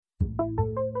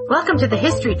Welcome to the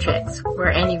History Chicks,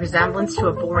 where any resemblance to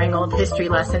a boring old history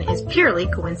lesson is purely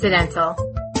coincidental.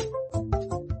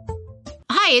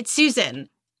 Hi, it's Susan.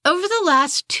 Over the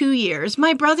last 2 years,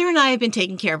 my brother and I have been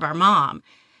taking care of our mom.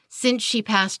 Since she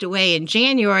passed away in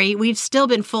January, we've still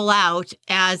been full out.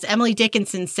 As Emily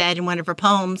Dickinson said in one of her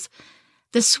poems,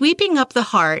 the sweeping up the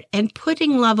heart and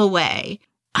putting love away.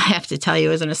 I have to tell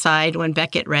you as an aside, when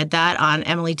Beckett read that on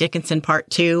Emily Dickinson Part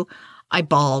 2, I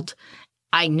bawled.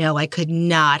 I know I could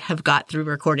not have got through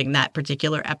recording that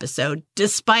particular episode,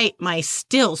 despite my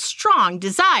still strong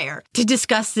desire to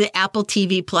discuss the Apple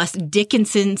TV Plus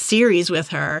Dickinson series with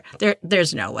her.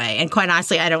 There's no way. And quite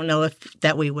honestly, I don't know if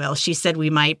that we will. She said we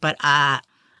might, but I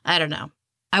don't know.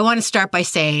 I want to start by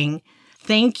saying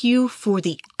thank you for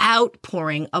the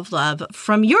outpouring of love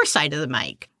from your side of the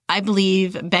mic. I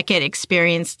believe Beckett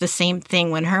experienced the same thing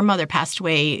when her mother passed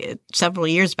away several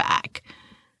years back.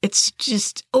 It's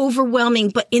just overwhelming,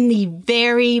 but in the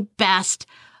very best,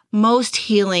 most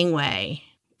healing way.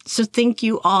 So thank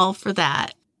you all for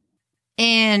that.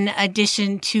 In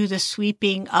addition to the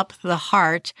sweeping up the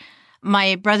heart,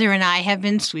 my brother and I have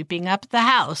been sweeping up the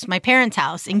house, my parents'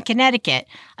 house in Connecticut,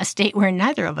 a state where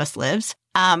neither of us lives.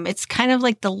 It's kind of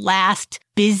like the last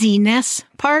busyness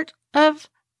part of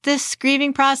this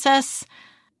grieving process.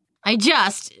 I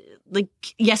just,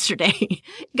 yesterday,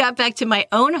 got back to my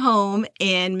own home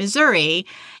in Missouri,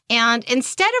 and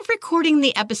instead of recording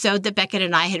the episode that Beckett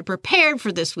and I had prepared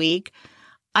for this week,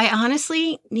 I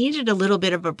honestly needed a little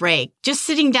bit of a break. Just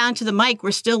sitting down to the mic,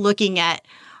 we're still looking at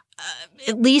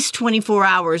least 24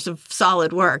 hours of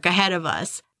solid work ahead of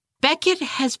us. Beckett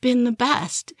has been the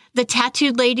best. The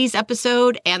Tattooed Ladies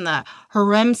episode and the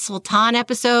Harem Sultan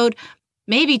episode,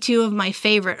 maybe two of my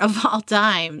favorite of all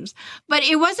times. But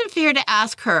it wasn't fair to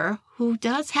ask her, who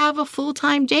does have a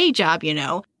full-time day job,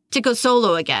 to go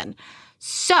solo again.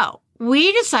 So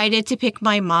we decided to pick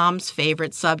my mom's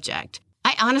favorite subject.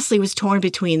 I honestly was torn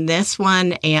between this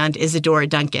one and Isadora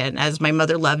Duncan, as my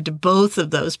mother loved both of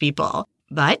those people.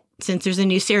 But since there's a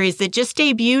new series that just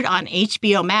debuted on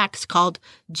HBO Max called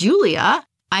Julia,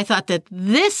 I thought that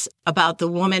this about the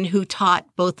woman who taught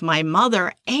both my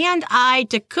mother and I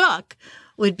to cook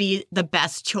would be the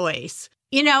best choice.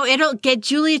 It'll get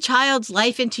Julia Child's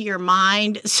life into your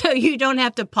mind so you don't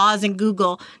have to pause and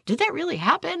Google, did that really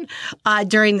happen,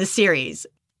 during the series.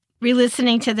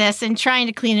 Re-listening to this and trying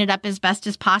to clean it up as best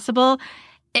as possible,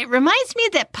 it reminds me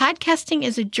that podcasting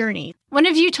is a journey. One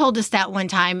of you told us that one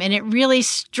time, and it really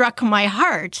struck my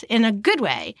heart in a good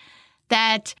way,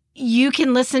 that you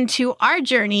can listen to our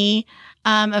journey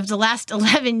of the last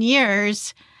 11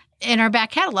 years in our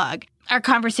back catalog. Our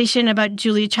conversation about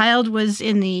Julia Child was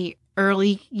in the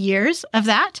early years of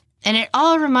that, and it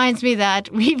all reminds me that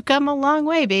we've come a long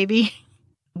way, baby.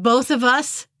 Both of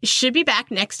us should be back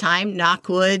next time. Knock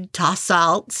wood, toss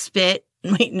salt, spit.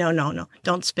 Wait, no,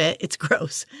 don't spit. It's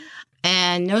gross.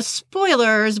 And no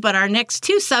spoilers, but our next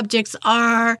two subjects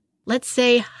are, let's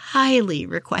say, highly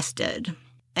requested.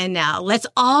 And now let's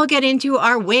all get into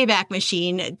our Wayback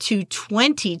Machine to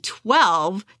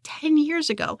 2012, 10 years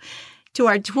ago, to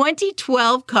our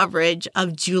 2012 coverage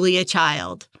of Julia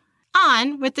Child.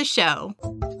 On with the show.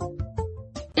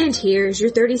 And here's your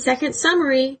 30-second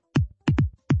summary.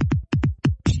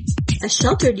 A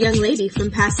sheltered young lady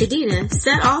from Pasadena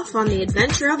set off on the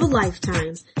adventure of a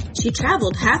lifetime. She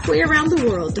traveled halfway around the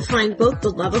world to find both the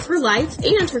love of her life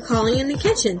and her calling in the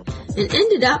kitchen, and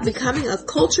ended up becoming a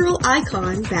cultural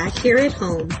icon back here at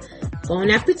home. Bon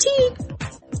appetit!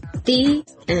 The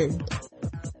end.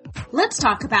 Let's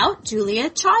talk about Julia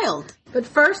Child. But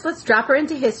first, let's drop her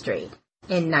into history.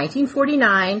 In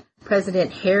 1949,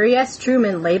 President Harry S.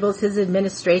 Truman labels his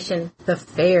administration the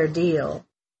Fair Deal.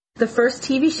 The first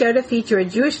TV show to feature a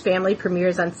Jewish family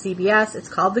premieres on CBS. It's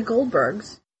called The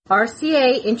Goldbergs.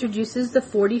 RCA introduces the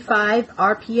 45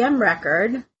 RPM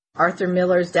record. Arthur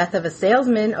Miller's Death of a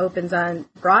Salesman opens on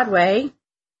Broadway.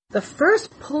 The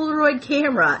first Polaroid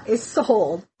camera is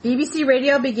sold. BBC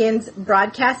Radio begins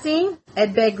broadcasting.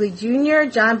 Ed Begley Jr.,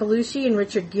 John Belushi, and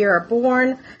Richard Gere are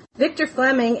born. Victor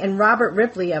Fleming and Robert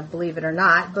Ripley of Believe It or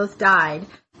Not both died.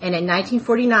 And in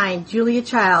 1949, Julia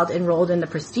Child enrolled in the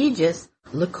prestigious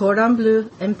Le Cordon Bleu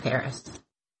in Paris.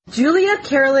 Julia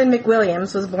Carolyn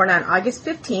McWilliams was born on August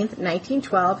 15,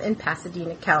 1912 in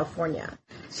Pasadena, California.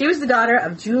 She was the daughter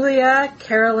of Julia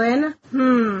Carolyn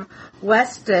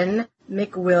Weston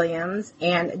McWilliams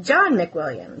and John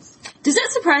McWilliams. Does that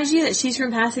surprise you that she's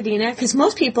from Pasadena? Because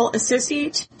most people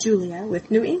associate Julia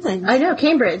with New England. I know,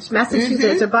 Cambridge,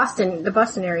 Massachusetts, or Boston, the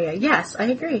Boston area. Yes, I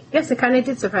agree. Yes, it kind of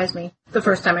did surprise me. the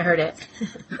first time I heard it.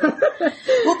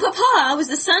 Well, Papa was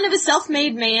the son of a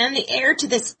self-made man, the heir to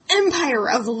this empire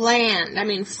of land. I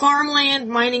mean, farmland,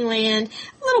 mining land,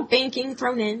 a little banking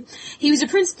thrown in. He was a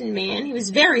Princeton man. He was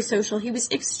very social. He was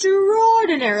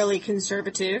extraordinarily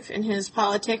conservative in his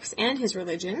politics and his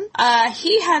religion.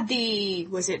 He had the,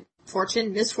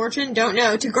 misfortune, don't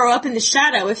know, to grow up in the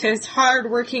shadow of his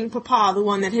hard-working papa, the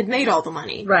one that had made all the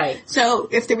money. Right. So,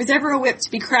 if there was ever a whip to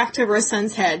be cracked over a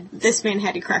son's head, this man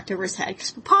had it cracked over his head,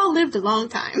 because papa lived a long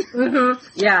time. Mm-hmm.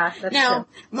 Yeah, that's Now, true.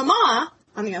 Mama,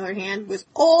 on the other hand, was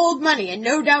old money, and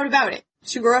no doubt about it.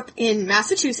 She grew up in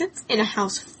Massachusetts, in a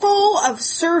house full of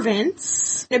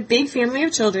servants, in a big family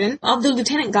of children, of the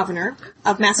lieutenant governor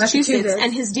of Massachusetts.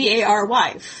 And his DAR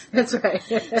wife. That's right.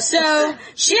 So,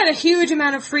 she had a huge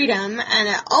amount of freedom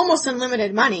and almost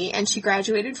unlimited money, and she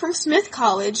graduated from Smith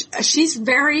College. She's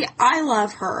I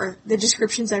love her, the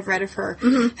descriptions I've read of her.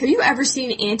 Mm-hmm. Have you ever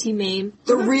seen Auntie Mame?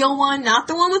 The real one, not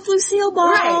the one with Lucille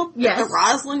Ball, right. Yes. The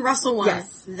Rosalind Russell one.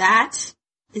 Yes. That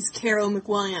is Carol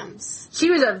McWilliams.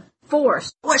 She was a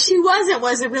force. What she wasn't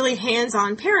was a really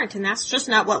hands-on parent, and that's just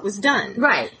not what was done.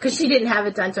 Right, because she didn't have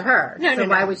it done to her. No.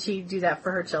 Why would she do that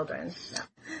for her children? No.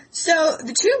 So,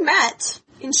 the two met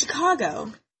in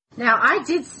Chicago. Now,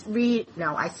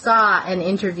 I saw an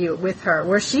interview with her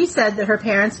where she said that her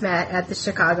parents met at the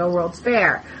Chicago World's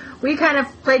Fair. We kind of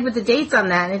played with the dates on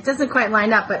that, and it doesn't quite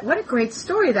line up, but what a great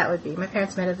story that would be. My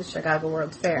parents met at the Chicago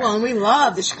World's Fair. Well, and we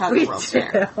love the Chicago World's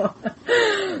Fair.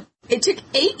 It took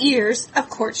 8 years of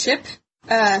courtship,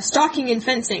 stalking and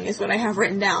fencing is what I have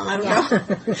written down, I don't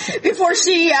know, before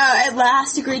she at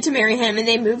last agreed to marry him, and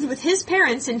they moved with his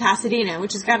parents in Pasadena,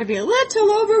 which has got to be a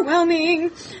little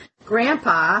overwhelming.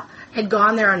 Grandpa had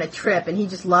gone there on a trip, and he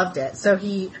just loved it, so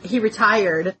he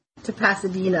retired to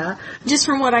Pasadena. Just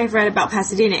from what I've read about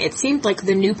Pasadena, it seemed like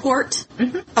the Newport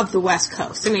of the West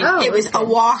Coast. I mean, it was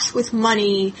awash with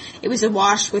money. It was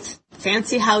awash with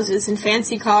fancy houses and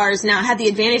fancy cars. Now, it had the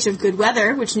advantage of good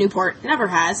weather, which Newport never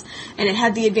has, and it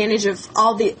had the advantage of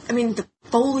the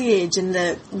foliage and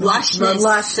the lushness. The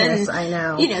lushness, and, I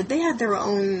know. They had their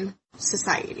own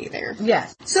society there.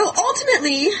 Yes. So,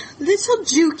 ultimately, little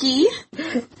Jukey.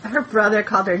 Her brother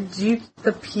called her Juke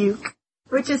the Puke,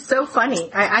 which is so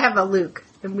funny. I have a Luke,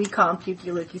 and we call him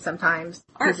Pukey Lukey sometimes.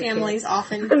 Our family's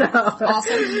often No.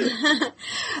 awesome.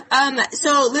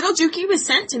 So little Jukey was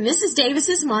sent to Mrs.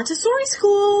 Davis's Montessori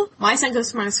school. My son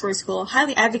goes to Montessori school.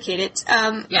 Highly advocate it.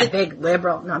 Big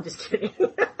liberal. No, I'm just kidding.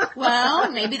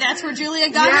 Well, maybe that's where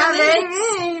Julia got her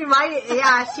leanings.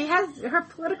 She has, her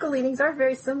political leanings are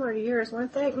very similar to yours,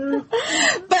 weren't they?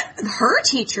 But her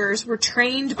teachers were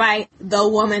trained by the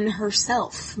woman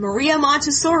herself. Maria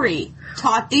Montessori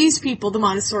taught these people the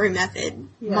Montessori method.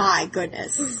 Yeah. My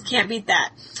goodness. Can't beat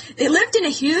that. They lived in a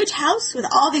huge house with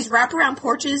all these wraparound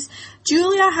porches.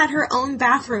 Julia had her own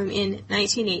bathroom in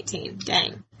 1918.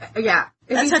 Dang. Yeah.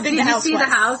 That's how big the house was. Did you see the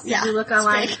house? Yeah. Did you look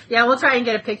online? Yeah, we'll try and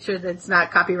get a picture that's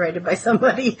not copyrighted by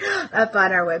somebody up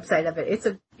on our website of it. It's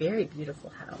a very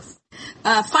beautiful house.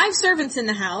 5 servants in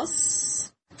the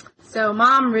house. So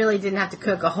Mom really didn't have to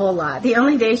cook a whole lot. The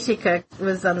only day she cooked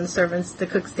was on the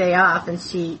cook's day off, and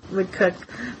she would cook.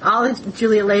 All that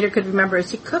Julia later could remember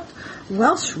is she cooked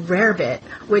Welsh rarebit,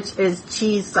 which is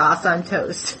cheese sauce on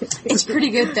toast. It's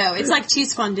pretty good, though. It's like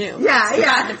cheese fondue. Yeah,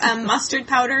 it's got mustard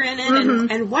powder in it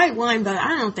and white wine, but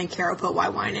I don't think Carol put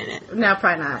white wine in it. No,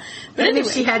 probably not. But anyway.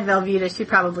 If she had Velveeta, she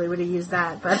probably would have used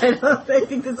that, but I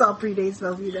think this all predates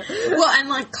Velveeta. Well, and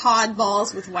like cod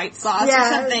balls with white sauce or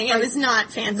something. It was not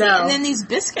fancy. No. And then these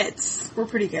biscuits were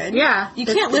pretty good. Yeah. You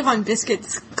can't live on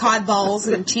biscuits, cod balls,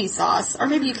 and cheese sauce. Or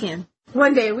maybe you can.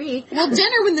 One day a week. Well,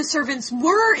 dinner when the servants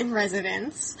were in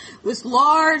residence was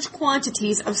large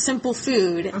quantities of simple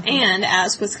food, and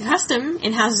as was custom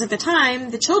in houses at the time,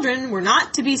 the children were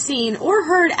not to be seen or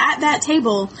heard at that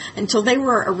table until they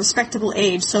were a respectable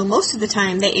age, so most of the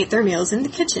time they ate their meals in the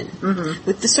kitchen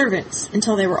with the servants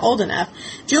until they were old enough.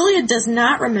 Julia does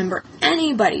not remember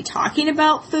anybody talking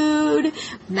about food,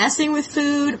 messing with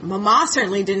food. Mama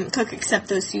certainly didn't cook except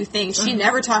those few things. She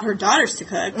never taught her daughters to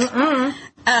cook.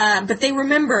 But they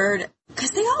remembered,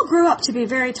 because they all grew up to be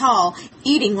very tall,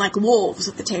 eating like wolves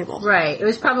at the table. Right. It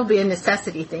was probably a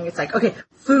necessity thing. It's like, okay,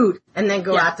 food, and then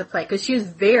go out to play. Because she was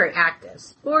very active.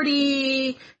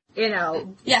 Sporty,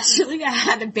 Yeah, Julia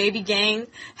had a baby gang.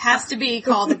 Has to be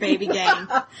called the baby gang.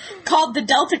 Called the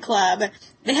Delta Club.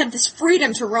 They had this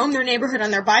freedom to roam their neighborhood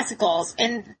on their bicycles.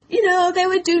 And, they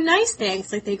would do nice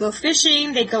things. Like, they'd go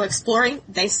fishing, they'd go exploring.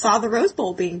 They saw the Rose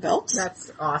Bowl being built.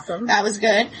 That's awesome. That was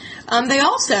good. They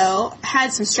also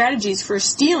had some strategies for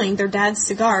stealing their dad's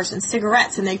cigars and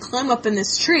cigarettes. And they'd climb up in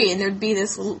this tree, and there'd be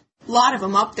this lot of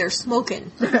them up there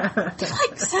smoking. They're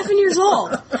like 7 years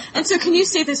old. And so can you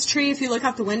see this tree, if you look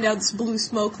out the window, this blue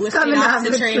smoke lifting off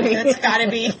the tree? That's gotta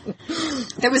be.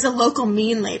 There was a local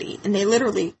mean lady, and they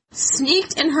literally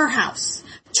sneaked in her house,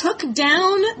 took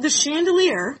down the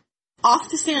chandelier off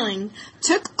the ceiling,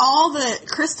 took all the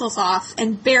crystals off,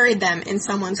 and buried them in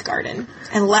someone's garden,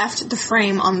 and left the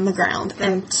frame on the ground,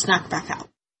 and snuck back out.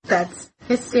 That's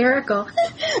hysterical.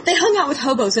 They hung out with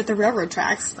hobos at the railroad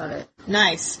tracks. Love it.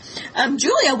 Nice.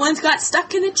 Julia once got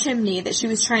stuck in a chimney that she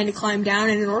was trying to climb down,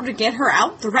 and in order to get her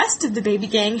out, the rest of the baby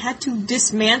gang had to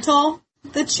dismantle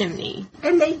the chimney.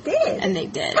 And they did. And they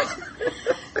did.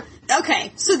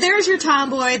 Okay, so there's your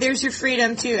tomboy, there's your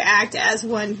freedom to act as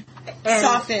one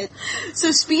saw fit.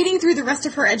 So speeding through the rest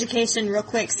of her education real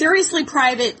quick, seriously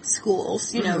private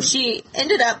schools, you know, she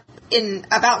ended up in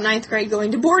about 9th grade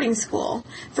going to boarding school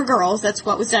for girls. That's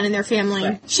what was done in their family.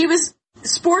 Right. She was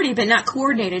sporty but not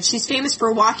coordinated. She's famous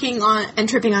for walking on and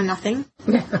tripping on nothing.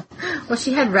 Well,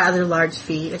 she had rather large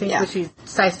feet. I think she's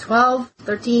size 12,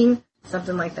 13.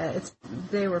 Something like that.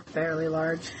 They were fairly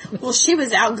large. Well, she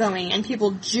was outgoing, and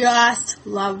people just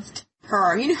loved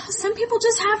her. You know, some people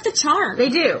just have the charm. They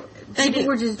do. People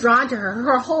were just drawn to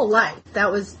her whole life.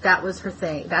 That was her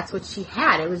thing. That's what she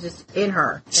had. It was just in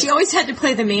her. She always had to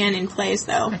play the man in plays,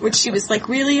 though, which she was like,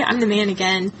 really? I'm the man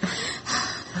again.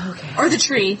 Okay. Or the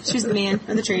tree. She was the man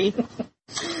or the tree.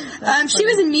 She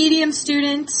was a medium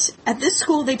student. At this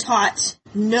school, they taught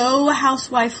no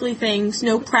housewifely things,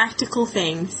 no practical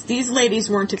things. These ladies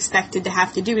weren't expected to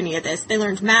have to do any of this. They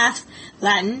learned math,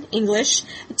 Latin, English,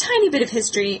 a tiny bit of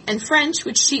history, and French,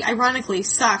 which she ironically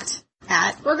sucked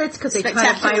at. Well, that's because they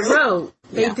taught it by rote.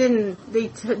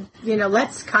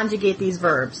 Let's conjugate these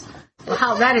verbs.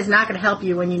 Well, that is not going to help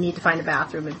you when you need to find a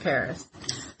bathroom in Paris.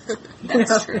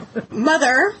 That's true.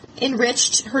 Mother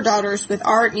enriched her daughters with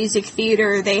art, music,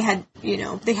 theater. They had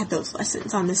those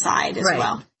lessons on the side as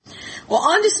well. Well,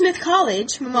 on to Smith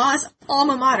College, Mama's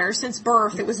alma mater. Since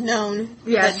birth, it was known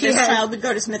that this child would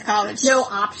go to Smith College. No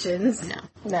options.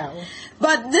 No.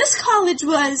 But this college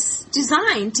was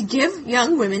designed to give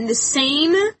young women the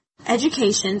same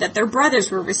education that their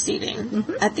brothers were receiving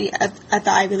at the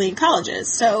Ivy League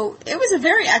colleges. So it was a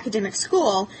very academic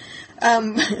school.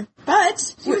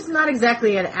 But she was not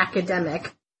exactly an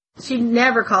academic. She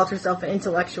never called herself an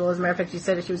intellectual. As a matter of fact, she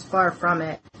said that she was far from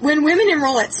it. When women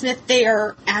enroll at Smith, they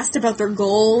are asked about their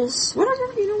goals. What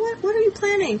are you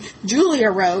planning? Julia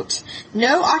wrote,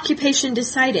 "No occupation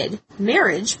decided.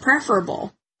 Marriage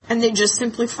preferable." And they just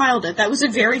simply filed it. That was a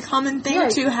very common thing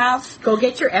to have. Go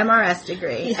get your MRS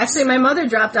degree. Yes. Actually, my mother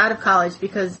dropped out of college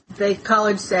because the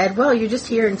college said, well, you're just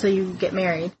here until you get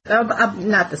married.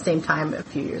 Not the same time, a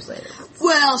few years later.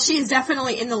 Well, she is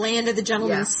definitely in the land of the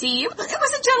gentleman's sea. It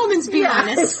was a gentleman's, be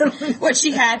honest, what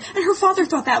she had. And her father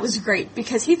thought that was great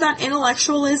because he thought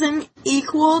intellectualism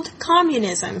equaled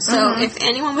communism. So if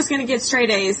anyone was going to get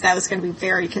straight A's, that was going to be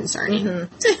very concerning.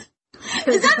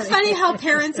 Is that funny how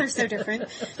parents are so different?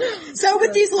 So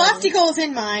with these lofty goals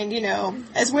in mind,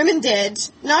 as women did,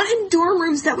 not in dorm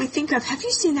rooms that we think of. Have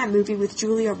you seen that movie with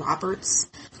Julia Roberts?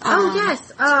 Oh,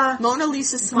 yes. Mona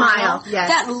Lisa Smile. Yes.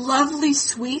 That lovely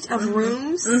suite of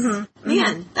rooms.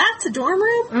 Man, that's a dorm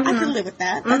room? I could live with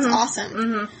that. That's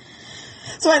awesome.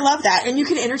 So I love that. And you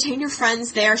can entertain your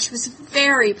friends there. She was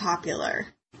very popular.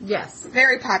 Yes.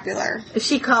 Very popular.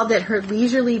 She called it her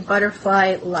leisurely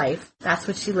butterfly life. That's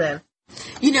what she lived.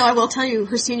 I will tell you,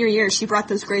 her senior year, she brought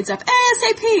those grades up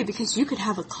ASAP because you could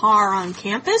have a car on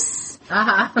campus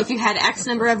if you had X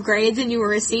number of grades and you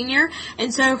were a senior.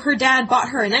 And so her dad bought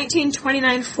her a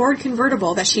 1929 Ford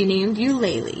convertible that she named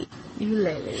Eulalie.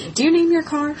 Eulalie. Do you name your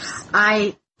cars?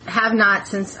 I have not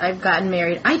since I've gotten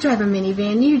married. I drive a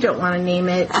minivan. You don't want to name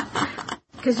it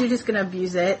because you're just going to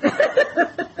abuse it.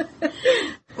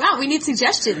 Wow, we need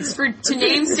suggestions to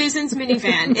name Susan's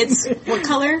minivan. It's what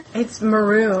color? It's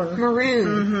maroon.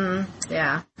 Maroon.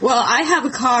 Yeah. Well, I have a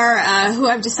car who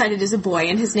I've decided is a boy,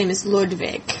 and his name is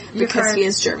Ludwig because he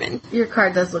is German. Your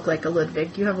car does look like a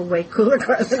Ludwig. You have a way cooler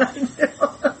car than I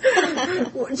do.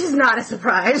 Which is not a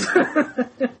surprise.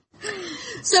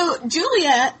 So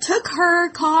Julia took her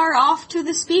car off to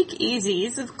the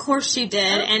speakeasies. Of course she did.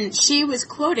 And she was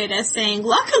quoted as saying,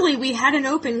 "Luckily we had an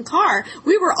open car.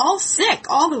 We were all sick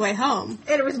all the way home."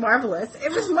 And it was marvelous.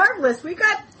 It was marvelous. We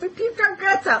peeped our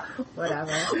guts out.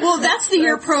 Whatever. Well, that's the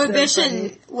year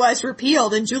Prohibition was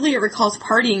repealed, and Julia recalls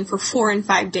partying for 4 and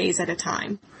 5 days at a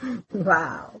time.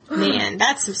 Wow. Man,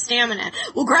 that's some stamina.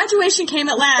 Well, graduation came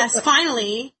at last,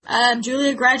 finally.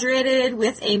 Julia graduated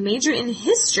with a major in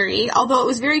history, although it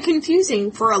was very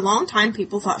confusing. For a long time,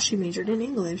 people thought she majored in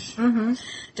English. Mm-hmm.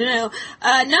 Don't know.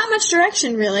 Not much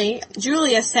direction, really.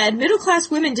 Julia said,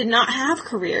 middle-class women did not have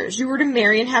careers. You were to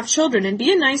marry and have children and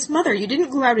be a nice mother. You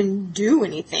didn't go out and do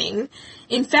anything.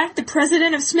 In fact, the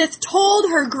president of Smith told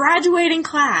her graduating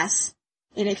class,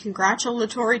 in a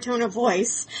congratulatory tone of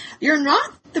voice, you're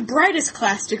not the brightest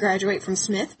class to graduate from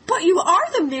Smith, but you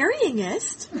are the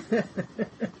marryingest.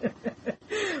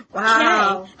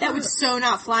 Wow. Okay. That would so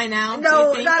not fly now.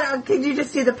 No, could you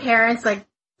just see the parents, like,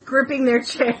 gripping their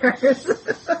chairs?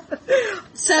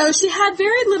 So she had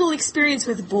very little experience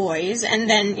with boys, and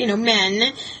then,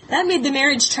 men. That made the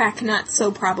marriage track not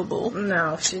so probable.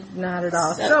 No, not at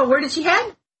all. So where did she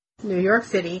head? New York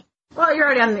City. Well, you're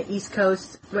already on the East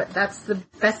Coast, but that's the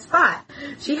best spot.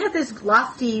 She had this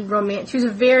lofty she was a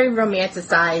very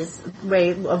romanticized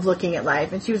way of looking at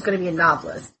life, and she was going to be a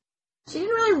novelist. She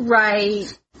didn't really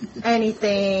write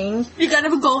anything. You gotta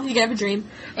have a goal, you gotta have a dream.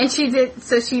 And she did,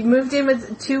 so she moved in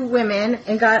with 2 women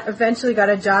and eventually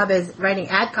got a job as writing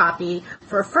ad copy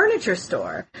for a furniture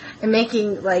store and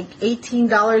making like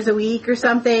 $18 a week or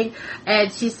something.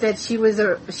 And she said she was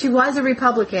a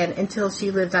Republican until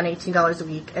she lived on $18 a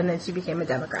week, and then she became a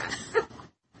Democrat.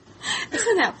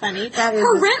 Isn't that funny?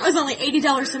 Her rent was only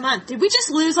 $80 a month. Did we just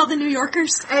lose all the New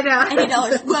Yorkers? I know.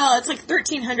 $80. Well, it's like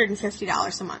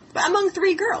 $1,350 a month. But among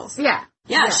 3 girls.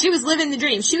 Yeah, she was living the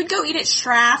dream. She would go eat at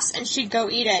Schraff's, and she'd go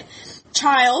eat at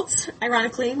Child's,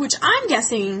 ironically, which I'm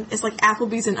guessing is like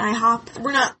Applebee's and IHOP.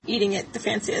 We're not eating at the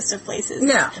fanciest of places.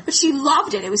 No. But she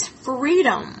loved it. It was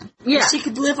freedom. Yeah. She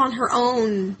could live on her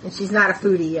own. And she's not a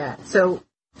foodie yet. So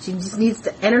she just needs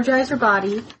to energize her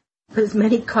body, put as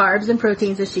many carbs and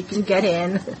proteins as she can get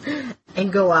in,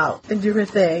 and go out and do her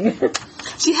thing.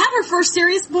 She had her first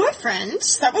serious boyfriend.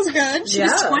 That was good. She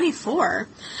was 24.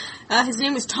 His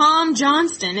name was Tom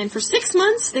Johnston, and for 6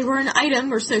 months they were an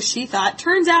item, or so she thought.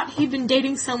 Turns out he'd been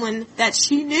dating someone that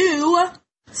she knew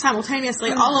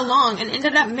simultaneously all along and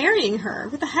ended up marrying her.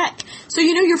 What the heck? So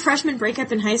your freshman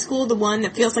breakup in high school, the one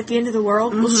that feels like the end of the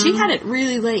world? Mm-hmm. Well, she had it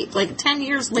really late, like 10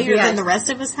 years later than the rest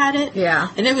of us had it. Yeah.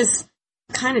 And it was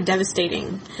kind of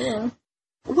devastating. Yeah.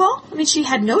 Well, she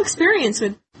had no experience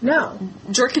with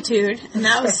jerkitude, and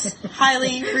that was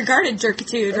highly regarded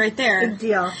jerkitude right there. Big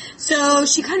deal. So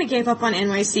she kind of gave up on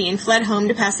NYC and fled home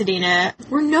to Pasadena,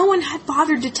 where no one had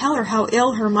bothered to tell her how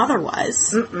ill her mother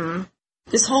was. Mm-mm.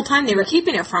 This whole time they were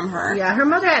keeping it from her. Yeah, her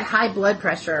mother had high blood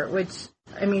pressure, which,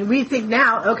 we think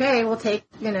now, okay, we'll take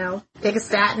a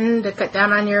statin to cut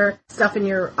down on your stuff in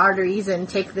your arteries and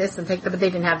take this and take that, but they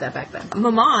didn't have that back then.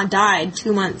 Mama died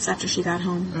 2 months after she got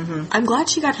home. Mm-hmm. I'm glad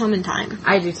she got home in time.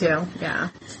 I do too, yeah.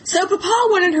 So Papa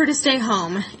wanted her to stay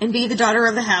home and be the daughter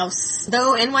of the house.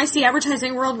 Though NYC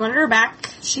advertising world wanted her back,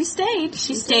 she stayed.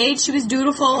 She was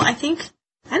dutiful. I think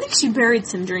she buried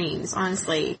some dreams,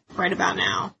 honestly, right about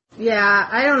now. Yeah,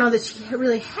 I don't know that she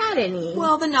really had any.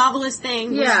 Well, the novelist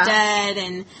thing was dead,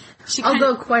 and she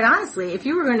Although, quite honestly, if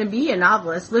you were going to be a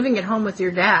novelist, living at home with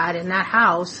your dad in that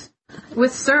house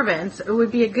with servants, it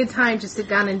would be a good time to sit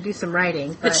down and do some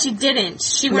writing. But she didn't.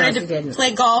 She wanted to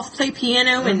play golf, play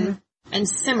piano, and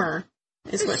simmer,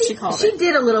 is what she called it. She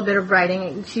did a little bit of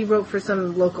writing. She wrote for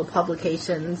some local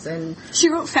publications, and she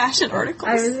wrote fashion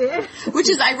articles, which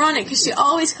is ironic because she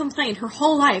always complained her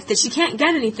whole life that she can't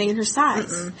get anything in her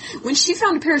size. Mm-mm. When she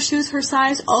found a pair of shoes her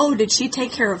size, did she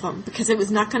take care of them, because it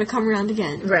was not going to come around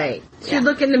again. Right. She'd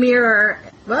look in the mirror.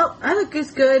 Well, I look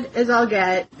as good as I'll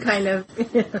get, kind of. This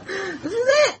is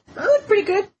it. I look pretty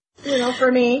good.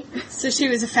 For me. So she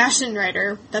was a fashion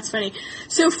writer. That's funny.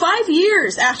 So 5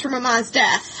 years after Mama's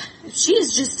death, she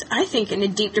is just, I think, in a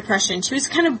deep depression. She was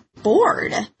kind of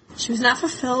bored. She was not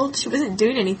fulfilled. She wasn't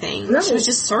doing anything. No. She was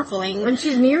just circling. When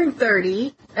she's nearing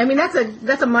 30,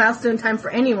 that's a milestone time for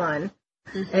anyone.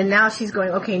 Mm-hmm. And now she's going,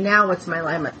 okay, now what's my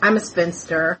life? I'm a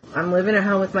spinster. I'm living at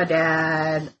home with my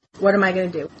dad. What am I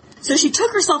going to do? So she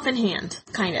took herself in hand,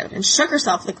 kind of, and shook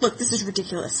herself like, look, this is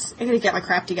ridiculous. I gotta get my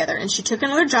crap together. And she took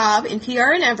another job in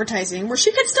PR and advertising where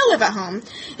she could still live at home.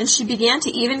 And she began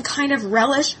to even kind of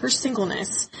relish her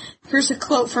singleness. Here's a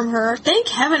quote from her. Thank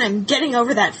heaven I'm getting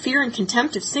over that fear and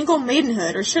contempt of single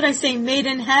maidenhood, or should I say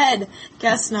maidenhead?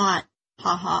 Guess not.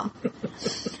 Ha ha.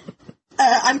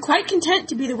 I'm quite content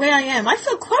to be the way I am. I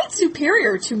feel quite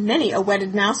superior to many a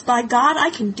wedded mouse. By God,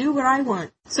 I can do what I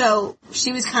want. So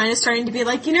she was kind of starting to be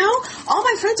like, all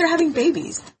my friends are having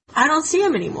babies. I don't see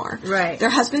them anymore. Right. Their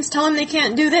husbands tell them they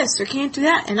can't do this or can't do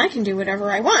that, and I can do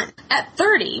whatever I want. At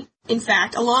 30, in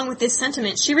fact, along with this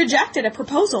sentiment, she rejected a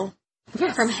proposal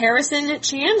Yes. From Harrison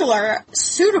Chandler,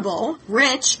 suitable,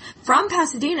 rich, from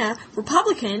Pasadena,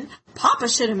 Republican. Papa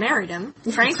should have married him,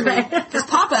 frankly, because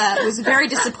Papa was very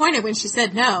disappointed when she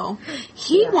said no.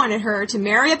 He wanted her to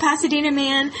marry a Pasadena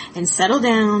man and settle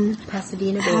down,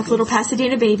 Pasadena have babies. little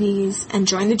Pasadena babies, and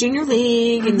join the junior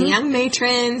league and the young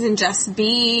matrons and just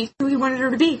be who he wanted her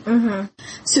to be. Mm-hmm.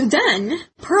 So then,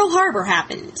 Pearl Harbor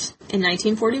happened in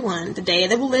 1941, the day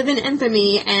that will live in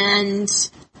infamy, and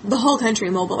the whole country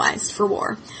mobilized for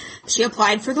war. She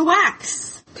applied for the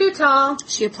WACs. Too tall.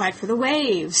 She applied for the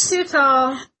waves. Too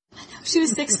tall. She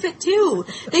was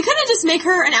 6'2". They couldn't just make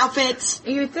her an outfit.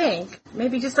 You would think.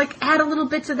 Maybe just, add a little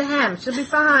bit to the hem. She'll be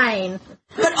fine.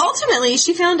 But ultimately,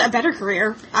 she found a better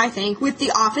career, I think, with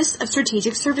the Office of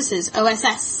Strategic Services,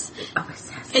 OSS.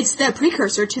 OSS. It's the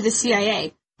precursor to the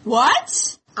CIA.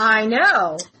 What? I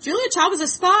know. Julia Child was a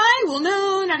spy? Well,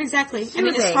 no, not exactly. I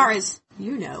mean, as far as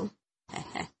you know.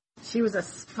 She was a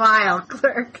file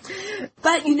clerk.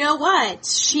 But you know what?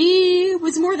 She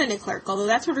was more than a clerk, although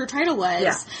that's what her title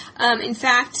was. Yeah. In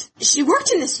fact, she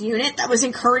worked in this unit that was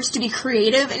encouraged to be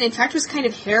creative and in fact was kind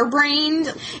of harebrained.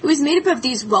 It was made up of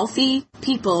these wealthy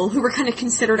people who were kind of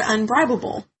considered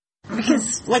unbribable.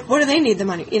 Because, what do they need the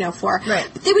money, for? Right.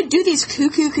 But they would do these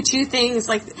cuckoo things,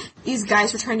 like these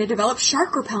guys were trying to develop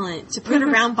shark repellent to put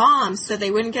around bombs so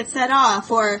they wouldn't get set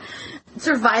off, or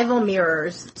survival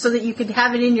mirrors, so that you could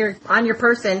have it on your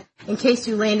person in case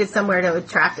you landed somewhere to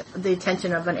attract the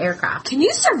attention of an aircraft. Can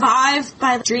you survive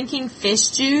by drinking fish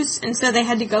juice? And so they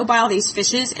had to go buy all these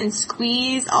fishes and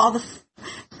squeeze all the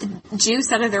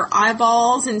juice out of their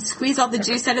eyeballs and squeeze all the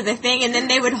juice out of the thing, and then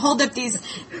they would hold up these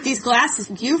glasses.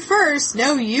 You first.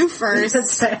 No, you first.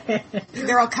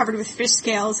 They're all covered with fish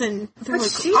scales, and they're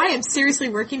I am seriously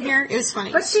working here. It was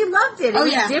funny. But she loved it. It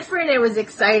was different. It was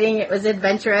exciting. It was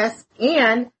adventurous.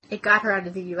 And it got her out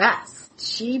of the U.S.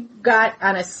 She got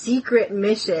on a secret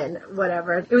mission,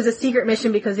 whatever. It was a secret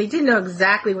mission because they didn't know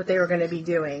exactly what they were going to be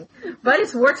doing. But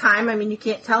it's wartime. I mean, you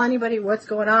can't tell anybody what's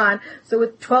going on. So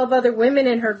with 12 other women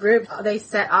in her group, they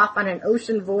set off on an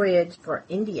ocean voyage for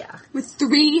India. With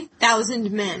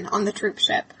 3,000 men on the troop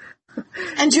ship.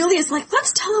 And Julia's like,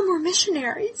 let's tell them we're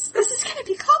missionaries. This is going to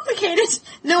be complicated.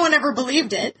 No one ever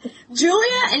believed it.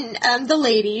 Julia and the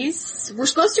ladies were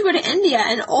supposed to go to India,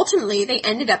 and ultimately they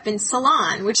ended up in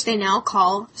Ceylon, which they now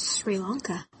call Sri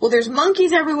Lanka. Well, there's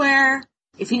monkeys everywhere.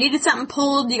 If you needed something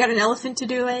pulled, you got an elephant to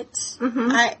do it.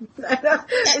 Mm-hmm.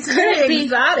 It's very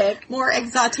exotic. More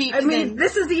exotic. I mean,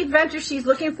 this is the adventure she's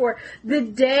looking for. The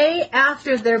day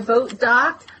after their boat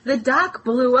docked, the dock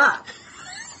blew up.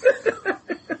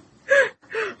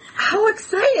 How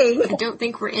exciting! I don't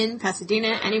think we're in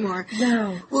Pasadena anymore.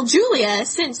 No. Well, Julia,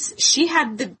 since she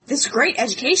had this great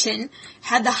education,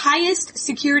 had the highest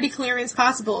security clearance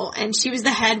possible, and she was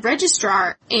the head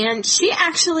registrar, and she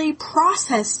actually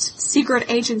processed secret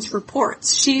agents'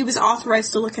 reports. She was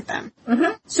authorized to look at them.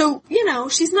 Mm-hmm. So,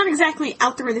 she's not exactly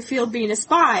out there in the field being a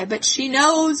spy, but she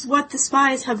knows what the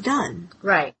spies have done.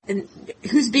 Right. And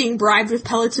who's being bribed with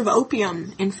pellets of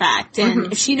opium, in fact,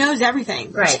 and she knows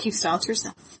everything. Right. She keeps it all to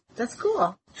herself. That's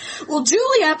cool. Well,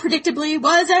 Julia, predictably,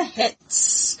 was a hit.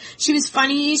 She was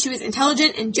funny, she was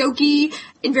intelligent and jokey,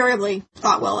 invariably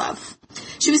thought well of.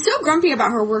 She was so grumpy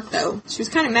about her work, though. She was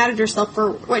kind of mad at herself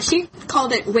for what she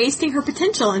called it wasting her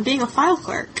potential and being a file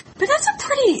clerk. But that's a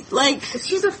pretty,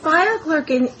 She's a file clerk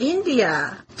in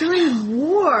India during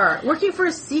war, working for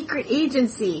a secret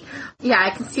agency. Yeah,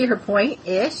 I can see her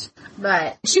point-ish,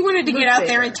 but she wanted to get out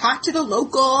there and talk to the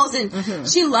locals, and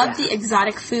she loved the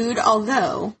exotic food,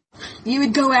 although you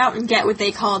would go out and get what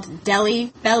they called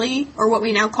Delhi Belly, or what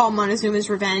we now call Montezuma's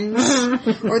Revenge,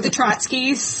 or the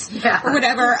Trotskys, or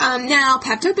whatever. Now,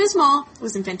 Pepto-Bismol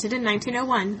was invented in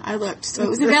 1901. I looked, so it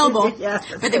was available.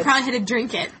 But they probably had to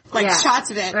drink it, shots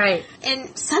of it. Right.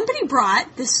 And somebody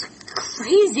brought this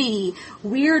crazy,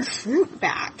 weird fruit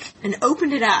back and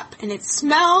opened it up, and it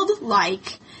smelled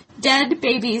like dead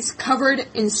babies covered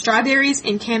in strawberries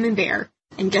and camembert.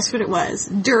 And guess what it was?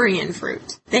 Durian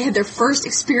fruit. They had their first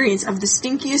experience of the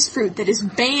stinkiest fruit that is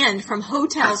banned from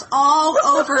hotels all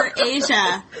over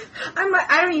Asia.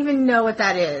 I don't even know what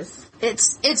that is.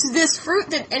 It's this fruit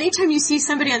that anytime you see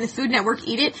somebody on the Food Network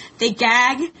eat it, they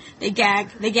gag.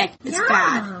 It's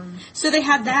bad. So they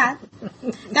had that.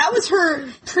 That was her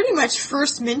pretty much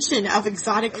first mention of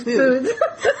exotic food.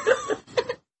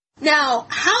 Now,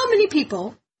 how many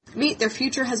people meet their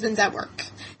future husbands at work?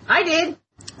 I did.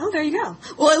 Oh, there you go.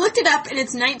 Well, I looked it up, and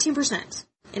it's 19%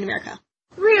 in America.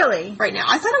 Really? Right now.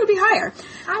 I thought it would be higher.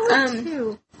 I would,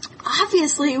 too.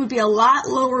 Obviously, it would be a lot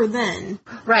lower then.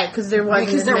 Right, because there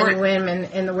wasn't as many women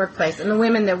in the workplace. And the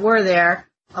women that were there,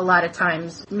 a lot of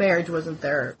times, marriage wasn't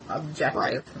their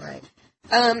objective. Right.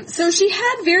 So she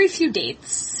had very few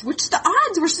dates, which the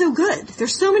odds were so good.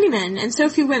 There's so many men and so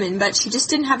few women, but she just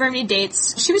didn't have very many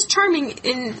dates. She was charming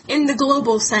in the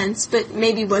global sense, but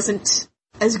maybe wasn't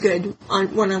as good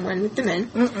on one-on-one with the men.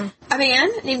 Mm-mm. A man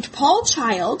named Paul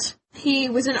Child, he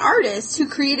was an artist who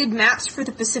created maps for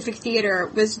the Pacific Theater,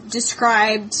 was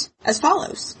described as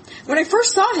follows. When I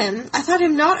first saw him, I thought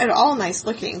him not at all nice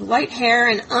looking. Light hair,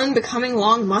 an unbecoming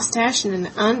long mustache, and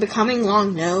an unbecoming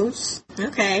long nose.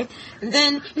 Okay. And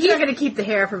then He's not going to keep the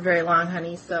hair for very long,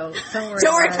 honey, so don't worry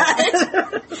Don't worry about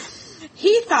it.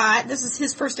 he thought, this is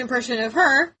his first impression of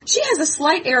her, she has a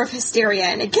slight air of hysteria,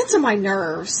 and it gets on my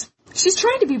nerves. She's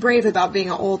trying to be brave about being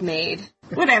an old maid.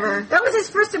 Whatever. That was his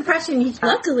first impression.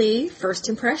 Luckily, first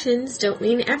impressions don't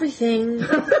mean everything.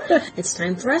 It's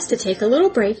time for us to take a little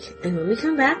break, and when we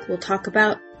come back, we'll talk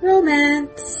about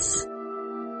romance.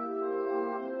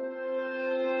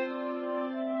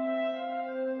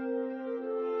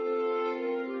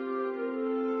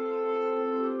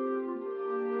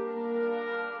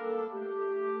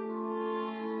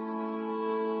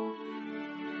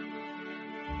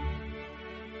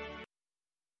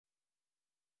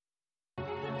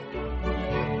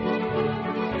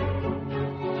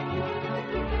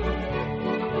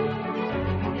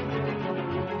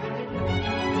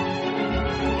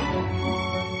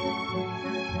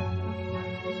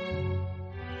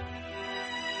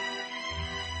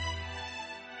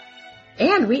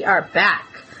 And we are back.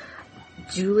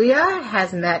 Julia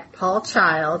has met Paul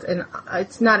Child, and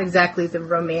it's not exactly the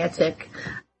romantic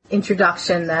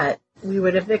introduction that we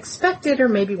would have expected or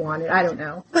maybe wanted. I don't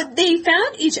know. But they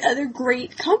found each other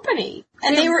great company.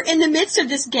 And they were in the midst of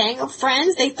this gang of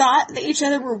friends. They thought that each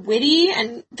other were witty,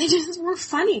 and they just were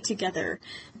funny together.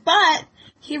 But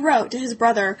he wrote to his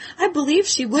brother, I believe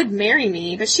she would marry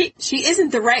me, but she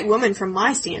isn't the right woman from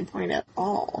my standpoint at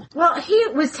all. Well, he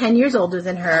was 10 years older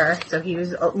than her, so he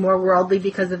was more worldly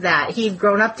because of that. He'd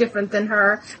grown up different than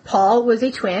her. Paul was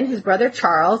a twin, his brother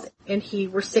Charles, and he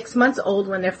were 6 months old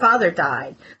when their father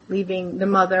died, leaving the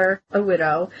mother a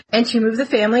widow. And she moved the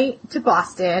family to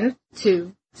Boston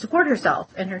to support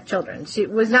herself and her children. She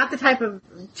was not the type of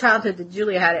childhood that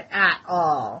Julia had at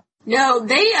all. No,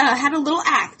 they had a little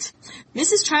act.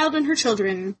 Mrs. Child and her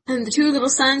children, and the two little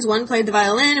sons, one played the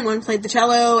violin and one played the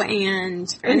cello, and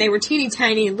they were teeny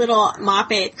tiny little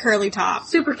moppet curly top.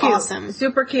 Super cute. Awesome.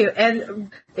 Super cute.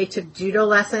 And they took judo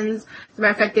lessons. As a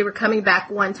matter of fact, they were coming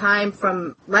back one time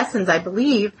from lessons, I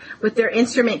believe, with their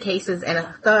instrument cases, and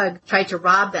a thug tried to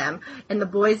rob them. And the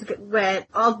boys went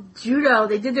all judo.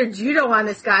 They did their judo on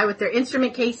this guy with their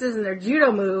instrument cases and their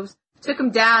judo moves. Took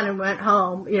them down and went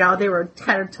home. You know, they were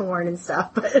kind of torn and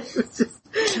stuff, but it was just,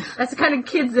 that's the kind of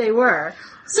kids they were.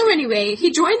 So anyway, he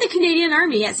joined the Canadian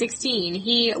Army at 16.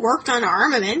 He worked on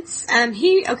armaments.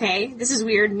 This is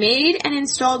weird, made and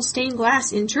installed stained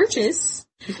glass in churches.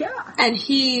 Yeah. And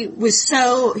he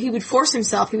would force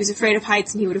himself, he was afraid of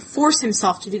heights, and he would force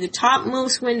himself to do the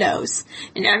topmost windows,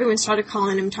 and everyone started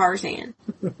calling him Tarzan.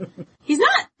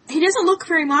 He doesn't look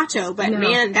very macho, but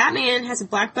man, that man has a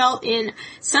black belt in,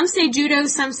 some say judo,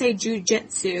 some say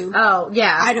jujitsu. Oh,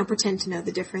 yeah. I don't pretend to know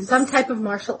the difference. Some type of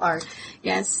martial art.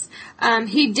 Yes.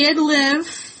 He did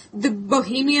live the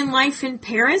bohemian life in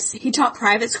Paris. He taught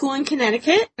private school in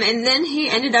Connecticut, and then he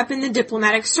ended up in the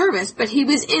diplomatic service, but he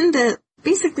was in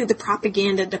basically the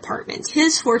propaganda department.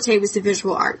 His forte was the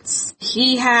visual arts.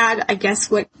 He had, I guess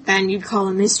what then you'd call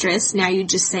a mistress, now you'd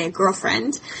just say a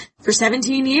girlfriend, for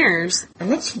 17 years.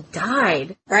 And then she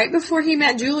died. Right before he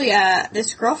met Julia,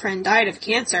 this girlfriend died of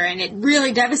cancer, and it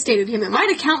really devastated him. It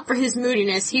might account for his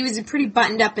moodiness. He was a pretty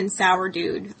buttoned up and sour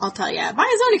dude, I'll tell you. By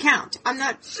his own account. I'm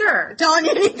not sure telling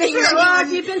you anything. Sure. Well,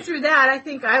 if you've been through that, I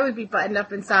think I would be buttoned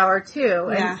up and sour too.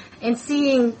 Yeah. And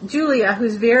seeing Julia,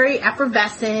 who's very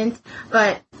effervescent,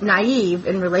 but naive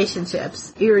in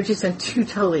relationships, you were just in two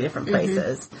totally different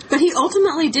places. Mm-hmm. But he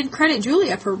ultimately did credit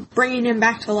Julia for bringing him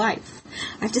back to life.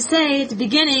 I have to say, at the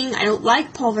beginning, I don't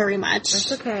like Paul very much.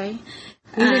 That's okay.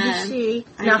 Neither did she.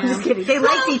 No, I'm know. just kidding. They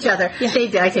liked each other. Yeah. They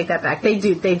did. I take that back. They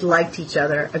liked each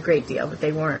other a great deal, but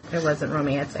it wasn't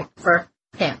romantic for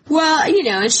him. Well,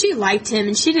 and she liked him,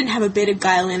 and she didn't have a bit of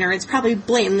guile in her. It's probably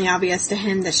blatantly obvious to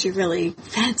him that she really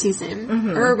fancies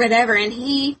him, or whatever, and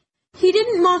he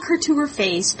didn't mock her to her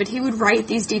face, but he would write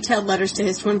these detailed letters to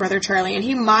his twin brother Charlie, and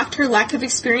he mocked her lack of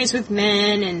experience with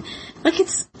men, and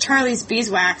it's Charlie's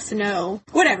beeswax, no.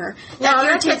 Whatever. Well,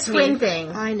 That that's a twin me.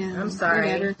 thing. I know. I'm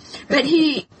sorry. Whatever. But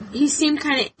he seemed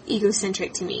kind of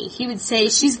egocentric to me. He would say,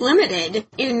 she's limited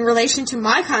in relation to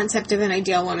my concept of an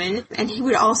ideal woman, and he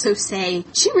would also say,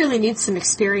 she really needs some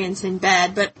experience in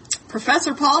bed, but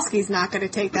Professor Polsky's not going to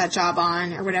take that job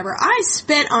on or whatever. I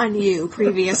spit on you,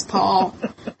 previous Paul.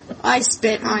 I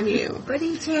spit on you. But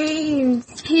he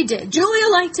changed. He did. Julia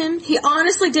liked him. He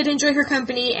honestly did enjoy her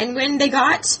company. And when they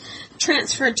got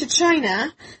transferred to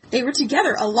China, they were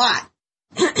together a lot.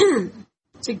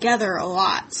 Together a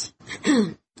lot.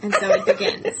 And so it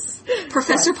begins.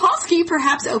 Professor Polsky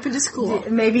perhaps opened a school.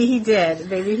 Maybe he did.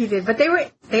 But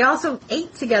they also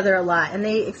ate together a lot, and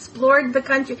they explored the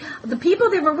country. The people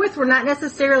they were with were not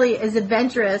necessarily as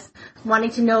adventurous,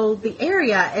 wanting to know the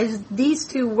area as these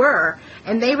two were.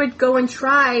 And they would go and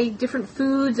try different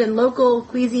foods and local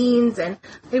cuisines, and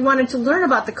they wanted to learn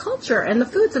about the culture and the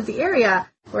foods of the area,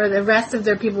 where the rest of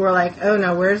their people were like, oh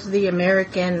no, where's the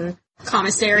American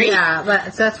commissary? Yeah,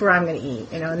 so that's where I'm going to eat,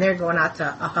 and they're going out to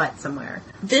a hut somewhere.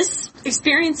 This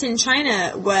experience in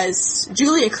China was,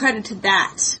 Julia credited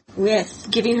that with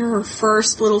giving her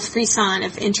first little frisson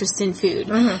of interest in food.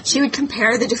 Mm-hmm. She would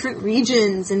compare the different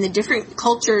regions and the different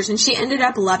cultures, and she ended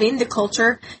up loving the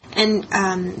culture and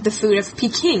the food of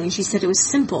Peking. She said it was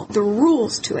simple. The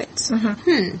rules to it.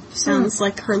 Mm-hmm. Sounds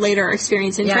like her later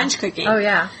experience in French cooking. Oh,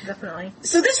 yeah, definitely.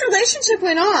 So this relationship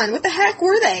went on. What the heck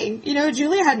were they?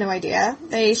 Julia had no idea.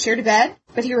 They shared a bed,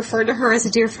 but he referred to her as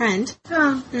a dear friend.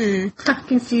 Oh,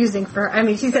 confusing for her. I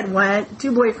mean, she said what?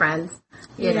 2 boyfriends.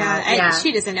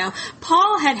 She doesn't know.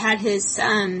 Paul had his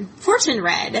fortune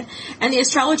read, and the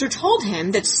astrologer told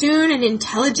him that soon an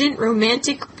intelligent,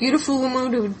 romantic, beautiful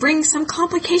woman would bring some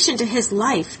complication to his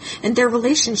life and their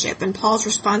relationship. And Paul's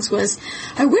response was,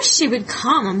 I wish she would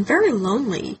come. I'm very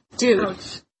lonely. Dude.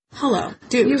 Ouch. Hello.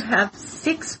 Dude. You have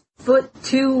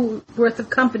 6'2" worth of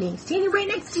company standing right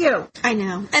next to you. I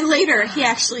know. And later, he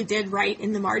actually did write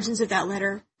in the margins of that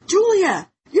letter, Julia,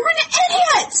 you're an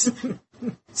idiot!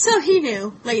 So he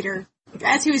knew later,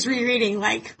 as he was rereading,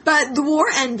 but the war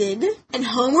ended, and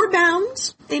homeward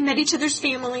bound, they met each other's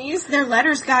families, their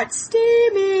letters got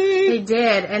steamy. They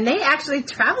did, and they actually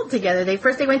traveled together. They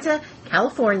went to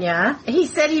California. He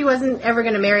said he wasn't ever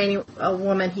going to marry a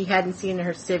woman he hadn't seen in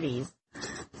her civvies.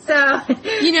 So,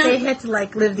 they had to,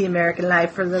 live the American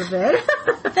life for a little bit.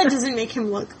 That doesn't make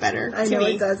him look better. I know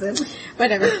it doesn't.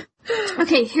 Whatever.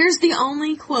 Okay, here's the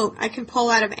only quote I can pull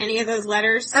out of any of those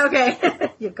letters. Okay.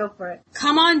 You go for it.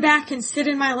 Come on back and sit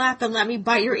in my lap and let me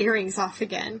bite your earrings off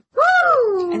again.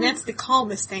 Woo! And that's the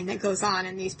calmest thing that goes on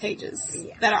in these pages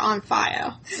that are on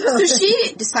file. So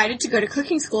she decided to go to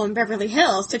cooking school in Beverly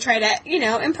Hills to try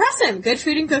to, impress him. Good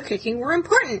food and good cooking were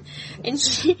important. And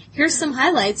here's some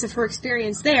highlights of her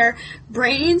experience there.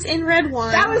 Brains in red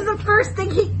wine. That was the first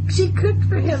thing she cooked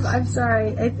for him. I'm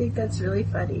sorry. I think that's really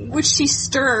funny. Which she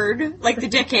stirred like the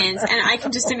Dickens, and I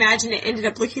can just imagine it ended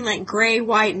up looking like gray,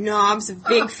 white knobs of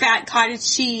big, fat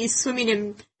cottage cheese swimming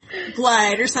in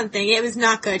blood or something. It was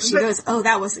not good. She goes, oh,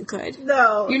 that wasn't good.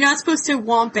 No. You're not supposed to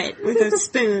womp it with a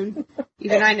spoon.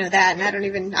 Even I know that,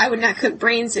 and I would not cook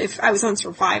brains if I was on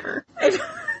Survivor.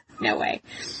 No way.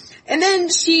 And then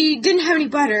she didn't have any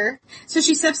butter, so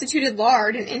she substituted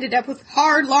lard and ended up with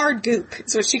hard lard goop,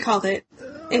 is what she called it,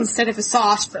 instead of a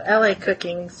sauce. So LA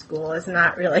cooking school is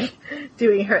not really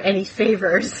doing her any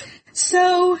favors.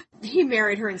 So he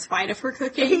married her in spite of her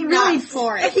cooking, he really, not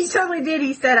for it. He totally did.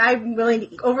 He said, I'm willing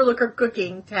to overlook her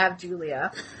cooking to have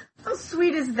Julia. How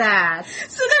sweet is that?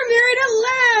 So they're married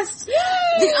at last!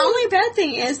 Yay! The only bad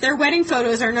thing is their wedding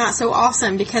photos are not so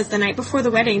awesome because the night before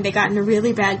the wedding they got in a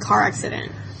really bad car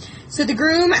accident. So the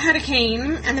groom had a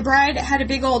cane, and the bride had a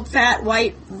big old fat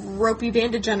white ropey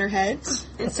bandage on her head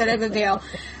instead of a veil.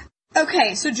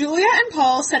 Okay, so Julia and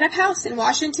Paul set up house in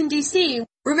Washington, D.C.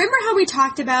 Remember how we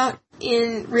talked about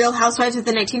in Real Housewives of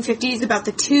the 1950s about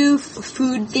the 2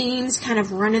 food themes kind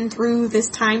of running through this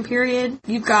time period?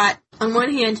 You've got, on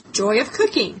one hand, Joy of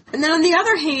Cooking, and then on the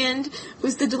other hand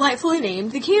was the delightfully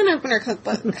named The Can Opener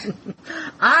Cookbook.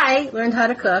 I learned how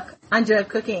to cook on Joy of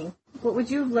Cooking. What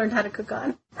would you have learned how to cook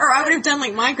on? Or I would have done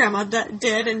like my grandma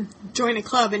did and join a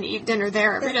club and eat dinner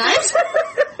there every night.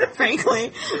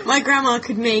 Frankly. My grandma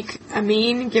could make a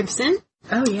mean Gibson.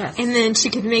 Oh, yes. And then she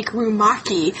could make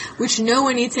rumaki, which no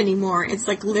one eats anymore. It's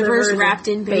like livers wrapped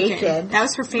in bacon. That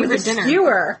was her favorite dinner.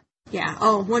 Skewer. Yeah.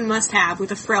 Oh, one must have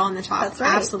with a frill on the top. That's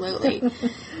right. Absolutely.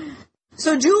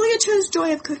 So Julia chose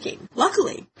Joy of Cooking,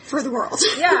 luckily for the world.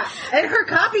 Yeah. And her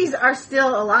copies are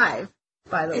still alive.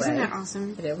 By the way. Isn't that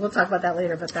awesome? We'll talk about that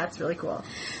later, but that's really cool.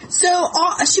 So,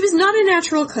 she was not a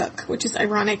natural cook, which is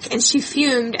ironic, and she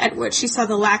fumed at what she saw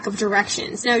the lack of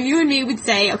directions. Now, you and me would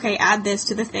say, okay, add this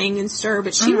to the thing and stir,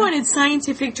 but she wanted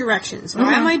scientific directions.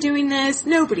 Why am I doing this?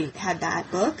 Nobody had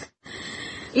that book.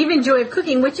 Even Joy of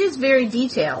Cooking, which is very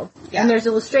detailed, and there's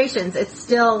illustrations,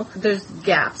 there's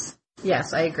gaps.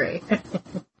 Yes, I agree.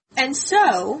 And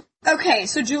so, Okay,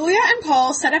 so Julia and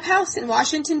Paul set up house in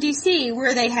Washington, D.C.,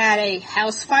 where they had a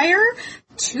house fire,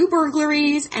 2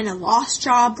 burglaries, and a lost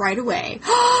job right away.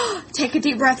 Take a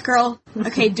deep breath, girl.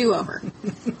 Okay, do-over.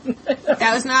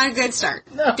 That was not a good start.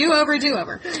 No.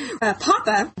 Do-over.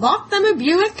 Papa bought them a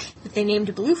Buick that they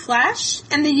named Blue Flash,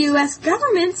 and the U.S.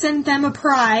 government sent them a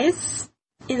prize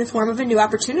in the form of a new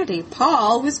opportunity.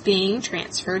 Paul was being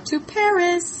transferred to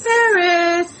Paris.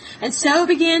 And so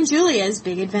began Julia's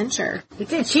big adventure. It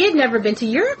did. She had never been to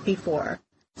Europe before.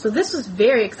 So this was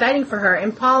very exciting for her.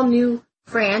 And Paul knew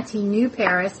France. He knew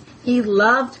Paris. He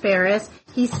loved Paris.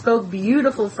 He spoke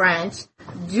beautiful French.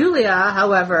 Julia,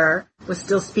 however, was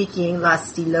still speaking La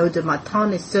stylo de ma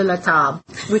tonne sur la table,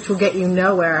 which will get you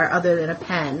nowhere other than a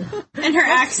pen. And her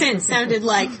accent sounded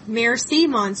like merci,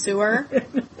 monsieur,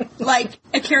 like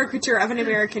a caricature of an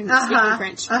American speaking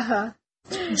French.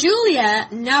 Julia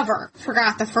never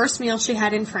forgot the first meal she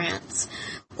had in France.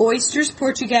 Oysters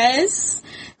Portuguese,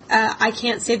 I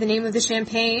can't say the name of the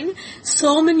champagne,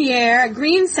 sole meuniere,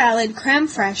 green salad, creme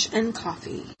fraiche, and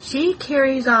coffee. She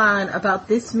carries on about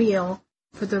this meal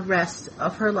for the rest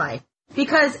of her life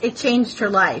because it changed her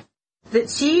life. That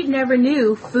she never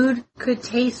knew food could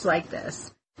taste like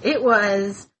this. It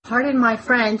was, pardon my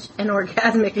French, an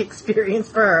orgasmic experience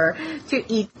for her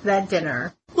to eat that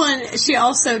dinner. Well, and she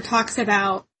also talks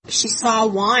about she saw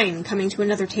wine coming to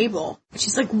another table.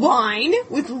 She's like, wine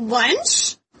with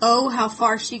lunch? Oh, how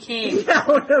far she came.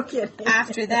 No kidding.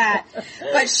 After that.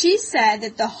 But she said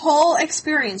that the whole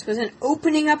experience was an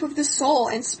opening up of the soul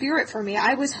and spirit for me.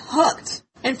 I was hooked.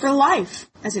 And for life,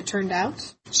 as it turned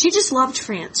out. She just loved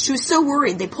France. She was so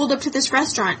worried. They pulled up to this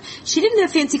restaurant. She didn't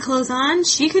have fancy clothes on.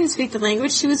 She couldn't speak the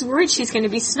language. She was worried she's going to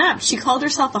be snubbed. She called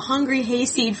herself a hungry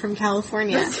hayseed from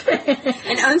California.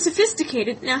 And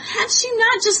unsophisticated. Now, had she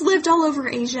not just lived all over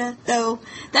Asia, though?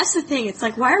 That's the thing. It's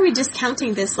like, why are we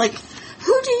discounting this? Like,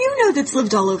 who do you know that's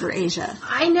lived all over Asia?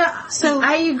 I know. So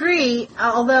I agree,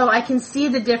 although I can see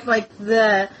the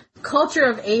the culture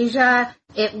of Asia,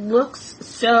 it looks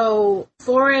so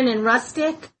foreign and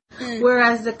rustic,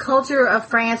 whereas the culture of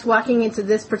France, walking into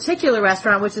this particular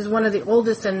restaurant, which is one of the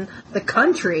oldest in the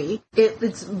country,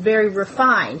 it's very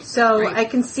refined. So I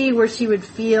can see where she would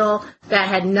feel that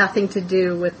had nothing to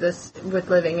do with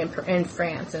living in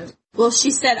France. Well,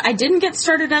 she said, I didn't get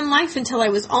started on life until I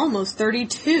was almost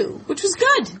 32, which was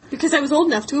good, because I was old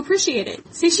enough to appreciate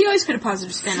it. See, she always put a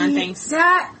positive spin on things.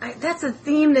 That's a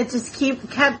theme that just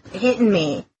kept hitting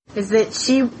me, is that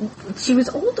she was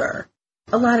older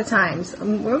a lot of times.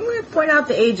 We're going to point out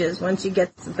the ages when she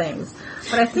gets to things.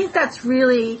 But I think that's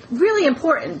really, really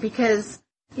important, because,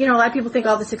 a lot of people think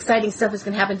all this exciting stuff is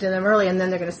going to happen to them early and then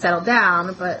they're going to settle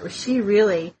down, but she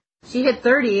hit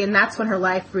 30, and that's when her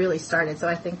life really started, so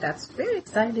I think that's very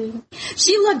exciting.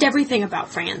 She loved everything about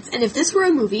France, and if this were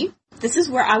a movie, this is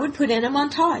where I would put in a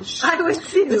montage. I would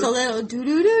too. With a little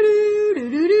do-do-do-do,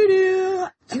 do-do-do-do.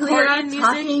 Julia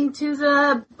talking to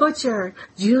the butcher.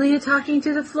 Julia talking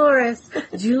to the florist.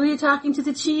 Julia talking to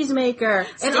the cheesemaker.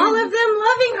 And all of them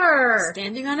loving her.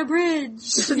 Standing on a bridge.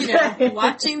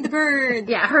 Watching the bird.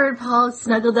 Yeah, her and Paul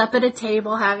snuggled up at a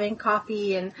table having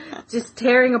coffee and just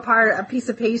tearing apart a piece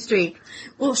of pastry.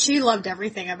 Well, she loved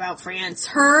everything about France.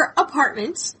 Her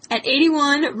apartment at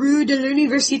 81 Rue de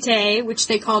l'Université, which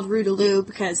they called Rue de Lou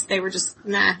because they were just,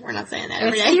 we're not saying that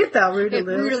every day. It's cute though, Rue de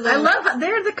Lou. I love how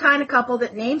they're the kind of couple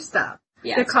that name stuff.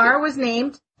 Yeah, the car was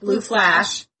named Blue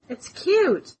Flash. It's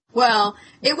cute. Well,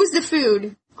 it was the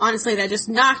food, honestly, that just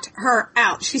knocked her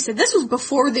out. She said this was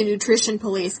before the nutrition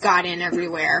police got in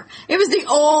everywhere. It was the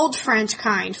old French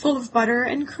kind, full of butter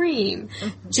and cream.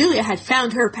 Julia had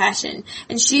found her passion,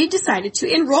 and she decided to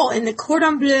enroll in the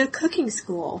Cordon Bleu cooking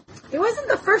school. It wasn't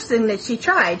the first thing that she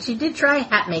tried. She did try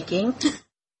hat making,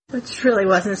 which really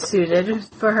wasn't suited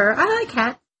for her. I like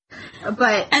hats.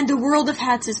 And the world of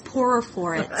hats is poorer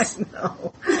for it. I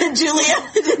know. And Julia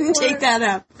didn't take that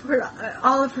up. For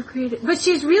all of her creative... But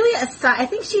she's really I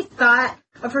think she thought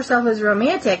of herself as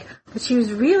romantic, but she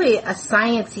was really a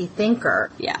sciencey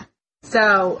thinker. Yeah.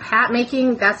 So, hat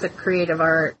making, that's a creative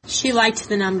art. She liked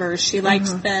the numbers. She liked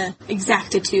the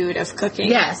exactitude of cooking.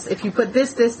 Yes. If you put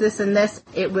this, and this,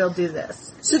 it will do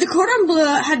this. So the Cordon Bleu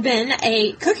had been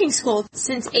a cooking school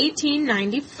since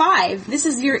 1895. This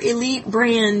is your elite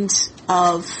brand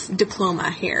of diploma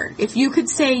here. If you could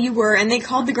say you were, and they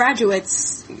called the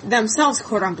graduates themselves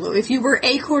Cordon Bleu, if you were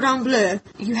a Cordon Bleu,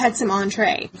 you had some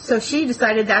entree. So she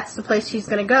decided that's the place she's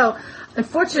going to go.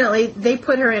 Unfortunately, they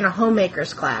put her in a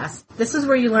homemaker's class. This is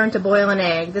where you learn to boil an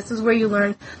egg. This is where you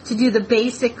learn to do the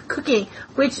basic cooking,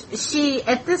 which she,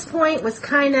 at this point, was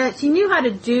she knew how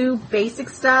to do basic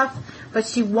stuff, but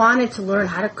she wanted to learn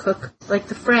how to cook like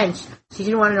the French. She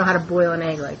didn't want to know how to boil an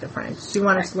egg like the French. She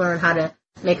wanted to learn how to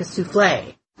make a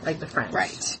souffle like the French.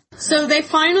 Right. So they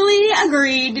finally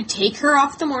agreed to take her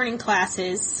off the morning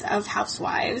classes of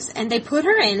housewives, and they put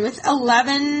her in with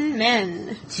 11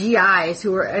 men. GIs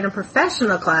who were in a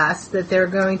professional class that they're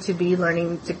going to be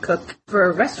learning to cook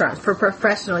for restaurants, for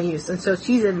professional use. And so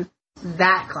she's in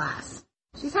that class.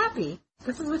 She's happy.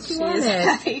 This is what she wanted. Is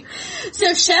happy.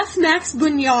 So Chef Max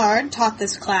Bugnard taught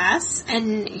this class,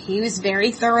 and he was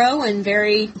very thorough and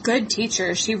very good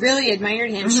teacher. She really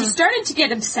admired him. She started to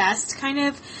get obsessed, kind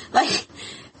of like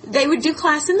they would do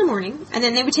class in the morning, and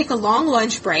then they would take a long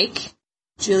lunch break.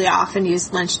 Julia often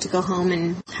used lunch to go home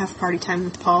and have party time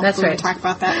with Paul. That's right. We talk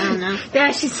about that. I don't know.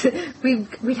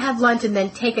 Yeah, we'd have lunch and then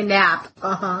take a nap.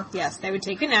 Yes, they would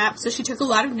take a nap. So she took a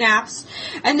lot of naps.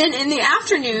 And then in the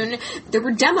afternoon, there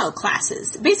were demo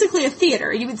classes. Basically a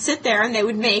theater. You would sit there and they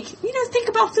would make, think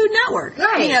about Food Network.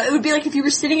 Right. It would be like if you were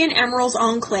sitting in Emerald's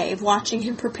Enclave watching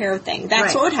him prepare a thing.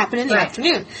 That's what would happen in the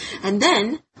afternoon. And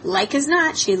then, like as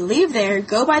not, she'd leave there,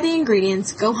 go buy the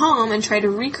ingredients, go home, and try to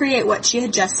recreate what she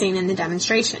had just seen in the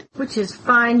demonstration. Which is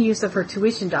fine use of her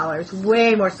tuition dollars,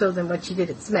 way more so than what she did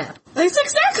at Smith. That's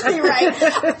exactly right.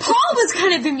 Paul was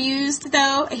kind of amused,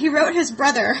 though. He wrote his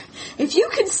brother, "If you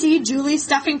could see Julie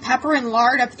stuffing pepper and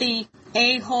lard up the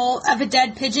a-hole of a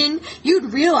dead pigeon,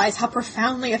 you'd realize how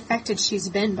profoundly affected she's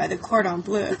been by the cordon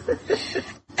bleu."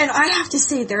 And I have to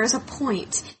say, there is a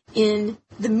point in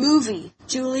the movie,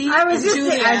 Julie and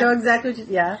Julia. I know exactly what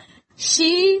yeah.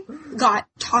 She got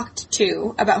talked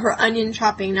to about her onion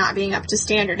chopping not being up to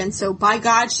standard, and so by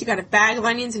God, she got a bag of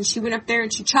onions and she went up there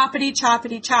and she chopped,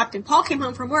 and Paul came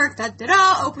home from work,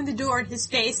 opened the door in his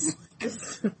face.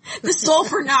 The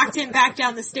sulfur knocked him back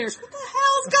down the stairs. What the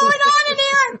hell's going on in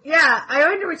here? Yeah, I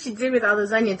wonder what she did with all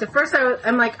those onions. At first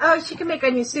I'm like, oh, she can make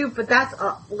onion soup, but that's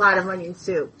a lot of onion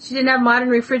soup. She didn't have modern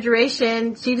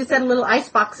refrigeration. She just had a little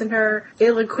icebox in her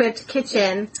ill-equipped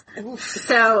kitchen. Oof.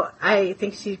 So I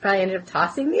think she probably ended up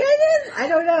tossing the onions. I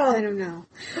don't know.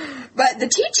 But the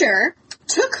teacher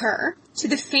took her to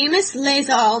the famous Les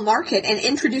Halles market and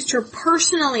introduced her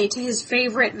personally to his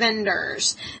favorite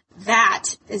vendors. That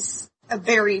is a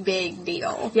very big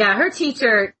deal. Yeah, her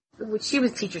teacher, she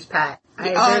was teacher's pet.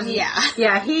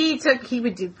 Yeah, he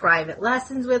would do private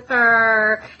lessons with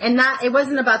her, and it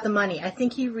wasn't about the money. I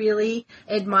think he really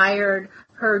admired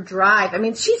her drive. I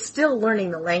mean, she's still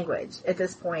learning the language at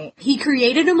this point. He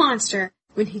created a monster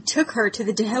when he took her to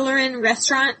the de Hillerin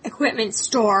restaurant equipment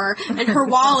store, and her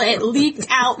wallet leaked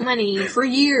out money for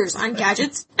years on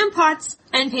gadgets and pots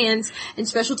and pans and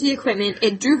specialty equipment.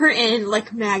 It drew her in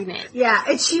like a magnet. Yeah,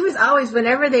 and she was always,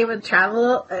 whenever they would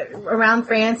travel around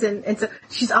France, and so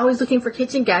she's always looking for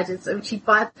kitchen gadgets. And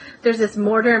there's this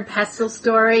mortar and pestle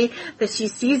story that she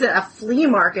sees at a flea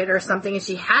market or something, and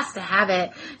she has to have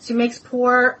it. She makes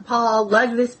poor Paul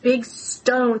lug this big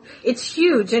stone. It's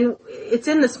huge, and it's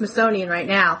in the Smithsonian right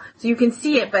now, so you can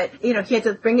see it, but, he had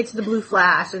to bring it to the Blue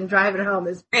Flash and drive it home.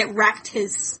 It wrecked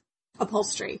his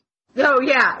upholstery. Oh,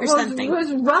 yeah. Something. It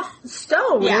was rough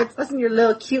stone. Yeah. It wasn't your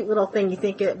little cute little thing you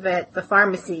think of at the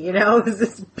pharmacy, It was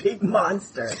this big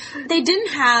monster. They didn't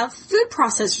have food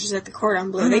processors at the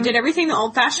Cordon Bleu. They did everything the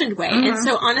old-fashioned way. And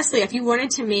so, honestly, if you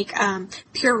wanted to make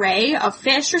puree of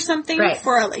fish or something,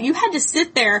 you had to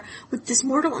sit there with this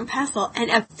mortar and pestle and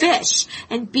a fish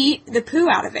and beat the poo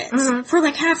out of it for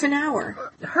like half an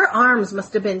hour. Her arms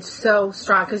must have been so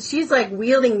strong, because she's like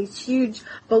wielding these huge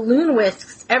balloon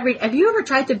whisks. Have you ever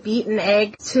tried to beat an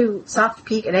egg to soft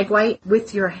peak, an egg white,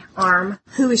 with your arm?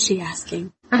 Who is she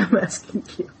asking? I'm asking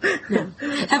you. No.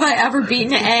 Have I ever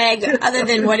beaten an egg other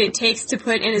than what it takes to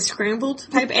put in a scrambled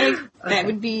type egg? Okay. That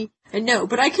would be a no,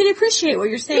 but I can appreciate what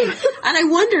you're saying. And I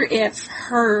wonder if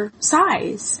her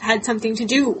size had something to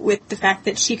do with the fact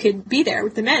that she could be there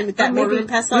with the men, with that mortar and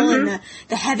pestle and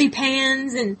the heavy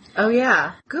pans and... Oh,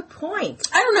 yeah. Good point.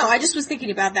 I don't know. I just was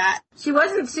thinking about that. She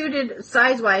wasn't suited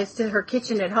size-wise to her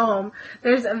kitchen at home.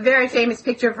 There's a very famous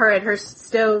picture of her at her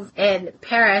stove in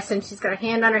Paris, and she's got her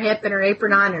hand on her hip and her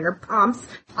apron on and her pumps.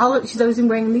 She's always been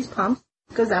wearing these pumps,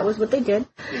 because that was what they did.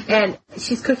 And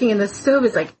she's cooking, and the stove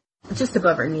is like just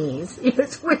above her knees.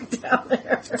 It's way down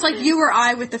there. It's like you or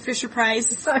I with the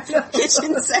Fisher-Price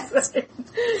kitchen set.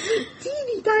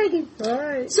 Teeny tiny.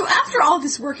 Right. So after all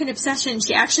this work and obsession,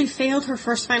 she actually failed her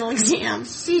first final exam.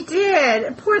 She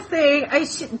did. Poor thing.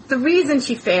 The reason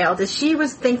she failed is she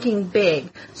was thinking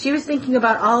big. She was thinking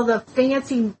about all the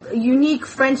fancy, unique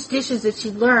French dishes that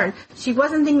she'd learned. She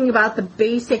wasn't thinking about the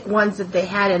basic ones that they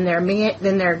had in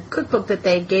their cookbook that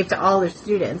they gave to all their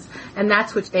students. And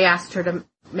that's what they asked her to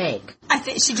make. I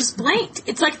think she just blanked.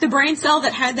 It's like the brain cell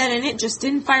that had that in it just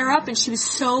didn't fire up, and she was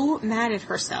so mad at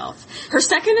herself. Her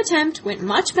second attempt went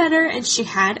much better, and she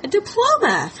had a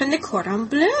diploma from the Cordon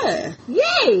Bleu.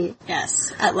 Yay!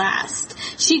 Yes, at last.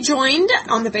 She joined,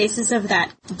 on the basis of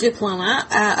that diploma,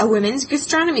 a women's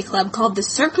gastronomy club called the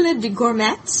Cercle du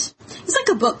Gourmet. It's like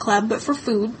a book club, but for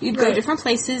food. You'd go to different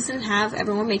places and have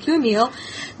everyone make you a meal.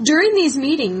 During these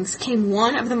meetings came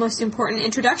one of the most important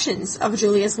introductions of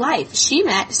Julia's life. She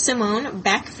met Simone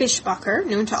Beck-Fischbacher,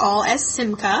 known to all as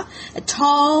Simca, a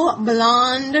tall,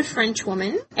 blonde French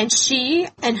woman, and she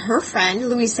and her friend,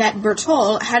 Louisette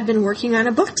Berthold, had been working on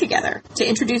a book together to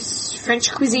introduce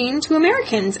French cuisine to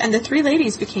Americans, and the three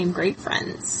ladies became great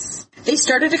friends. They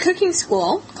started a cooking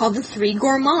school called the Three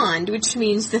Gourmands, which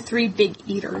means the three big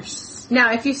eaters.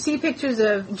 Now, if you see pictures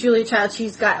of Julia Child,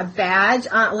 she's got a badge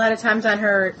a lot of times on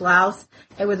her blouse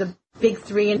with a big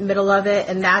 3 in the middle of it,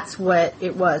 and that's what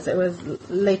it was. It was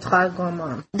Les Trois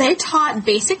Gourmands. They taught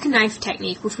basic knife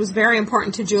technique, which was very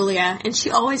important to Julia, and she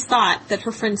always thought that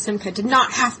her friend Simca did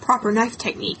not have proper knife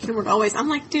technique. And I'm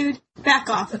like, dude, back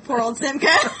off, poor old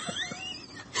Simca.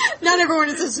 Not everyone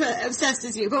is as obsessed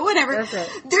as you, but whatever.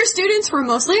 Their students were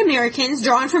mostly Americans,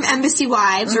 drawn from embassy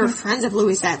wives or friends of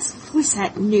Louisette's.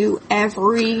 Louisette knew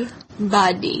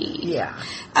everybody. Yeah.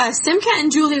 Simca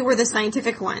and Julia were the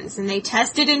scientific ones, and they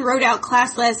tested and wrote out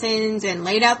class lessons and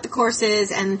laid out the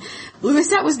courses, and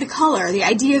Louisette was the color, the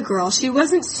idea girl. She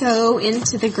wasn't so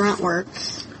into the grunt work.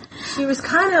 She was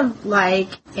kind of like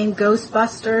in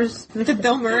Ghostbusters. The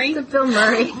Bill Murray? The Bill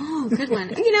Murray. Oh, good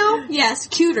one. Yes,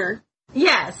 cuter.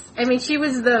 Yes. I mean, she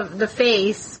was the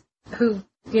face who,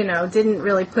 didn't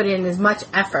really put in as much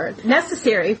effort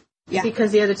necessary. Yeah.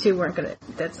 Because the other two weren't gonna,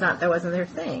 that wasn't their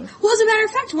thing. Well, as a matter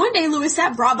of fact, one day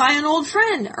Louisette brought by an old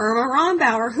friend, Irma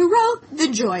Rombauer, who wrote The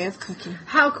Joy of Cooking.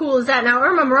 How cool is that? Now,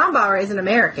 Irma Rombauer is an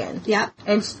American. Yeah.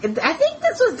 And I think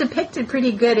this was depicted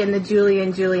pretty good in the Julie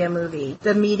and Julia movie.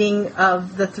 The meeting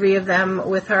of the three of them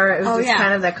with her. It was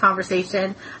kind of that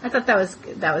conversation. I thought that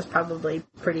was probably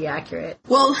pretty accurate.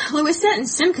 Well, Louisette and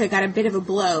Simca got a bit of a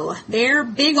blow. Their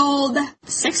big old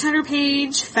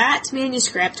 600-page fat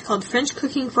manuscript called French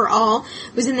Cooking for All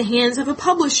was in the hands of a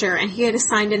publisher, and he had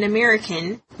assigned an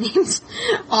American named,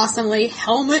 awesomely,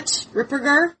 Helmut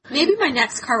Ripperger. Maybe my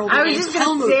next car will be named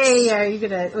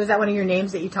Helmut. Was that one of your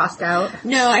names that you tossed out?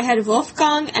 No, I had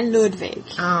Wolfgang and Ludwig.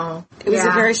 Oh. It was a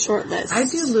very short list. I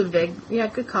do Ludwig. Yeah,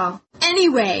 good call.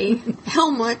 Anyway,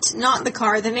 Helmut, not the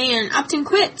car, the man, upped and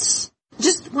quit.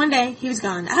 Just one day, he was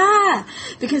gone.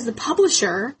 Because the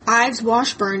publisher, Ives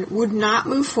Washburn, would not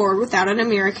move forward without an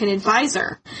American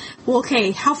advisor. Well, okay,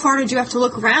 how far did you have to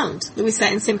look around,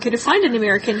 Louisette and Simca, to find an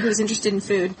American who was interested in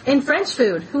food? In French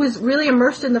food, who was really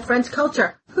immersed in the French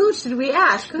culture. Who should we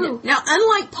ask? Who? Now,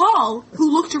 unlike Paul,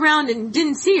 who looked around and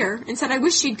didn't see her and said, I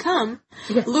wish she'd come,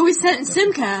 Louisette and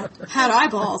Simca had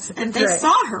eyeballs, and they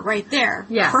saw her right there.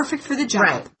 Yeah. Perfect for the job.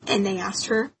 Right. And they asked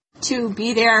her to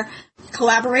be their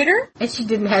collaborator. And she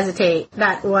didn't hesitate,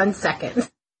 not 1 second.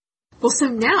 Well, so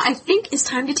now I think it's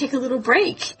time to take a little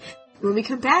break. When we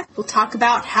come back, we'll talk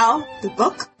about how the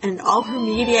book and all her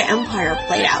media empire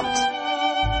played out.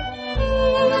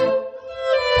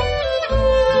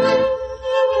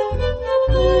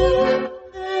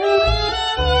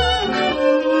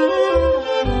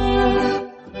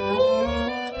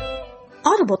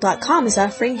 Audible.com is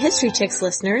offering History Chicks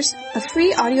listeners a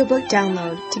free audiobook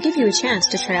download to give you a chance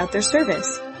to try out their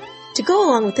service. To go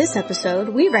along with this episode,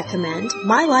 we recommend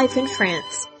My Life in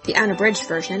France, the unabridged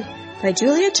version, by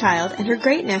Julia Child and her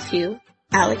great-nephew,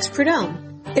 Alex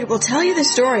Prudhomme. It will tell you the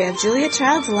story of Julia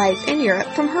Child's life in Europe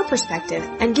from her perspective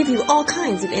and give you all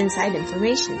kinds of inside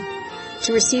information.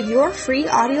 To receive your free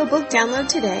audiobook download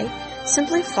today,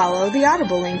 simply follow the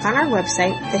Audible link on our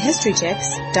website,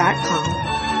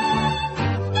 thehistorychicks.com.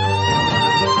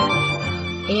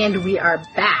 And we are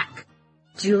back.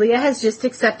 Julia has just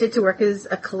accepted to work as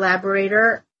a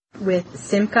collaborator with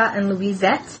Simca and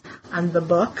Louisette on the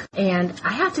book. And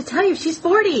I have to tell you, she's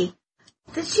 40.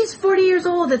 She's 40 years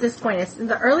old at this point. It's in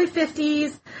the early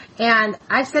 50s. And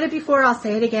I've said it before, I'll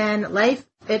say it again. Life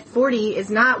at 40 is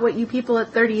not what you people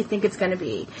at 30 think it's going to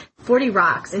be. 40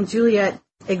 rocks. And Julia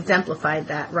exemplified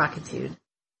that rockitude.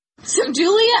 So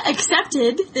Julia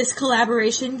accepted this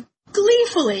collaboration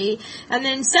gleefully, and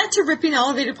then set to ripping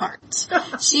all of it apart.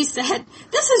 She said,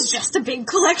 "This is just a big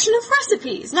collection of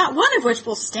recipes, not one of which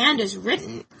will stand as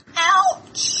written."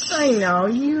 Ouch! I know,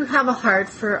 you have a heart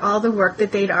for all the work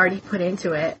that they'd already put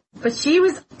into it. But she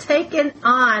was taken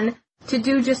on to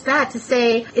do just that, to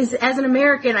say, as an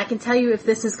American, I can tell you if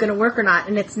this is going to work or not,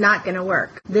 and it's not going to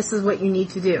work. This is what you need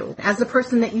to do. As the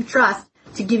person that you trust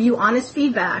to give you honest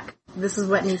feedback, This is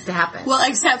what needs to happen. Well,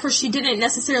 except for she didn't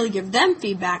necessarily give them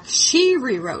feedback. She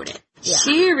rewrote it. Yeah.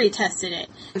 She retested it.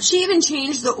 She even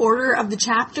changed the order of the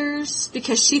chapters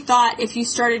because she thought if you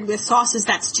started with sauces,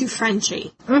 that's too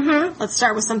Frenchy. Mm-hmm. Let's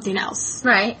start with something else.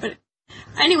 Right. But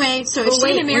anyway, so if she's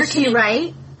American... Was she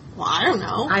right? Well, I don't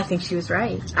know. I think she was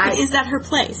right. Is that her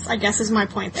place? I guess is my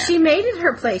point there. She made it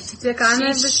her place. She took on the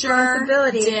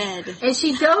responsibility. Sure did. And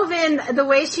she dove in the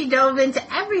way she dove into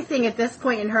everything at this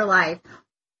point in her life.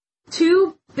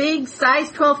 2 big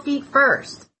size 12 feet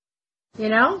first. You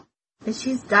know? And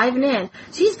she's diving in.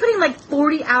 She's putting like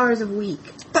 40 hours a week.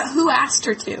 But who asked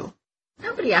her to?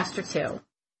 Nobody asked her to.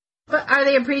 But are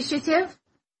they appreciative?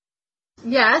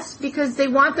 Yes, because they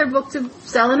want their book to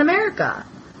sell in America.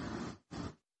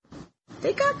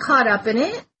 They got caught up in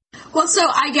it. Well, so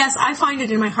I guess I find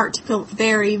it in my heart to feel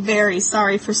very, very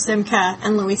sorry for Simca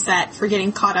and Louisette for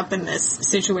getting caught up in this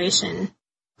situation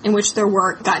in which their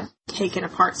work got taken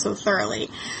apart so thoroughly.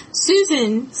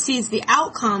 Susan sees the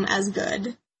outcome as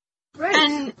good. Right.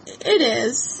 And it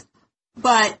is.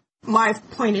 But my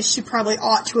point is she probably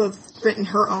ought to have written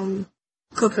her own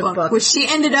cookbook, which she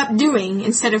ended up doing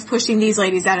instead of pushing these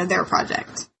ladies out of their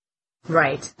project.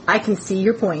 Right. I can see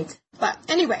your point. But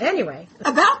anyway.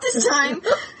 About this time,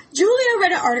 Julia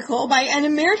read an article by an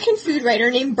American food writer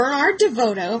named Bernard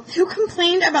DeVoto who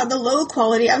complained about the low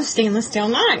quality of stainless steel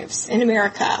knives in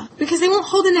America because they won't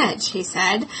hold an edge, he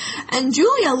said. And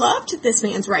Julia loved this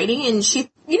man's writing, and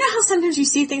you know how sometimes you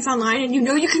see things online and you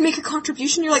know you can make a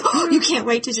contribution? You're like, oh, you can't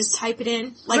wait to just type it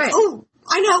in. Like, right. Oh,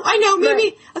 I know, maybe,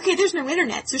 right. Okay, there's no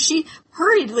internet. So she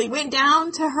hurriedly went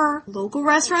down to her local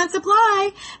restaurant supply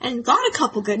and got a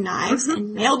couple good knives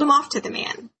and mailed them off to the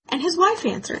man. And his wife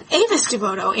answered. Avis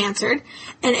DeVoto answered,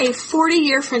 and a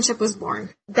 40-year friendship was born.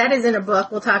 That is in a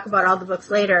book. We'll talk about all the books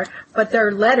later. But there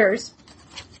are letters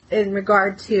in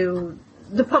regard to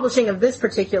the publishing of this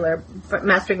particular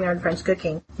Mastering Their Own French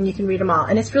Cooking, and you can read them all.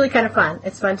 And it's really kind of fun.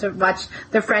 It's fun to watch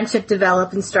their friendship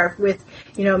develop and start with,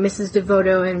 Mrs.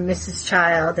 DeVoto and Mrs.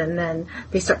 Child, and then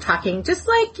they start talking just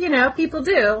like, people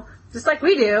do, just like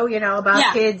we do,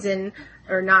 about kids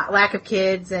or not lack of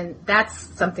kids, and that's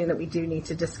something that we do need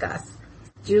to discuss.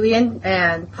 Julia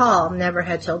and Paul never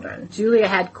had children. Julia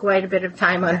had quite a bit of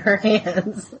time on her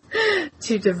hands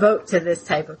to devote to this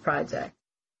type of project.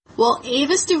 Well,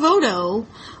 Avis DeVoto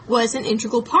was an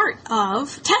integral part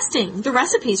of testing the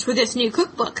recipes for this new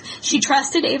cookbook. She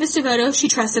trusted Avis DeVoto. She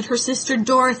trusted her sister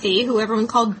Dorothy, who everyone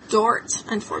called Dort,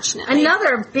 unfortunately.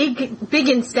 Another big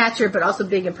in stature, but also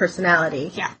big in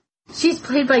personality. Yeah. She's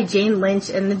played by Jane Lynch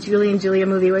in the Julie and Julia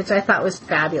movie, which I thought was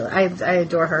fabulous. I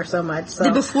adore her so much. So.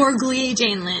 The before Glee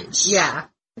Jane Lynch. Yeah.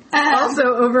 Also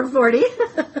over 40.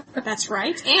 That's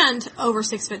right. And over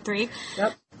 6'3".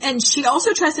 Yep. And she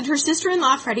also trusted her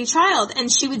sister-in-law, Freddie Child,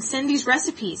 and she would send these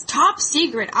recipes. Top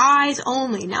secret, eyes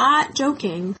only, not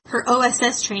joking. Her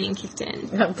OSS training kicked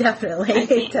in. Oh,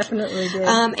 definitely. Definitely did.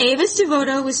 Avis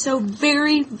DeVoto was so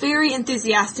very, very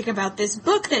enthusiastic about this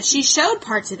book that she showed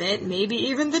parts of it, maybe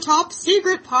even the top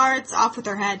secret parts, off with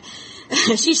her head.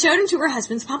 She showed them to her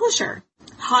husband's publisher,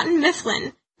 Houghton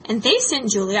Mifflin, and they sent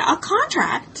Julia a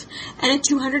contract and a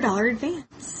 $200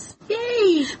 advance.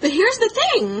 Yay! But here's the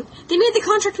thing. They made the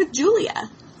contract with Julia.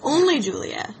 Only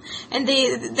Julia. And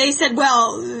they said,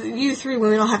 well, you three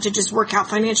women will have to just work out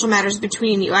financial matters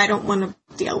between you. I don't want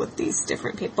to deal with these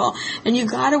different people. And you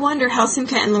gotta wonder how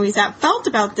Simca and Louisette felt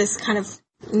about this kind of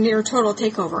near total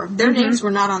takeover. Their names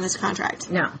were not on this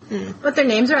contract. No. But their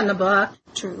names are in the book.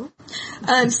 True.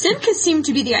 Simca seemed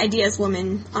to be the ideas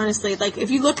woman, honestly. Like,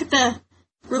 if you look at the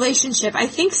relationship, I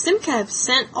think Simca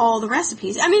sent all the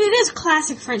recipes. I mean, it is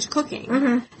classic French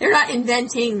cooking. They're not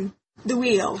inventing the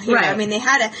wheel here. Right. I mean,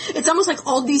 it's almost like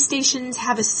all these stations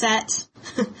have a set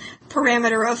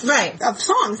parameter of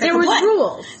songs. There was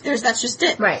rules. That's just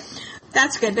it. Right.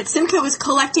 That's good. But Simca was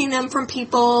collecting them from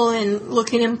people and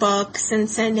looking in books and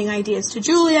sending ideas to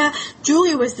Julia.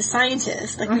 Julia was the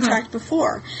scientist, like we talked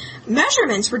before.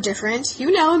 Measurements were different.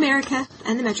 America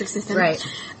and the metric system. Right.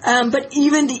 But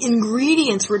even the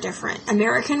ingredients were different.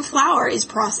 American flour is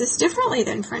processed differently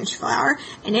than French flour,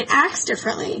 and it acts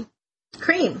differently.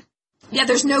 Cream. Yeah,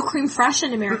 there's no creme fraiche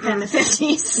in America in the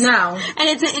 50s. No. And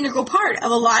it's an integral part of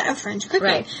a lot of French cooking.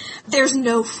 Right. There's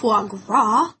no foie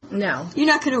gras. No. You're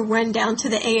not going to run down to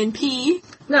the A&P.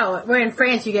 No, where in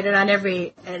France you get it at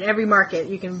every market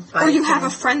you can buy. Or you have a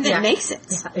friend that makes it.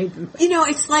 Yeah.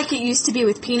 It's like it used to be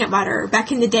with peanut butter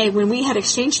back in the day when we had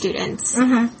exchange students.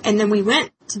 And then we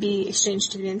went to be exchange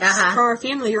students. For our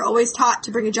family, you're always taught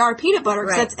to bring a jar of peanut butter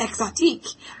because that's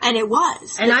exotique. And it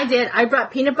was. And I did. I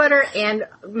brought peanut butter and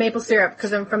maple syrup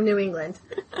because I'm from New England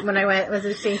when I was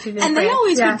an exchange student. And they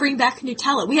always would bring back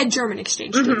Nutella. We had German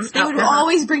exchange students. They would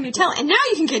always bring Nutella. And now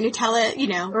you can get Nutella, you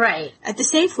know, at the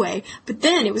Safeway. But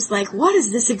then it was like, what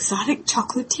is this exotic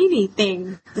chocolatini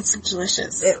thing that's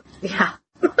delicious?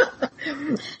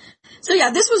 So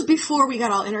yeah, this was before we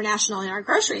got all international in our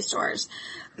grocery stores.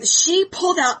 She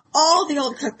pulled out all the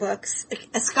old cookbooks,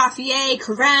 Escoffier,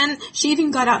 Carême. She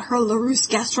even got out her Larousse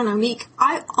Gastronomique.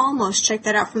 I almost checked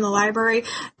that out from the library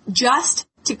just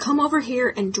to come over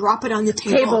here and drop it on the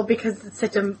table. Because it's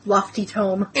such a lofty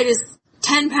tome. It is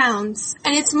 10 pounds,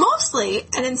 and it's mostly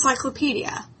an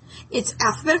encyclopedia. It's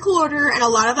alphabetical order, and a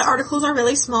lot of the articles are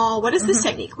really small. What is this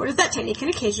technique? What is that technique?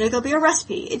 And occasionally there'll be a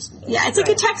recipe. It's like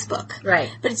a textbook. Right.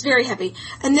 But it's very heavy.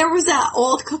 And there was an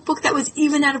old cookbook that was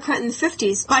even out of print in the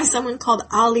 50s by someone called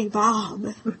Ali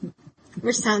Bab,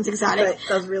 which sounds exotic. It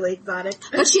sounds really exotic.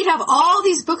 But she'd have all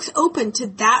these books open to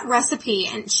that recipe,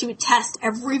 and she would test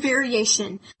every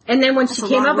variation. And then when she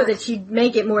came up with it, she'd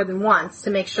make it more than once to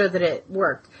make sure that it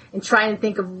worked. And try and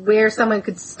think of where someone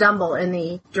could stumble in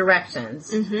the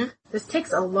directions. This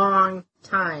takes a long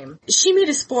time. She made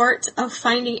a sport of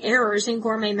finding errors in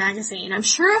Gourmet magazine. I'm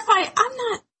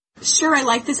not sure I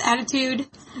like this attitude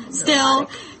still.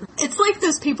 It's like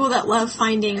those people that love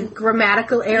finding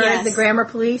grammatical errors, the grammar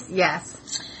police. Yes.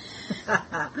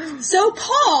 So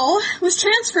Paul was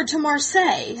transferred to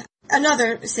Marseille,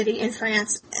 another city in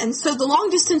France, and so the long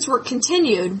distance work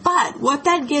continued, but what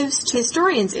that gives to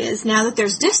historians is, now that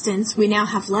there's distance, we now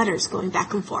have letters going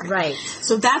back and forth. Right.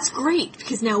 So that's great,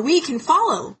 because now we can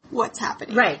follow what's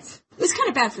happening. Right. It was kind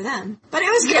of bad for them, but it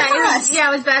was good for us. Yeah,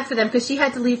 it was bad for them, because she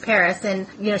had to leave Paris, and,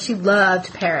 you know, she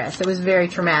loved Paris. It was very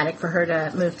traumatic for her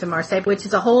to move to Marseille, which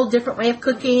is a whole different way of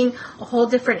cooking, a whole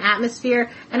different atmosphere,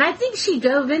 and I think she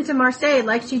dove into Marseille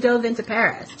like she dove into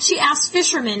Paris. She asked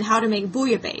fishermen how to make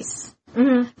bouillabaisse.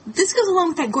 This goes along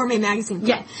with that Gourmet magazine thing.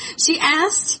 Yeah. She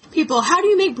asked people, how do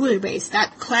you make bouillabaisse,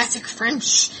 that classic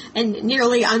French and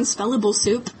nearly unspellable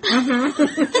soup?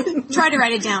 Try to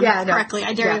write it down correctly,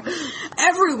 I dare you.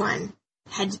 Everyone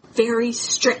had very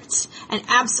strict and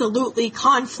absolutely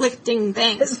conflicting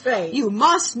things. That's right. You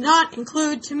must not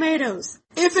include tomatoes.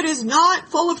 If it is not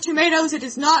full of tomatoes, it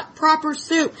is not proper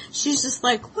soup. She's just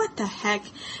like, what the heck?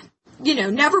 You know,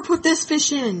 never put this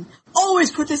fish in.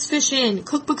 Always put this fish in.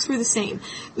 Cookbooks were the same.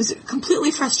 It was completely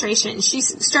frustration. She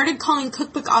started calling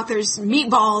cookbook authors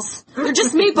meatballs. They're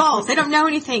just meatballs. They don't know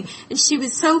anything. And she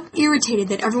was so irritated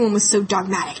that everyone was so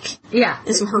dogmatic. Yeah.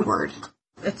 Is her word.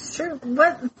 It's true.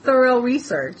 What thorough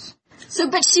research. So,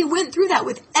 but she went through that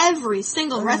with every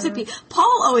single recipe.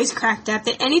 Paul always cracked up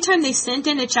that anytime they sent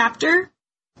in a chapter,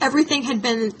 everything had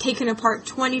been taken apart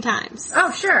 20 times.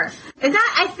 Oh, sure. And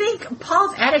that, I think,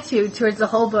 Paul's attitude towards the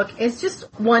whole book is just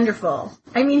wonderful.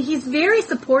 I mean, he's very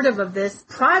supportive of this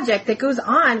project that goes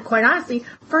on, quite honestly,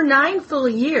 for 9 full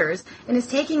years, and is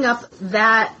taking up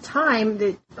that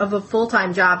time of a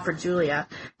full-time job for Julia.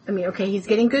 I mean, okay, he's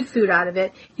getting good food out of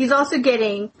it. He's also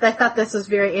getting, I thought this was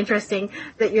very interesting,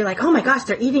 that you're like, oh my gosh,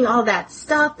 they're eating all that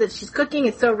stuff that she's cooking.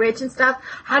 It's so rich and stuff.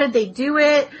 How did they do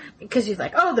it? Because she's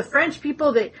like, oh, the French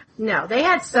people, they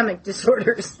had stomach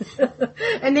disorders.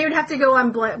 And they would have to go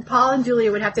on, Paul and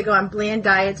Julia would have to go on bland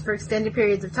diets for extended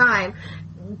periods of time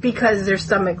because their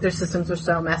systems were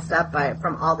so messed up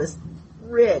from all this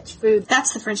rich food.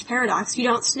 That's the French paradox. You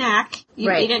don't snack.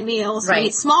 You eat at meals. Right. You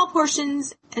eat small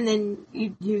portions, and then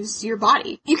you use your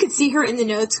body. You could see her in the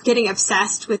notes getting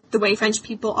obsessed with the way French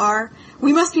people are.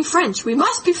 We must be French. We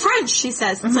must be French, she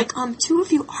says. It's like, 2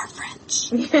 of you are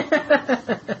French.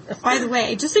 By the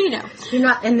way, just so you know.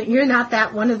 You're not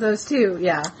that one of those two,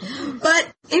 yeah. But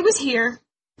it was here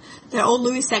that old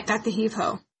Louisette got the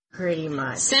heave-ho. Pretty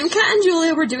much. Simca and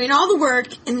Julia were doing all the work.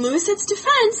 In Louisette's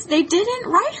defense, they didn't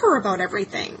write her about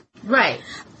everything. Right.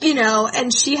 You know,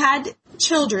 and she had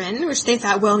children, which they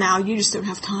thought, well, now you just don't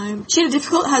have time. She had a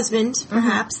difficult husband,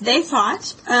 perhaps. They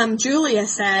thought. Julia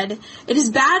said, it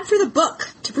is bad for the book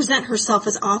to present herself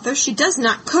as author. She does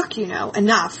not cook,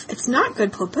 enough. It's not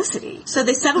good publicity. So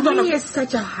they settled on is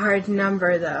such a hard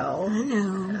number, though. I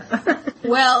know.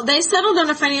 Well, they settled on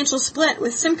a financial split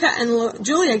with Simca and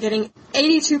Julia getting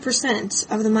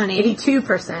 82% of the money.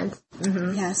 82%.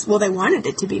 Mm-hmm. Yes. Well, they wanted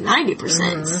it to be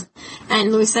 90%.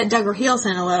 And Louisette dug her heels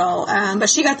in a little, but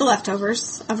she got the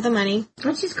leftovers of the money.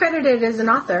 And she's credited as an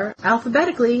author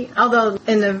alphabetically, although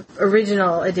in the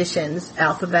original editions,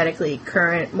 alphabetically,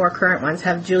 more current ones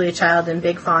have Julia Child and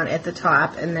Big Font at the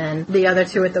top, and then the other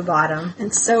two at the bottom.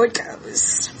 And so it goes.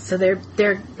 So their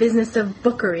business of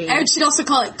bookery. I should also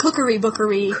call it cookery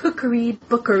bookery. Cookery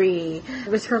bookery. It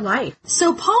was her life.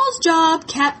 So Paul's job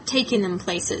kept taking them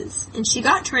places, and she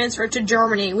got transferred to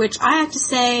Germany, which I have to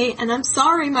say, and I'm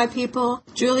sorry, my people,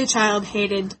 Julia Child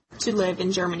hated to live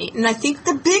in Germany. And I think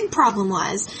the big problem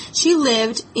was she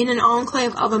lived in an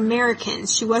enclave of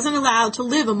Americans. She wasn't allowed to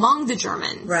live among the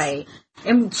Germans. Right.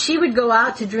 And she would go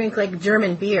out to drink, like,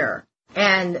 German beer.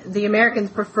 And the Americans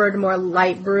preferred more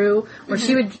light brew, where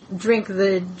she would drink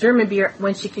the German beer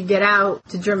when she could get out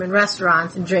to German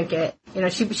restaurants and drink it. You know,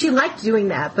 she liked doing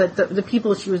that, but the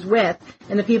people she was with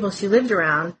and the people she lived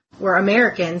around were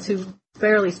Americans who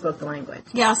barely spoke the language.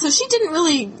 Yeah, so she didn't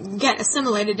really get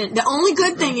assimilated in. The only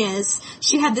good thing is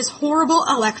she had this horrible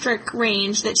electric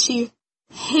range that she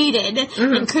hated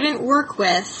and couldn't work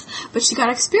with, but she got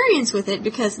experience with it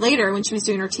because later when she was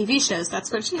doing her TV shows,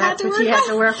 that's what she had to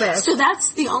work with. So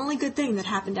that's the only good thing that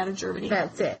happened out of Germany.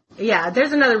 That's it. Yeah,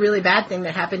 there's another really bad thing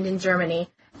that happened in Germany,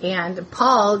 and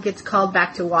Paul gets called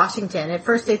back to Washington. At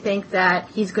first they think that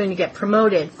he's going to get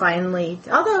promoted finally,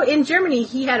 although in Germany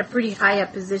he had a pretty high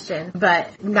up position,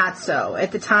 but not so.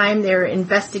 At the time they were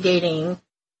investigating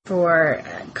for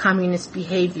communist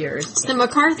behaviors. It's the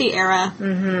McCarthy era.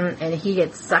 And he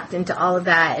gets sucked into all of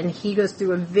that, and he goes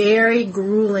through a very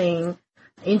grueling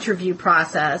interview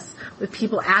process with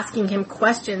people asking him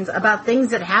questions about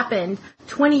things that happened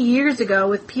 20 years ago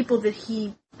with people that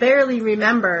he barely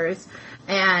remembers.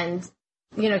 And,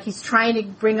 you know, he's trying to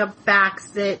bring up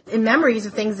facts that, and memories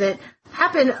of things that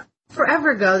happened forever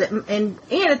ago, that, and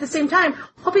at the same time,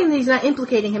 hoping that he's not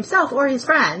implicating himself or his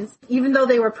friends, even though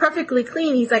they were perfectly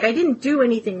clean. He's like, I didn't do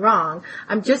anything wrong.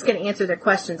 I'm just going to answer their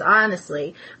questions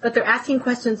honestly. But they're asking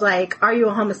questions like, are you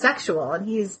a homosexual? And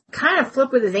he's kind of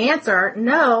flipped with his answer,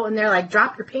 no. And they're like,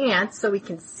 drop your pants so we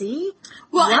can see.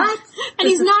 Well, what? And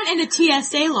he's not in a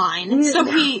TSA line, so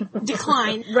he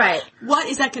declined. Right. What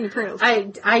is that going to prove?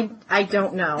 I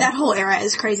don't know. That whole era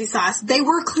is crazy sauce. They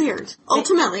were cleared.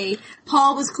 Ultimately,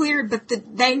 Paul was cleared, but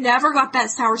they never got that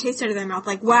sour taste out of their mouth.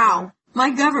 Like, wow,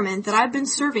 my government that I've been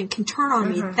serving can turn on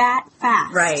me that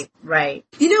fast. Right.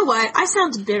 You know what? I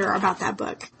sounded bitter about that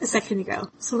book a second ago.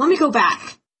 So let me go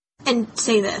back and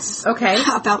say this. Okay.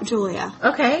 About Julia.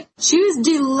 Okay. She was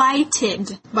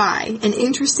delighted by and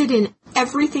interested in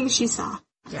everything she saw.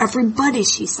 Yep. Everybody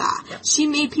she saw. Yep. She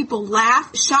made people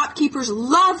laugh. Shopkeepers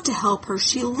loved to help her.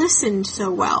 She listened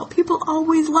so well. People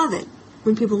always love it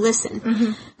when people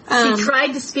listen. She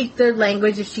tried to speak their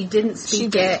language if she didn't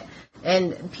speak it,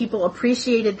 and people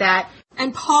appreciated that.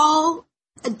 And Paul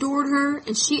adored her,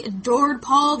 and she adored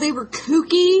Paul. They were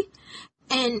kooky,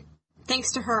 and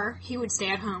thanks to her, he would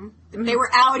stay at home. They were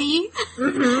outy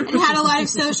and had a lot of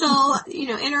social,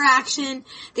 interaction.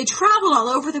 They traveled all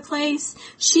over the place.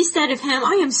 She said of him,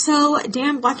 I am so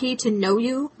damn lucky to know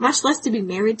you, much less to be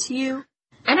married to you.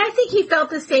 And I think he felt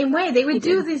the same way. They would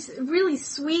do these really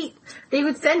sweet, they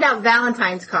would send out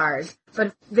Valentine's cards,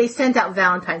 but they sent out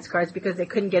Valentine's cards because they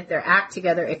couldn't get their act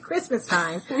together at Christmas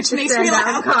time. Which makes me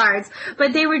laugh. Cards.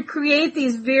 But they would create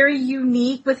these very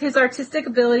unique, with his artistic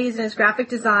abilities and his graphic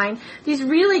design, these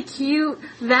really cute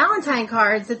Valentine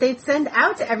cards that they'd send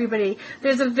out to everybody.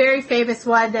 There's a very famous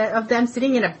one of them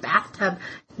sitting in a bathtub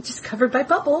just covered by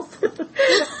bubbles.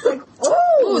 Like,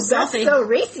 that's so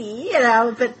racy,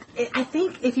 but I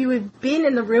think if you had been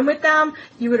in the room with them,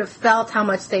 you would have felt how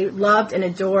much they loved and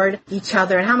adored each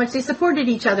other and how much they supported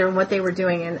each other in what they were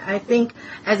doing. And I think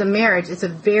as a marriage, it's a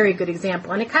very good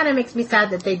example. And it kind of makes me sad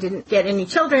that they didn't get any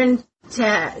children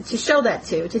to show that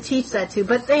to teach that to,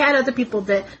 but they had other people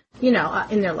that,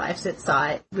 in their lives that saw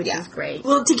it, which is great.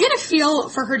 Well, to get a feel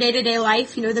for her day-to-day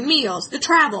life, the meals, the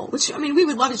travel, which, we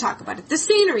would love to talk about it, the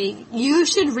scenery, you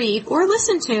should read or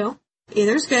listen to,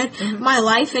 either's good, My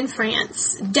Life in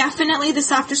France. Definitely the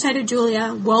softer side of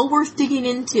Julia, well worth digging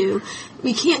into.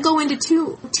 We can't go into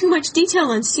too much detail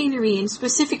on scenery and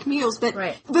specific meals, but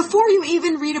before you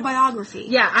even read a biography.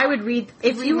 Yeah, I would read,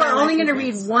 if you are only going to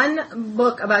read one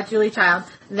book about Julia Child,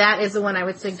 that is the one I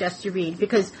would suggest you read,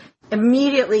 because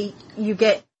immediately you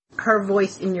get her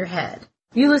voice in your head.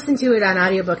 You listened to it on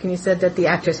audiobook and you said that the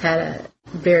actress had a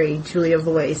very Julia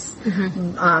voice.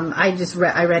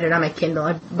 I read it on my Kindle.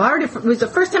 I borrowed it. It was the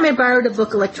first time I borrowed a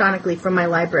book electronically from my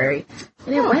library,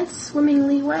 and it went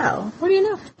swimmingly well. What do you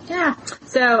know? Yeah.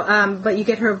 So, but you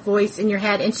get her voice in your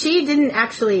head, and she didn't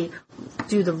actually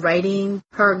do the writing.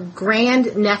 Her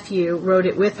grandnephew wrote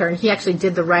it with her, and he actually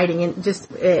did the writing, and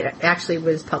it actually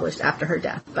was published after her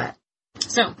death. But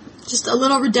so, just a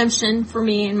little redemption for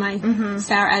me and my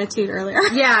sour attitude earlier.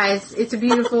 Yeah, it's a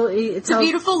beautiful... It's a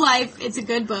beautiful life. It's a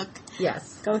good book.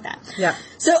 Yes. Go with that. Yep.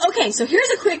 So, okay, so here's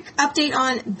a quick update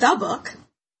on the book,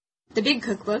 The Big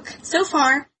Cookbook. So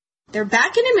far, they're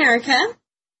back in America.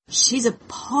 She's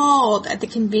appalled at the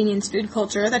convenience food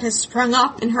culture that has sprung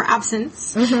up in her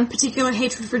absence. Particular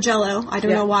hatred for Jell-O. I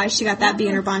don't know why she got that bee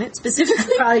in her bonnet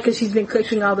specifically. Probably because she's been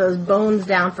cooking all those bones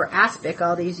down for aspic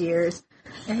all these years.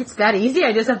 And it's that easy?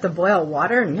 I just have to boil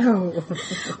water? No.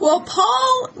 Well,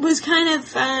 Paul was kind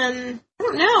of, I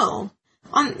don't know,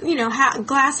 on,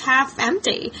 glass half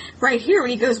empty. Right here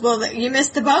when he goes, well, you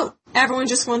missed the boat. Everyone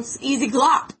just wants easy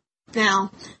glop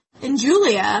now. And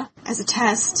Julia, as a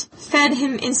test, fed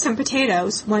him instant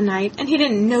potatoes one night, and he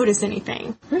didn't notice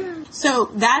anything. So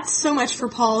that's so much for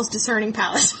Paul's discerning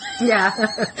palate. Yeah.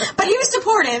 But he was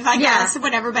supportive, I guess,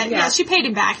 whatever. But yeah, she paid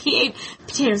him back. He ate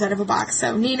potatoes out of a box,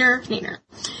 so neener.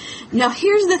 Now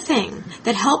here's the thing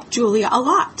that helped Julia a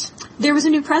lot. There was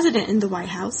a new president in the White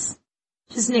House.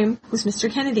 His name was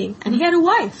Mr. Kennedy, and he had a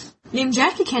wife named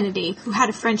Jackie Kennedy, who had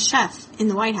a French chef in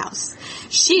the White House.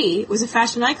 She was a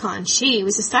fashion icon. She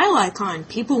was a style icon.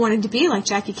 People wanted to be like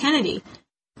Jackie Kennedy,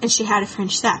 and she had a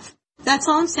French chef. That's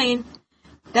all I'm saying.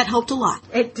 That helped a lot.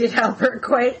 It did help her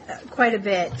quite a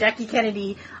bit. Jackie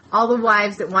Kennedy, all the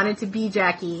wives that wanted to be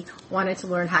Jackie wanted to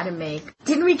learn how to make.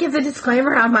 Didn't we give a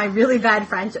disclaimer on my really bad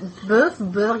French? Boeuf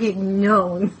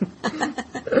bourguignon.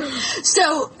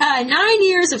 So, 9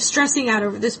 years of stressing out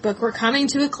over this book were coming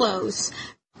to a close.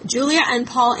 Julia and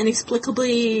Paul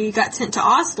inexplicably got sent to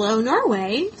Oslo,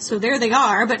 Norway, so there they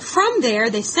are. But from there,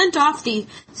 they sent off the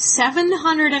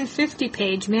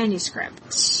 750-page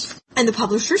manuscript. And the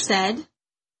publisher said,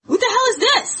 "What the hell is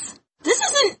this? This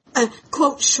isn't a,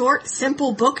 quote, short,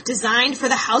 simple book designed for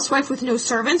the housewife with no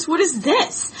servants. What is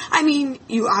this? I mean,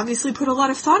 you obviously put a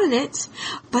lot of thought in it,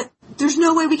 but there's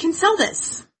no way we can sell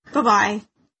this. Bye-bye."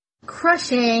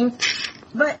 Crushing.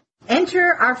 But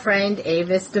enter our friend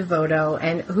Avis Devoto,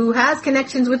 and who has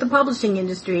connections with the publishing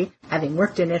industry, having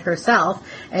worked in it herself,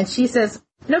 and she says,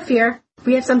 "No fear.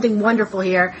 We have something wonderful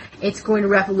here. It's going to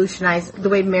revolutionize the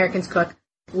way Americans cook.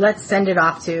 Let's send it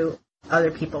off to other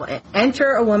people."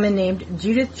 Enter a woman named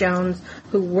Judith Jones,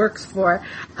 who works for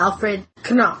Alfred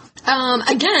Knopf.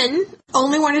 Again,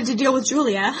 only wanted to deal with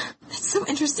Julia. That's so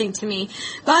interesting to me.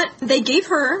 But they gave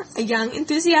her a young,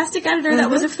 enthusiastic editor that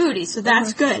was a foodie, so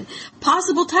that's good.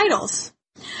 Possible titles: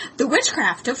 The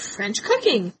Witchcraft of French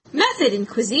Cooking, Method in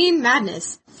Cuisine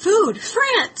Madness, Food,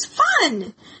 France,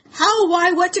 Fun, How,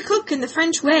 Why, What to Cook in the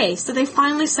French Way. So they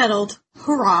finally settled,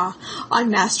 hurrah, on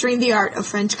Mastering the Art of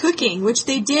French Cooking, which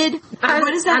they did.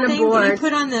 What is that thing that you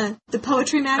put on the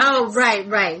poetry magazine? Oh,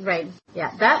 right.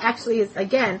 Yeah, that actually is,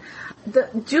 again, the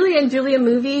Julia and Julia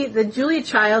movie, the Julia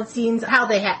Child scenes, how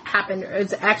they happened,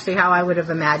 is actually how I would have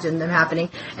imagined them happening,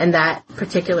 and that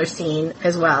particular scene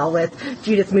as well, with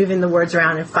Judith moving the words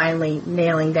around and finally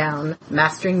nailing down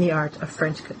Mastering the Art of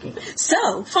French Cooking.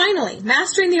 So, finally,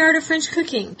 Mastering the Art of French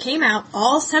Cooking came out,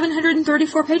 all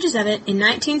 734 pages of it, in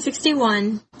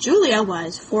 1961. Julia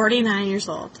was 49 years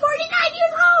old. 49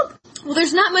 years old! Well,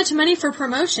 there's not much money for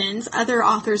promotions. Other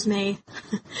authors may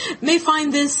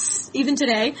find this even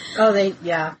today. Oh,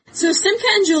 yeah. So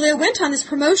Simca and Julia went on this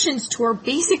promotions tour.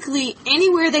 Basically,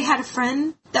 anywhere they had a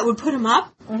friend that would put them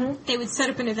up, they would set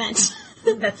up an event.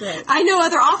 That's right. I know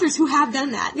other authors who have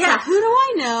done that. Yeah. Like, who do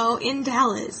I know in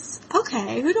Dallas?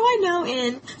 Okay, who do I know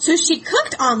in... So she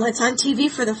cooked omelets on TV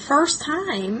for the first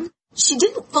time. She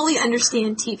didn't fully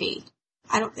understand TV.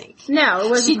 I don't think. No, it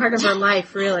wasn't part of her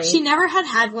life, really. She never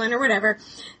had one or whatever.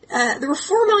 There were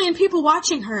 4 million people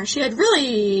watching her. She had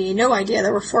really no idea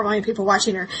there were 4 million people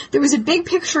watching her. There was a big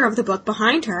picture of the book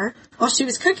behind her while she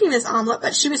was cooking this omelet,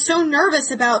 but she was so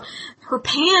nervous about her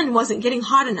pan wasn't getting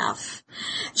hot enough.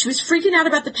 She was freaking out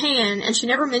about the pan, and she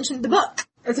never mentioned the book.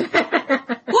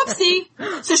 Whoopsie.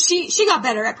 So she got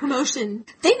better at promotion.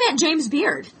 They met James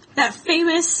Beard, that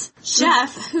famous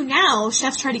chef who now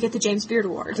chefs try to get the James Beard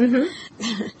Award.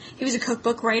 He was a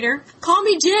cookbook writer. "Call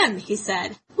me Jim," he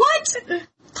said. What?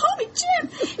 Call me Jim.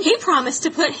 He promised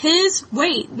to put his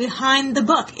weight behind the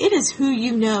book. It is who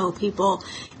you know, people.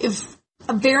 If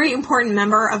a very important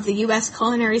member of the U.S.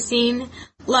 culinary scene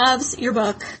loves your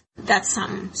book, that's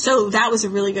something. So that was a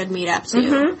really good meetup,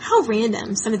 too. How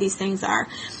random some of these things are.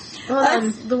 Well,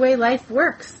 that's the way life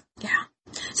works. Yeah.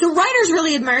 So writers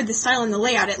really admired the style and the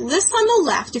layout. It lists on the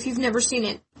left, if you've never seen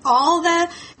it, all the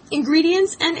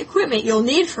ingredients and equipment you'll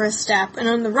need for a step, and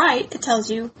on the right, it tells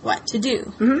you what to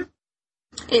do.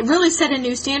 It really set a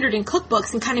new standard in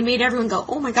cookbooks and kind of made everyone go,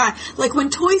 oh my god. Like when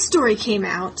Toy Story came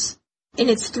out, in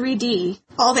its 3D,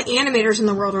 all the animators in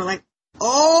the world were like,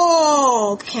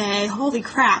 oh, okay, holy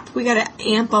crap, we gotta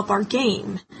amp up our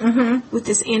game with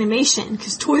this animation,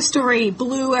 because Toy Story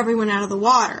blew everyone out of the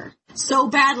water so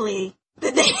badly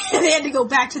that they had to go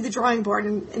back to the drawing board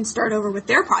and start over with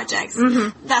their projects.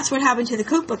 That's what happened to the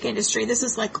cookbook industry. This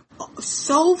is like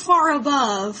so far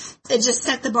above, it just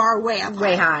set the bar way up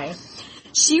Way high.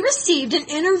 She received an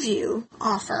interview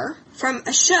offer from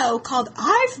a show called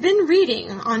I've Been Reading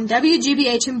on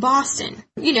WGBH in Boston.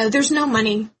 You know, there's no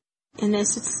money in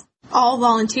this. It's all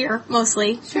volunteer,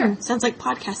 mostly. Sure. Sounds like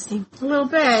podcasting. A little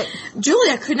bit.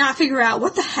 Julia could not figure out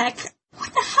what the heck am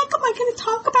I going to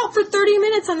talk about for 30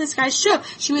 minutes on this guy's show?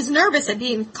 She was nervous at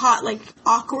being caught, like,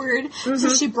 awkward. So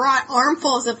she brought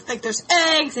armfuls of, like, there's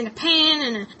eggs and a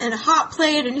pan and a hot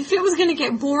plate. And if it was going to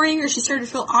get boring or she started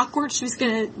to feel awkward, she was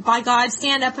going to, by God,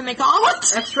 stand up and make an omelet.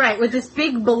 That's right, with this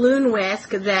big balloon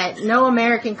whisk that no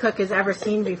American cook has ever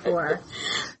seen before.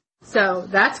 So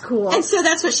that's cool. And so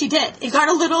that's what she did. It got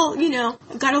a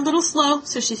little slow,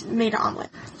 so she made an omelet.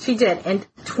 She did. And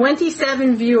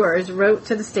 27 viewers wrote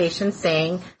to the station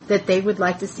saying that they would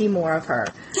like to see more of her.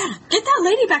 Yeah, get that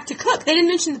lady back to cook. They didn't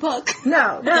mention the book.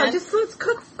 No, just let's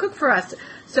cook for us.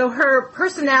 So her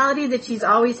personality that she's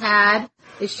always had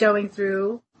is showing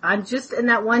through on just in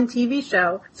that one TV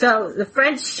show. So the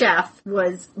French chef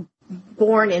was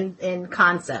born in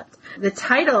concept. The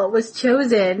title was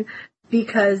chosen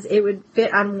because it would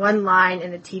fit on one line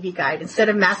in a TV guide. Instead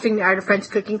of Mastering the Art of French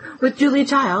Cooking with Julia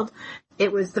Child,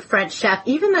 it was the French chef,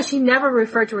 even though she never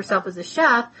referred to herself as a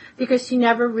chef because she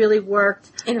never really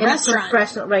worked in a restaurant.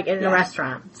 In a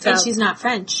restaurant. So, and she's not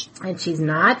French. And she's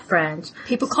not French.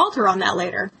 People called her on that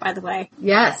later, by the way.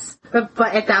 Yes. But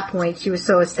at that point, she was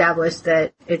so established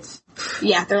that it's...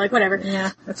 Yeah, they're like, whatever.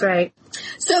 Yeah, that's right.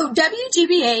 So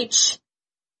WGBH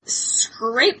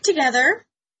scraped together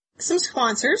some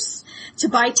sponsors to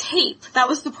buy tape. That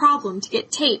was the problem, to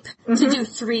get tape to do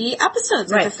 3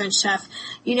 episodes of The French Chef.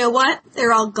 You know what?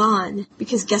 They're all gone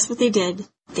because guess what they did?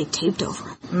 They taped over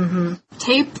it.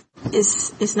 Tape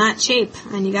is not cheap,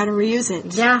 and you got to reuse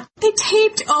it. Yeah. They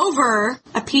taped over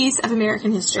a piece of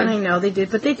American history. I know they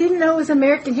did, but they didn't know it was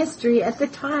American history at the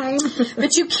time.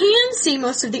 But you can see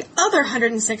most of the other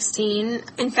 116.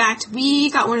 In fact,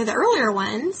 we got one of the earlier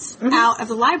ones out of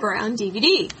the library on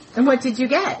DVD. And what did you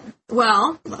get?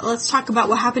 Well, let's talk about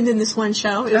what happened in this one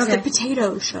show. It was the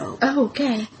Potato Show. Oh,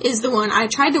 okay. Is the one. I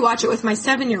tried to watch it with my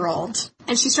 7-year-old,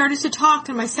 and she started to talk,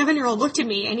 and my 7-year-old looked at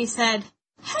me, and he said,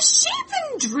 "Has she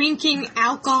been drinking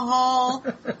alcohol?"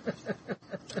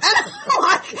 And I'm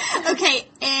like, okay,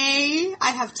 A,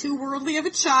 I have too worldly of a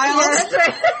child. Yeah, that's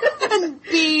right. And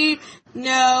B,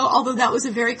 no, although that was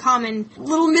a very common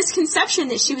little misconception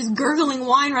that she was gurgling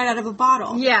wine right out of a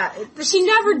bottle. Yeah. She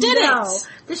never did it.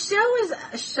 The show was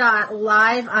shot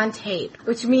live on tape,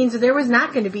 which means there was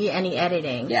not going to be any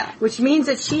editing. Yeah. Which means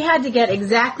that she had to get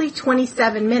exactly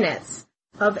 27 minutes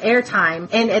of airtime.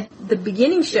 And at the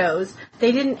beginning shows,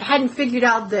 they hadn't figured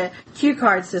out the cue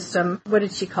card system. What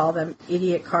did she call them?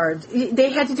 Idiot cards.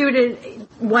 They had to do it in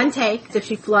one take. If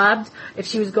she flubbed, if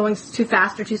she was going too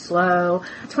fast or too slow.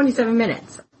 27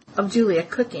 minutes of Julia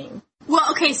cooking.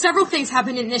 Well, okay, several things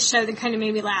happened in this show that kind of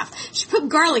made me laugh. She put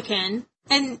garlic in,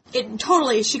 and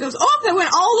she goes, oh, that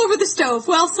went all over the stove.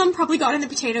 Well, some probably got in the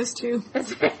potatoes, too.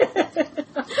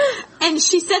 And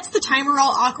she sets the timer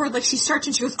all awkward, like she starts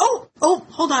and she goes, oh,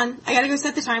 hold on, I gotta go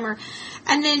set the timer.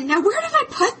 And then, now where did I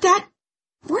put that?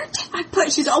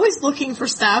 She's always looking for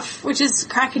stuff, which is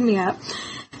cracking me up.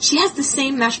 She has the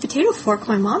same mashed potato fork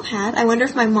my mom had. I wonder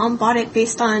if my mom bought it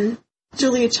based on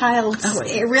Julia Child's. Oh,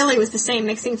 it really was the same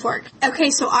mixing fork. Okay,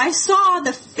 so I saw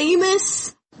the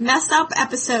famous mess up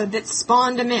episode that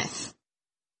spawned a myth.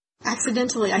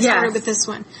 Accidentally, I started with this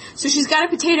one. So she's got a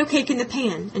potato cake in the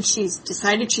pan, and she's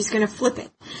decided she's going to flip it.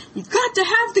 You've got to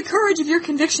have the courage of your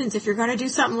convictions if you're going to do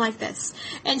something like this.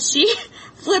 And she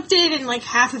flipped it, and like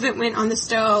half of it went on the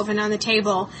stove and on the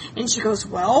table. And she goes,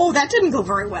 well, that didn't go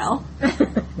very well.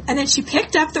 And then she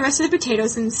picked up the rest of the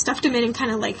potatoes and stuffed them in and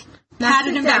kind of like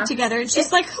patted them back together. And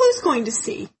she's like, who's going to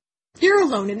see? You're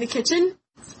alone in the kitchen.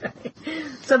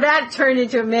 So that turned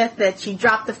into a myth that she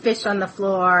dropped the fish on the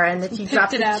floor and that she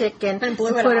dropped the chicken and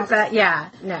blew it off. back. Yeah,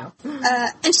 no.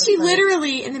 And she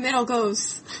literally in the middle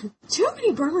goes, too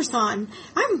many burgers on.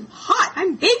 I'm hot.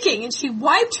 I'm baking. And she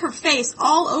wiped her face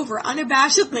all over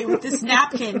unabashedly with this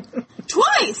napkin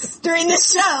twice during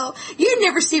this show. You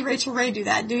never see Rachel Ray do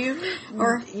that, do you?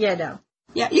 Or yeah, no.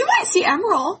 Yeah, you might see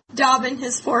Emerald daubing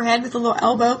his forehead with a little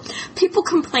elbow. People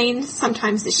complained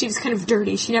sometimes that she was kind of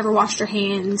dirty. She never washed her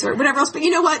hands or whatever else. But you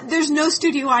know what? There's no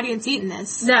studio audience eating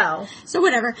this. No. So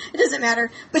whatever. It doesn't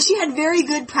matter. But she had very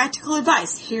good practical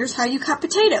advice. Here's how you cut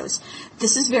potatoes.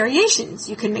 This is variations.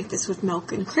 You can make this with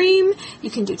milk and cream.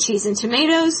 You can do cheese and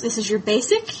tomatoes. This is your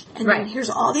basic. And then here's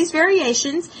all these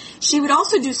variations. She would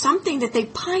also do something that they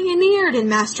pioneered in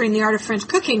mastering the art of French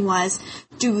cooking was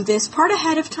do this part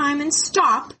ahead of time and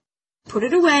stop, put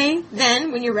it away,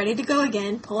 then when you're ready to go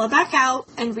again, pull it back out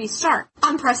and restart.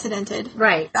 Unprecedented.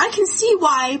 Right. I can see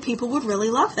why people would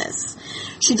really love this.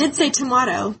 She did say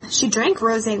tomato. She drank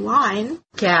rosé wine.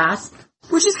 Gasp.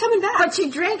 Which is coming back. But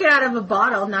she drank it out of a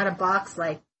bottle, not a box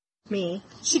like me.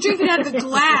 She drank it out of a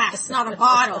glass, not a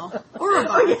bottle. Or a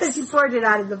box. Oh, yeah, she poured it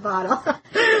out of the bottle.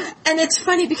 And it's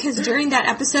funny because during that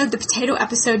episode, the potato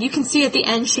episode, you can see at the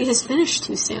end she has finished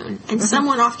too soon. And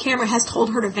someone off camera has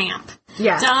told her to vamp.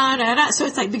 Yeah. Da, da, da. So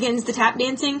it's like begins the tap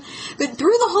dancing. But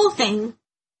through the whole thing,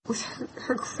 with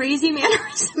her crazy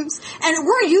mannerisms, and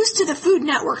we're used to the Food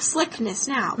Network slickness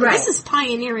now. But this is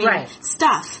pioneering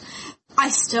stuff. I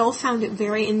still found it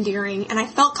very endearing, and I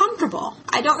felt comfortable.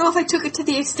 I don't know if I took it to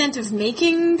the extent of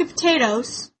making the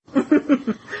potatoes, but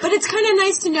it's kind of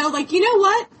nice to know, like, you know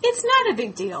what? It's not a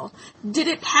big deal.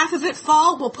 Did half of it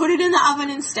fall? We'll put it in the oven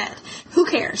instead. Who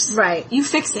cares? Right. You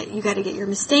fix it. You got to get your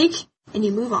mistake, and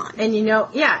you move on. And you know,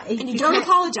 And you don't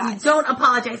apologize. You don't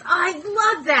apologize. Oh, I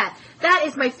love that. That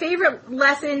is my favorite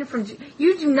lesson from,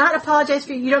 you do not apologize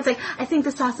for, you don't say, I think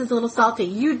the sauce is a little salty.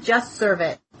 You just serve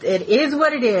it. It is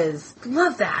what it is.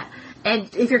 Love that.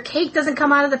 And if your cake doesn't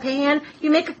come out of the pan,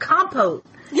 you make a compote.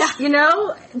 Yeah. You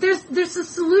know, there's a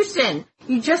solution.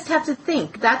 You just have to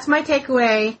think. That's my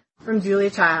takeaway from Julia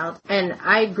Child. And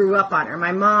I grew up on her.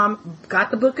 My mom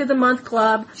got the Book of the Month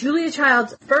Club. Julia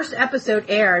Child's first episode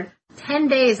aired 10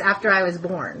 days after I was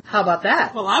born. How about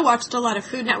that? Well, I watched a lot of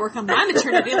Food Network on my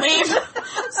maternity leave,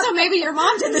 so maybe your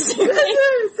mom did the same thing.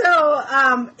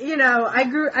 So, you know,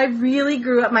 I really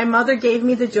grew up. My mother gave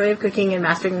me the joy of cooking and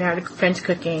mastering the art of French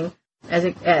cooking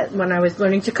when I was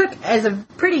learning to cook as a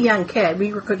pretty young kid.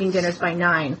 We were cooking dinners by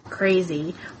 9.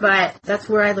 Crazy. But that's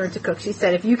where I learned to cook. She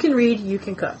said, if you can read, you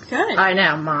can cook. Good. I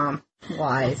know, Mom.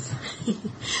 Wise.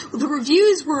 The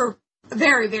reviews were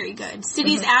very, very good.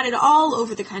 Cities added all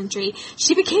over the country.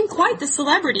 She became quite the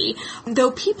celebrity,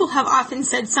 though people have often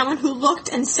said someone who looked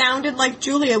and sounded like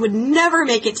Julia would never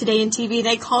make it today in TV.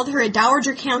 They called her a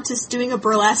dowager countess doing a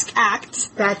burlesque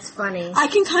act. That's funny. I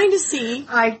can kind of see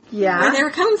where they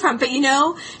were coming from. But, you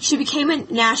know, she became a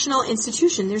national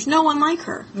institution. There's no one like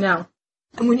her. No.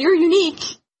 And when you're unique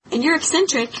and you're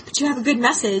eccentric, but you have a good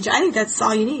message, I think that's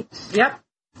all you need. Yep.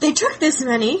 They took this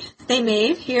money they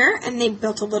made here, and they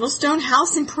built a little stone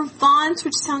house in Provence,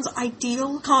 which sounds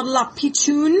ideal, called La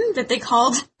Pichoune, that they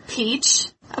called Peach.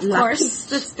 Of course,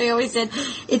 that's they always did.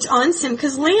 It's on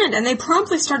Simca's land, and they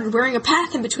promptly started wearing a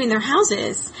path in between their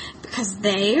houses, because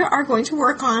they are going to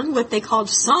work on what they called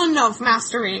Son of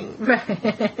Mastering. Right.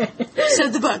 So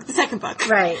the second book.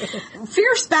 Right.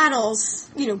 Fierce battles,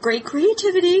 you know, great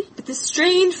creativity, but this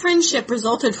strained friendship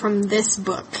resulted from this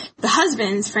book. The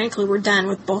husbands, frankly, were done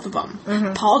with both of them.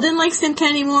 Mm-hmm. Paul didn't like Simca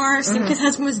anymore. Mm-hmm. Simca's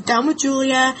husband was done with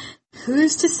Julia.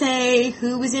 Who's to say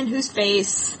who was in whose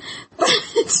face?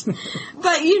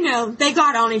 But, you know, they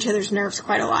got on each other's nerves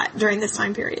quite a lot during this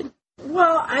time period.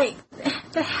 Well,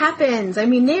 that happens. I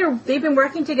mean, they've been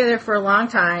working together for a long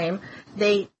time.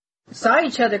 They saw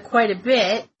each other quite a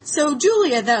bit. So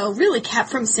Julia, though, really kept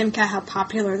from Simca how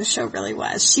popular the show really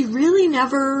was. She really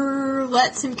never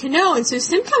let Simca know, and so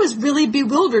Simca was really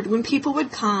bewildered when people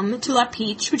would come to La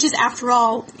Peach, which is, after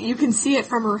all, you can see it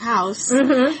from her house,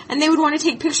 and they would want to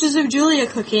take pictures of Julia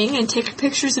cooking and take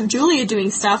pictures of Julia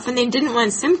doing stuff, and they didn't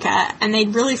want Simca, and they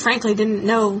really, frankly, didn't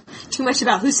know too much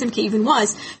about who Simca even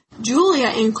was. Julia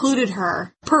included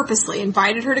her purposely,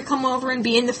 invited her to come over and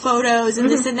be in the photos and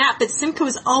this and that, but Simca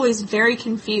was always very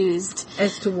confused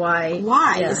as to why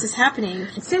this is happening.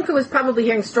 Simca was probably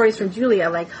hearing stories from Julia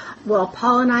like, well,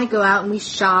 Paul and I go out and we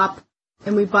shop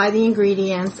and we buy the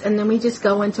ingredients and then we just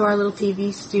go into our little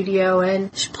TV studio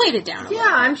and... She played it down a little.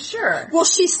 Yeah, I'm sure. Well,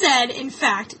 she said, in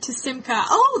fact, to Simca,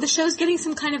 the show's getting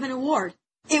some kind of an award.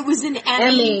 It was an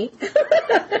Emmy.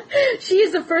 She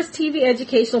is the first TV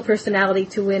educational personality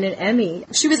to win an Emmy.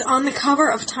 She was on the cover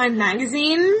of Time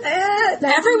magazine.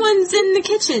 Everyone's in the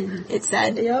kitchen, it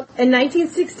said. Yep. In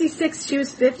 1966, she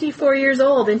was 54 years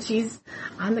old, and she's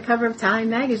on the cover of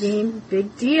Time magazine.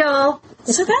 Big deal.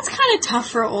 So that's kind of tough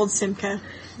for old Simca.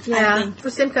 Yeah. For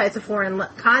Simca, it's a foreign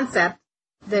concept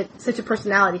that such a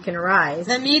personality can arise.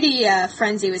 The media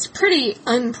frenzy was pretty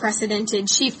unprecedented.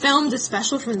 She filmed a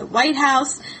special from the White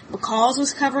House. McCall's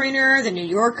was covering her, the New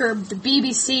Yorker, the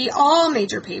BBC, all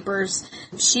major papers.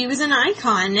 She was an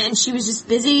icon, and she was just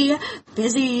busy,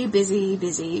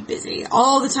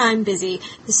 all the time busy.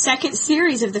 The second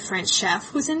series of The French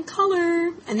Chef was in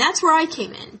color, and that's where I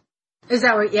came in. Is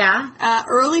that what, yeah?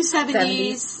 Early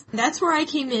 70s. That's where I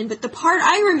came in, but the part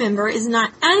I remember is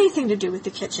not anything to do with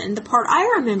the kitchen. The part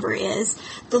I remember is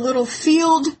the little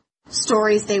field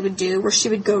stories they would do where she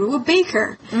would go to a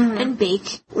baker and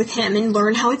bake with him and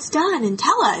learn how it's done and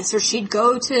tell us. Or she'd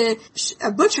go to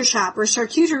a butcher shop or a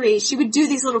charcuterie. She would do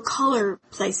these little color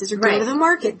places or go to the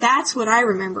market. That's what I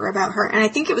remember about her. And I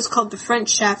think it was called The French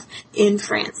Chef in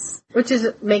France. Which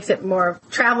makes it more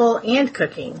travel and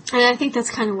cooking. And I think that's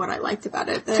kind of what I liked about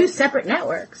it. Two separate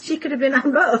networks. She could have been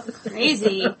on both.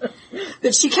 Crazy.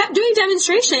 But she kept doing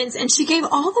demonstrations, and she gave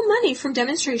all the money from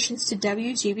demonstrations to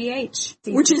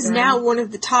WGBH, which is now one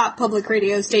of the top public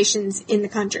radio stations in the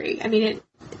country. I mean,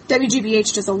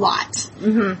 WGBH does a lot.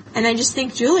 Mm-hmm. And I just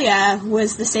think Julia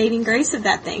was the saving grace of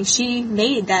that thing. She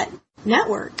made that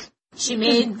network. She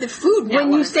made the Food Network.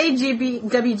 When you say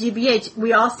WGBH,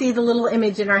 we all see the little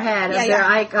image in our head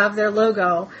of their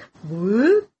logo.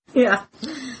 Whoop. Yeah.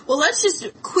 Well, let's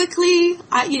just quickly,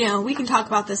 we can talk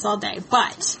about this all day,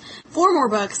 but 4 more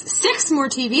books, 6 more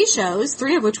TV shows,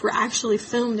 3 of which were actually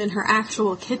filmed in her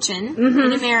actual kitchen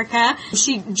in America.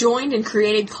 She joined and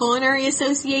created culinary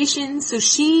associations, so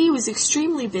she was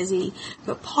extremely busy.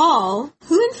 But Paul,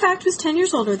 who in fact was 10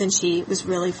 years older than she, was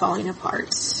really falling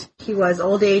apart. He was.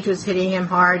 Old age was hitting him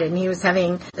hard, and he was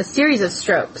having a series of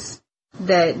strokes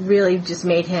that really just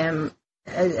made him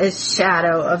a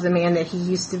shadow of the man that he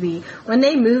used to be. When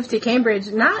they moved to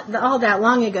Cambridge, not all that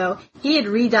long ago, he had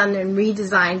redone and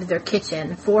redesigned their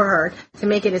kitchen for her to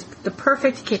make it the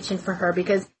perfect kitchen for her,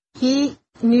 because he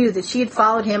knew that she had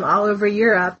followed him all over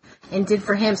Europe and did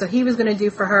for him, so he was going to do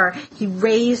for her. He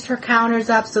raised her counters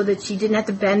up so that she didn't have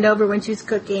to bend over when she was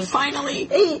cooking. Finally.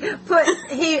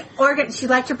 She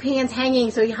liked her pans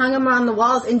hanging, so he hung them on the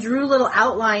walls and drew little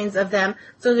outlines of them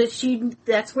so that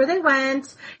that's where they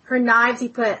went. Her knives, he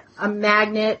put a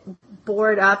magnet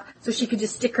board up so she could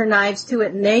just stick her knives to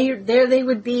it, and there they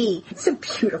would be. It's a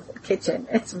beautiful kitchen.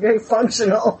 It's very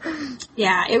functional.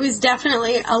 Yeah, it was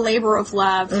definitely a labor of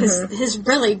love. His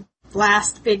really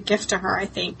last big gift to her, I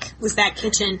think, was that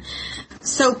kitchen.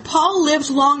 So Paul lived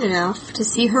long enough to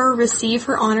see her receive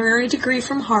her honorary degree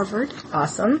from Harvard.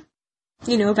 Awesome.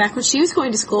 Back when she was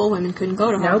going to school, women couldn't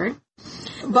go to Harvard.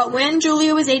 But when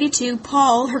Julia was 82,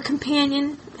 Paul, her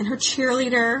companion and her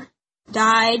cheerleader,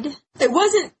 died. It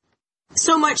wasn't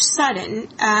so much sudden.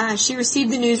 She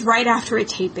received the news right after a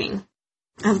taping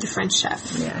of The French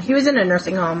Chef. Yeah, he was in a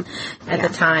nursing home at the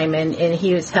time, and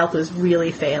his health was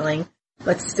really failing.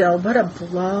 But still, what a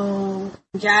blow.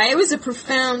 Yeah, it was a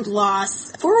profound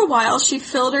loss. For a while, she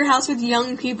filled her house with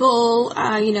young people,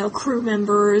 crew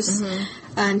members,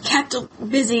 and kept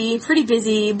pretty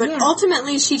busy. But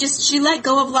ultimately, she let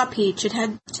go of La Peach. It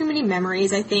had too many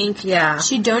memories, I think. Yeah.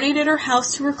 She donated her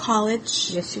house to her college.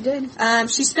 Yes, she did.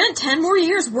 She spent 10 more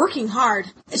years working hard.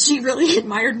 She really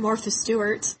admired Martha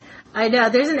Stewart. I know.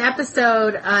 There's an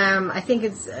episode, I think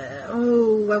it's, I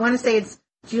want to say it's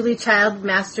Julia Child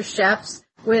Master Chefs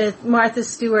with Martha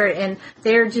Stewart, and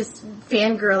they're just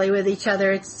fangirly with each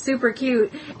other. It's super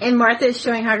cute. And Martha is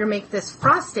showing how to make this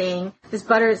frosting, this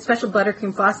special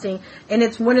buttercream frosting, and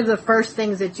it's one of the first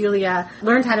things that Julia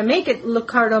learned how to make it, Le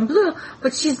Cordon Bleu,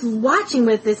 but she's watching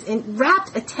with this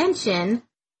rapt attention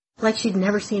like she'd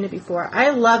never seen it before. I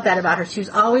love that about her. She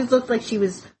always looked like she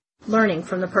was learning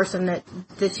from the person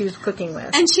that she was cooking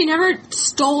with. And she never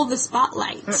stole the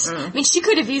spotlight. I mean, she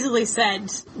could have easily said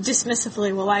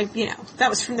dismissively, well, that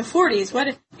was from the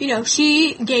 40s.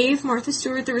 She gave Martha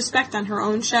Stewart the respect on her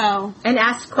own show. And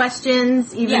asked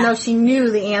questions, even though she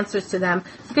knew the answers to them.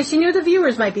 Because she knew the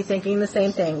viewers might be thinking the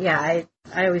same thing. Yeah, I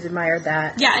always admired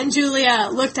that. Yeah, and Julia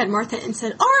looked at Martha and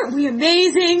said, aren't we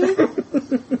amazing?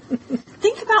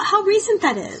 Think about how recent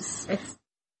that is. It's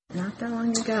not that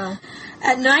long ago.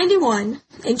 At 91,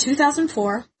 in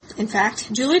 2004, in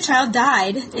fact, Julia Child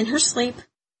died in her sleep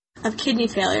of kidney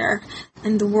failure,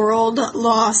 and the world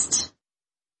lost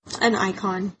an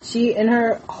icon. In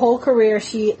her whole career,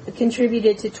 she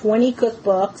contributed to 20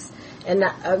 cookbooks and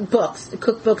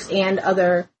cookbooks and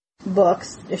other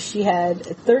books. She had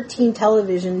 13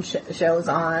 television shows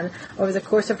on over the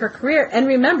course of her career. And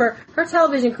remember, her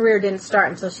television career didn't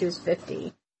start until she was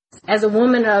 50. As a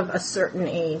woman of a certain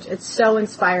age, it's so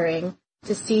inspiring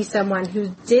to see someone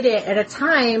who did it at a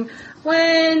time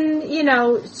when,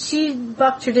 she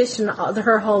bucked tradition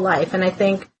her whole life. And I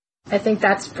think I think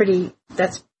that's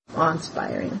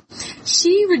awe-inspiring.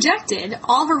 She rejected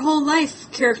all her whole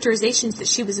life characterizations that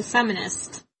she was a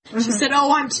feminist. She said,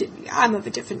 I'm of a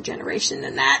different generation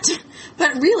than that.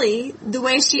 But really, the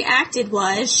way she acted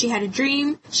was, she had a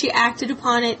dream, she acted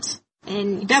upon it,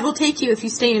 and devil take you if you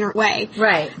stay in her way.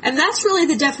 Right. And that's really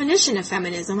the definition of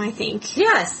feminism, I think.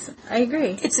 Yes, I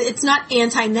agree. It's not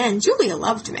anti-men. Julia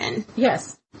loved men.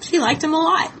 Yes. She liked them a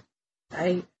lot.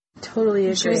 I totally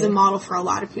agree. She was a model for a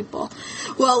lot of people.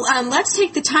 Well, let's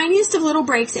take the tiniest of little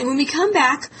breaks, and when we come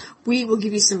back, we will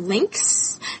give you some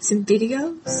links, some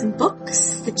videos, some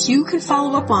books that you can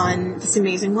follow up on this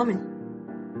amazing woman.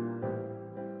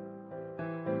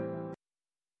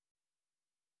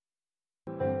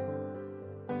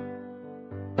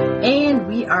 And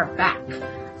we are back.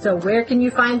 So where can you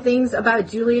find things about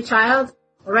Julia Child?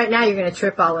 Well, right now you're going to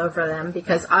trip all over them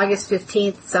because August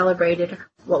 15th celebrated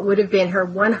what would have been her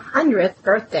 100th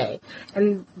birthday.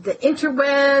 And the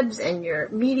interwebs and your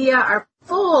media are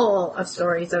full of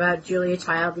stories about Julia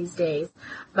Child these days.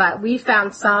 But we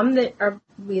found some that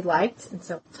we liked, and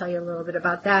so I'll tell you a little bit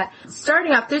about that.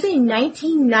 Starting off, there's a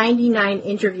 1999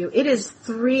 interview. It is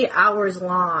 3 hours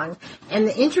long, and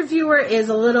the interviewer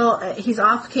is he's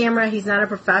off camera, he's not a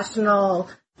professional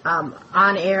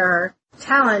on-air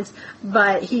talent,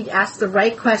 but he asks the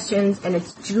right questions, and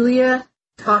it's Julia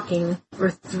talking for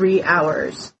 3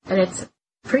 hours, and it's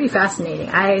pretty fascinating.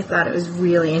 I thought it was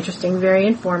really interesting, very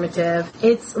informative.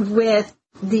 It's with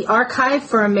the Archive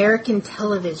for American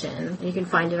Television. You can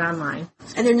find it online.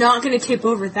 And they're not going to tape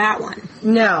over that one.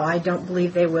 No, I don't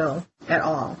believe they will at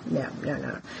all. No.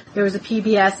 There was a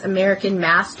PBS American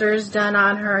Masters done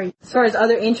on her. As far as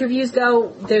other interviews go,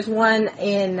 there's one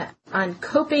on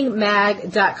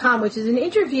copingmag.com, which is an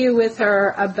interview with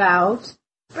her about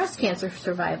breast cancer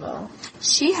survival.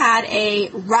 She had a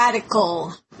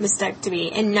radical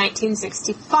mastectomy in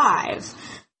 1965.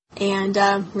 And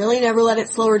really never let it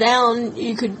slow her down.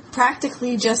 You could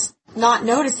practically just not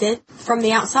notice it from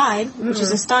the outside, which is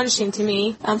astonishing to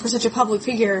me for such a public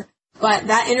figure. But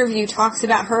that interview talks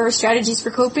about her strategies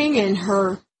for coping and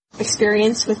her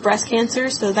experience with breast cancer,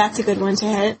 so that's a good one to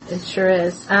hit. It sure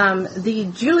is. The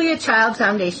Julia Child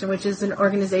Foundation, which is an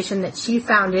organization that she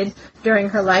founded during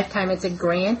her lifetime, it's a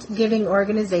grant-giving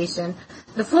organization.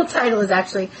 The full title is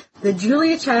actually the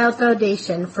Julia Child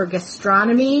Foundation for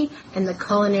Gastronomy and the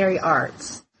Culinary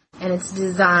Arts. And it's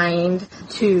designed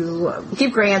to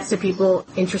give grants to people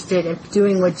interested in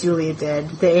doing what Julia did.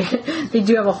 They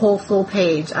do have a whole full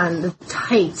page on the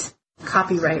tight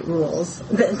copyright rules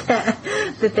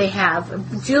that they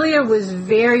have. Julia was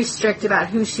very strict about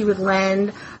who she would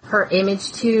lend her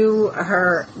image to,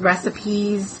 her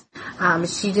recipes.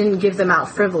 She didn't give them out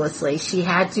frivolously. She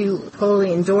had to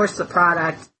totally endorse the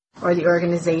product or the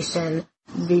organization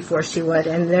before she would,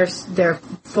 and they're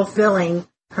fulfilling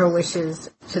her wishes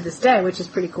to this day, which is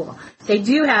pretty cool. They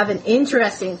do have an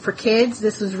interesting, for kids,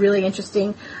 this was really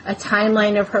interesting, a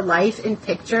timeline of her life in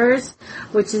pictures,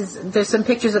 there's some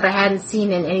pictures that I hadn't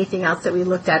seen in anything else that we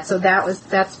looked at, so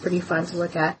that's pretty fun to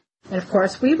look at. And of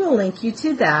course, we will link you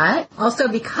to that. Also,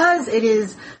 because it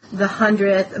is the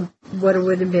 100th, what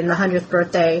would have been the 100th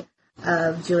birthday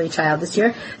of Julia Child this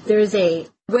year, there's a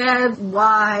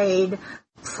web-wide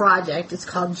project. It's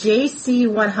called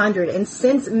JC100, and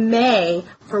since May,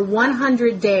 for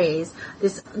 100 days,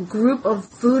 this group of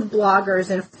food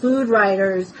bloggers and food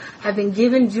writers have been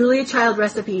given Julia Child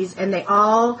recipes, and they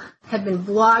all have been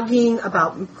blogging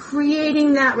about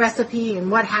creating that recipe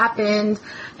and what happened,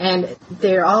 and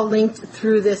they're all linked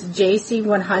through this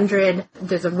JC100.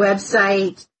 There's a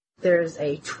website, there's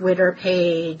a Twitter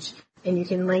page, and you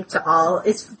can link to all.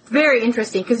 It's very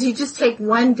interesting because you just take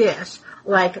one dish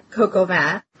like coq au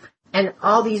vin, and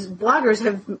all these bloggers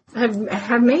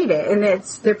have made it, and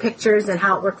it's their pictures and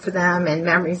how it worked for them and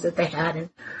memories that they had and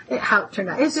how it turned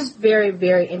out. It's just very,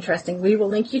 very interesting. We will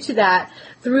link you to that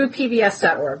through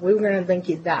pbs.org. We were going to link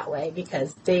you that way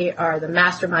because they are the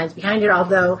masterminds behind it,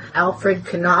 although Alfred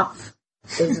Knopf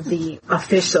is the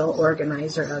official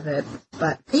organizer of it.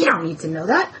 But you don't need to know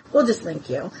that. We'll just link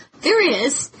you. There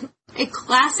is a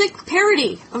classic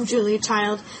parody of Julia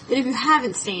Child that if you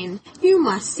haven't seen, you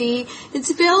must see. It's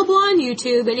available on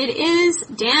YouTube, and it is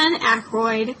Dan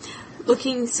Aykroyd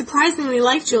looking surprisingly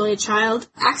like Julia Child,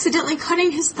 accidentally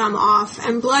cutting his thumb off,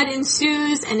 and blood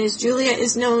ensues, and as Julia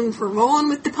is known for rolling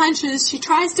with the punches, she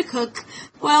tries to cook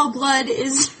while blood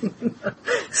is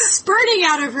spurting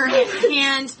out of her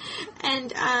hand,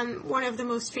 and one of the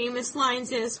most famous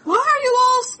lines is, "Why are you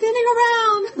all spinning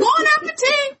around? Bon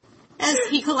appetit!" as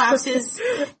he collapses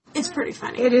It's pretty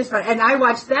funny. It is fun. And I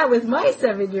watched that with my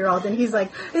 7-year-old, and he's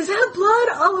like, is that blood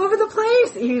all over the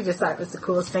place? He just thought it was the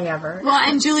coolest thing ever. Well,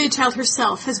 and Julia Child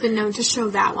herself has been known to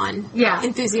show that one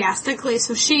enthusiastically,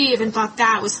 so she even thought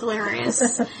that was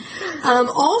hilarious.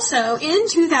 Also, in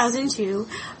 2002,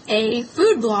 a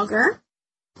food blogger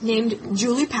named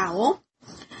Julie Powell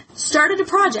started a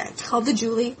project called the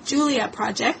Julia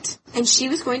Project, and she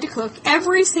was going to cook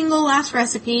every single last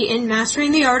recipe in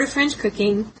Mastering the Art of French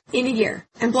Cooking in a year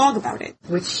and blog about it.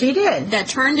 Which she did. That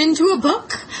turned into a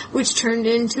book, which turned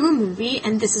into a movie,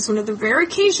 and this is one of the rare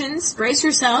occasions, brace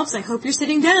yourselves, I hope you're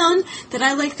sitting down, that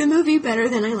I like the movie better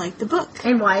than I like the book.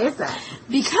 And why is that?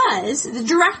 Because the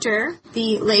director,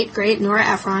 the late, great Nora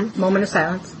Ephron... Moment of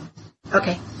silence.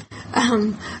 Okay.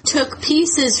 Took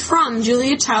pieces from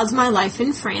Julia Child's My Life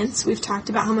in France. We've talked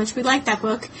about how much we like that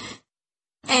book.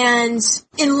 And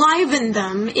enlivened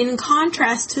them in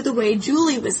contrast to the way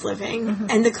Julie was living. Mm-hmm.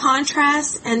 And the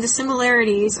contrast and the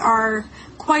similarities are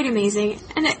quite amazing.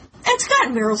 And it's got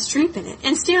Meryl Streep in it.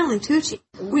 And Stanley Tucci.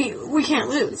 We can't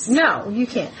lose. No, you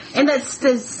can't. And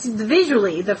that's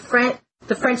visually, the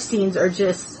French scenes are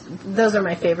just, those are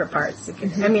my favorite parts.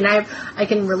 I mean, I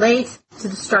can relate to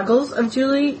the struggles of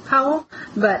Julie Powell,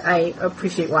 but I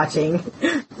appreciate watching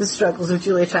the struggles of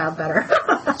Julia Child better.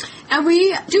 And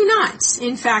we do not,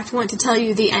 in fact, want to tell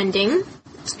you the ending,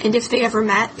 and if they ever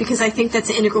met, because I think that's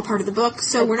an integral part of the book,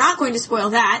 so we're not going to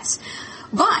spoil that.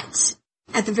 But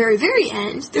at the very, very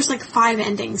end, there's like 5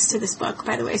 endings to this book,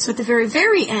 by the way, so at the very,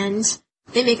 very end,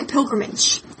 they make a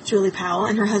pilgrimage, Julie Powell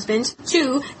and her husband,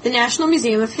 to the National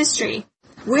Museum of History,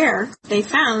 where they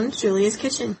found Julia's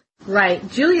kitchen. Right.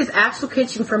 Julia's actual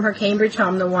kitchen from her Cambridge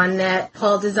home, the one that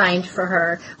Paul designed for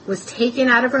her, was taken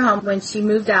out of her home when she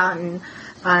moved out and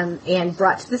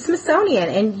brought to the Smithsonian.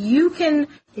 And you can,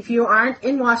 if you aren't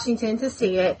in Washington to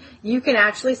see it, you can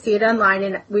actually see it online,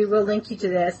 and we will link you to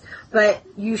this, but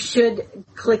you should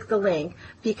click the link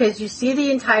because you see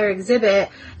the entire exhibit,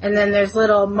 and then there's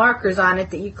little markers on it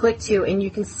that you click to, and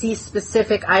you can see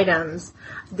specific items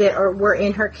that were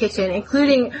in her kitchen,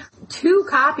 including 2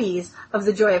 copies of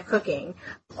The Joy of Cooking,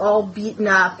 all beaten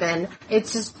up, and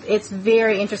it's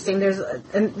very interesting.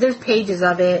 There's pages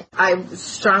of it. I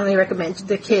strongly recommend.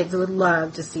 The kids would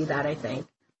love to see that, I think.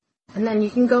 And then you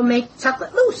can go make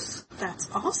chocolate mousse. That's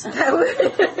awesome.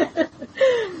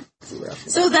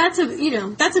 So that's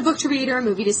a book to read or a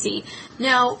movie to see.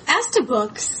 Now, as to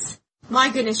books, my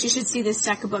goodness, you should see this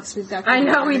stack of books we've got. I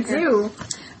know we do.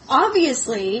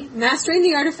 Obviously, Mastering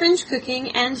the Art of French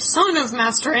Cooking and Son of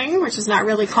Mastering, which is not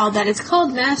really called that. It's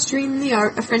called Mastering the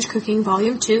Art of French Cooking,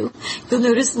 Volume 2. You'll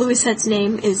notice Louisette's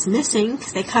name is missing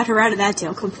because they cut her out of that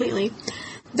deal completely.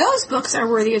 Those books are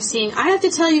worthy of seeing. I have to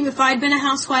tell you, if I'd been a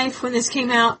housewife when this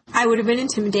came out, I would have been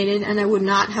intimidated and I would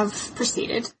not have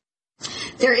proceeded.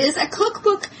 There is a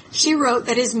cookbook she wrote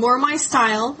that is more my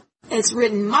style. It's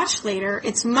written much later.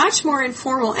 It's much more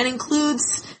informal and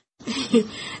includes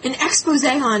an expose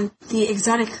on the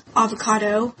exotic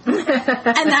avocado and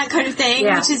that kind of thing,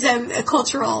 which is a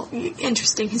cultural,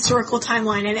 interesting, historical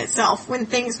timeline in itself when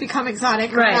things become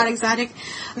exotic or not exotic.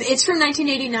 It's from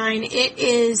 1989. It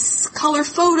is color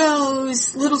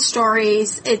photos, little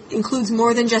stories. It includes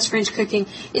more than just French cooking.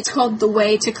 It's called The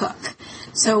Way to Cook.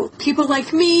 So people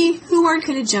like me who aren't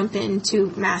going to jump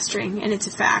into mastering, and it's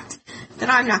a fact that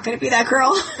I'm not going to be that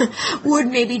girl, would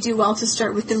maybe do well to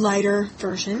start with the lighter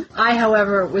version. I,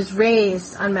 however, was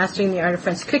raised on Mastering the Art of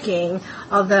French Cooking,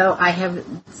 although I have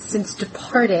since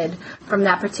departed from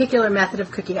that particular method of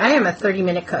cooking. I am a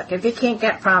 30-minute cook. If it can't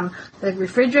get from the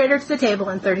refrigerator to the table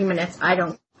in 30 minutes, I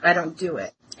don't do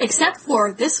it. Except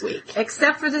for this week.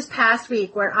 Except for this past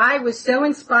week, where I was so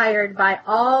inspired by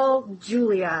all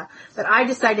Julia that I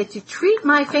decided to treat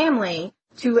my family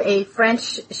to a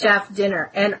French chef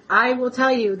dinner. And I will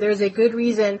tell you, there's a good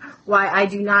reason why I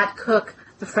do not cook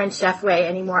the French chef way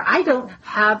anymore. I don't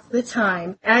have the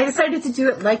time. And I decided to do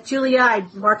it like Julia.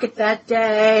 I'd mark it that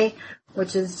day,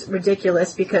 which is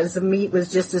ridiculous because the meat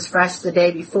was just as fresh the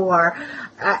day before.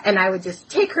 And I would just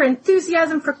take her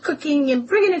enthusiasm for cooking and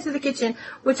bring it into the kitchen,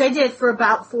 which I did for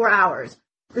about 4 hours.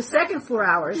 The second 4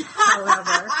 hours,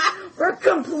 however, were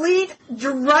complete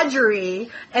drudgery,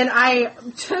 and I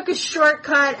took a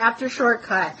shortcut after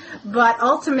shortcut. But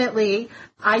ultimately,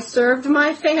 I served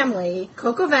my family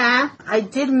coq au vin. I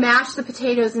did mash the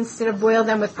potatoes instead of boil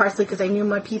them with parsley because I knew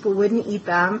my people wouldn't eat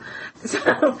them.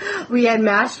 So we had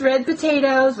mashed red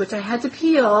potatoes, which I had to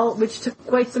peel, which took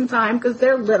quite some time because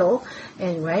they're little.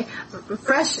 Anyway,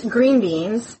 fresh green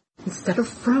beans. instead of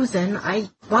frozen, I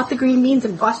bought the green beans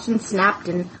and washed and snapped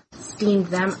and steamed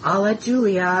them a la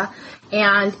Julia,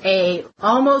 and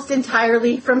almost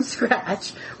entirely from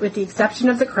scratch, with the exception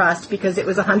of the crust, because it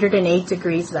was 108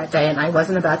 degrees that day and I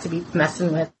wasn't about to be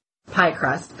messing with pie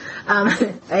crust.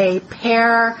 A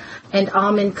pear and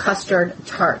almond custard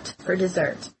tart for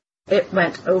dessert. It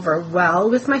went over well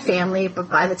with my family, but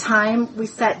by the time we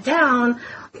sat down,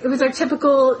 it was our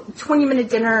typical 20-minute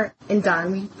dinner and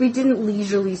done. We didn't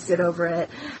leisurely sit over it,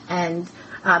 and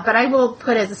but I will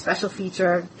put as a special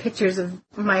feature pictures of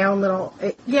my own little,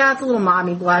 it's a little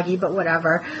mommy bloggy, but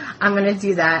whatever. I'm going to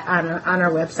do that on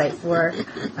our website for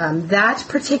that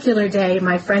particular day,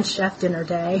 my French chef dinner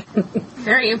day.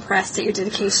 Very impressed at your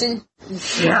dedication.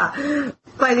 Yeah.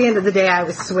 By the end of the day, I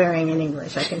was swearing in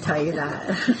English, I can tell you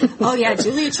that. Oh, yeah,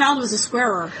 Julia Child was a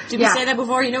swearer. Did we say that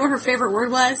before? You know what her favorite word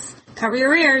was? Cover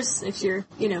your ears if you're,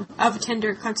 of a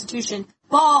tender constitution.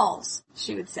 Balls,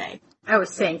 she would say. I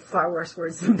was saying far worse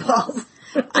words than balls.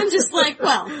 I'm just like,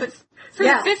 but for the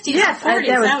 50s and 40s,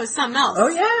 that was something else. Oh,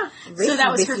 yeah. So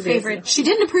that was her favorite. She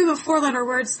didn't approve of four-letter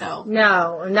words, though.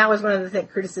 No, and that was one of the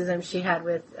criticisms she had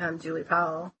with Julie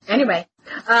Powell. Anyway,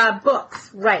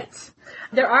 books, right.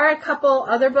 There are a couple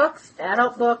other books,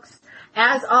 adult books.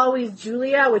 As always,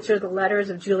 Julia, which are the letters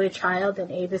of Julia Child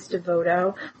and Avis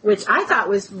Devoto, which I thought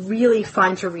was really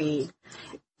fun to read.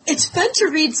 It's fun to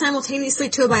read simultaneously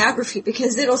to a biography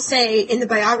because it'll say, in the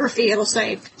biography,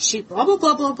 she blah, blah,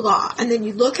 blah, blah, blah. And then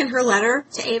you look in her letter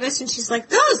to Avis and she's like,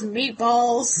 those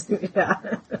meatballs. Yeah.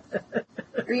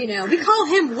 Or, we call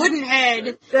him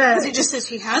Woodenhead because it just says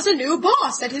he has a new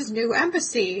boss at his new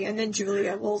embassy. And then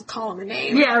Julia will call him a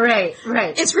name. Yeah, right.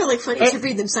 It's really funny to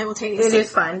read them simultaneously. It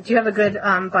is fun. Do you have a good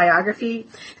biography?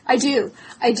 I do.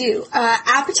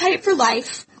 Appetite for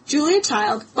Life, Julia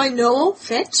Child by Noel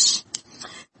Fitch.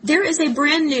 There is a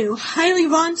brand new, highly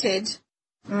vaunted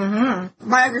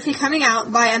biography coming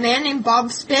out by a man named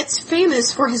Bob Spitz,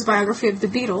 famous for his biography of the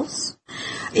Beatles.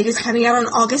 It is coming out on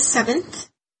August 7th,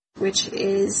 which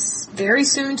is very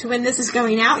soon to when this is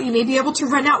going out. You may be able to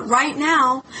run out right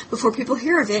now before people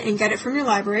hear of it and get it from your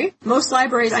library. Most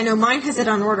libraries, I know mine has it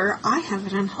on order. I have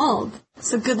it on hold.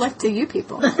 So good luck to you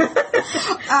people. So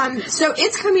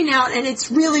it's coming out and it's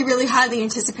really, really highly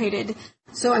anticipated.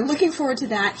 So I'm looking forward to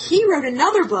that. He wrote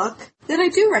another book that I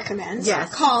do recommend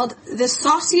called The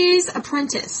Saucier's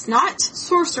Apprentice. Not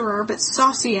sorcerer, but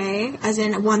saucier, as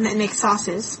in one that makes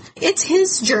sauces. It's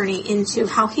his journey into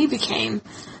how he became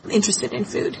interested in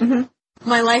food. Mm-hmm.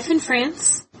 My Life in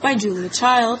France by Julia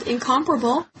Child,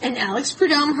 Incomparable, and Alex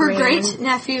Prudhomme, her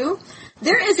great-nephew.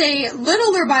 There is a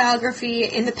littler biography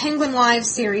in the Penguin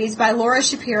Lives series by Laura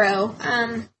Shapiro.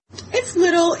 It's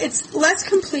little, it's less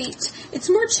complete, it's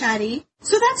more chatty,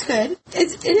 so that's good.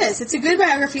 It is. It's a good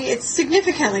biography. It's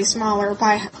significantly smaller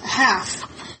by half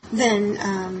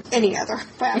than any other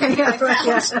biography I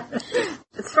found.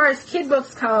 As far as kid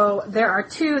books go, there are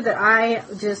two that I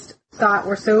just thought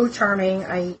were so charming.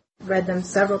 I read them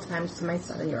several times to my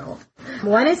 7-year-old.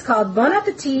 One is called Bon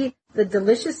Appetit, The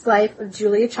Delicious Life of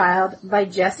Julia Child by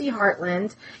Jessie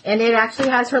Hartland, and it actually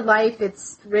has her life.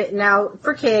 It's written out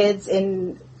for kids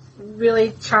in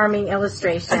really charming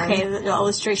illustrations. Okay, the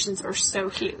illustrations are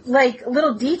so cute. Like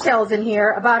little details in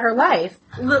here about her life.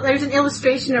 There's an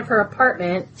illustration of her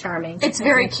apartment. Charming. It's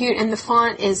very cute, and the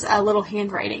font is a little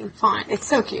handwriting font. It's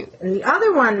so cute. And the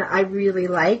other one I really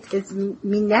liked is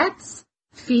Minette's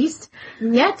Feast.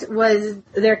 Minette was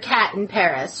their cat in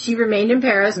Paris. She remained in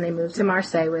Paris and they moved to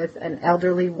Marseille with an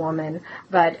elderly woman.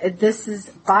 But this is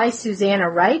by Susanna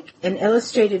Reich and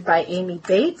illustrated by Amy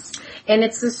Bates. And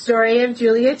it's the story of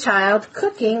Julia Child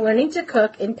learning to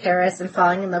cook in Paris and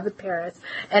falling in love with Paris.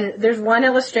 And there's one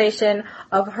illustration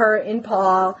of her in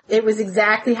Paul. It was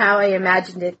exactly how I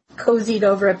imagined it, cozied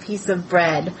over a piece of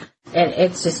bread. And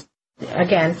it's just,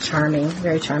 again, charming,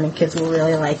 very charming. Kids will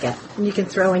really like it. And you can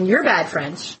throw in your bad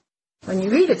French when you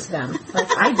read it to them,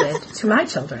 like I did to my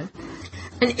children.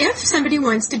 And if somebody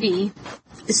wants to be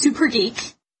a super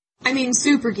geek,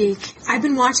 I've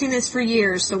been watching this for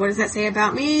years, so what does that say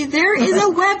about me? There is a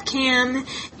webcam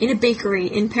in a bakery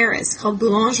in Paris called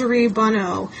Boulangerie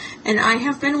Bonneau, and I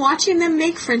have been watching them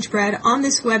make French bread on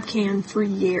this webcam for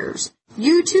years.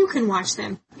 You too can watch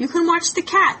them. You can watch the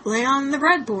cat lay on the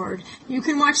breadboard. You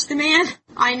can watch the man.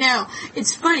 I know.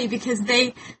 It's funny because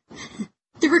there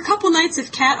were a couple nights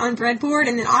of cat on breadboard,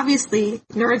 and then obviously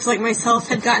nerds like myself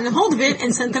had gotten a hold of it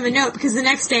and sent them a note because the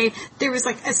next day there was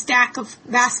like a stack of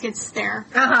baskets there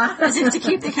as if to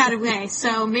keep the cat away.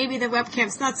 So maybe the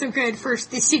webcam's not so good for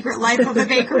the secret life of a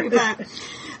bakery, but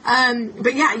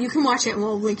yeah, you can watch it and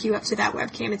we'll link you up to that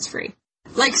webcam. It's free.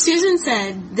 Like Susan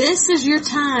said, this is your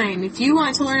time. If you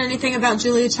want to learn anything about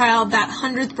Julia Child, that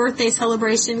 100th birthday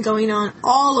celebration going on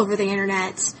all over the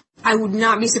internet, I would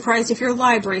not be surprised if your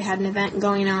library had an event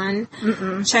going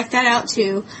on. Check that out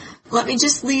too. Let me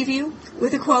just leave you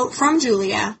with a quote from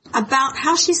Julia about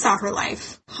how she saw her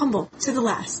life. Humble to the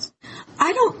last.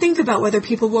 I don't think about whether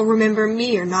people will remember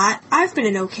me or not. I've been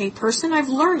an okay person. I've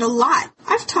learned a lot.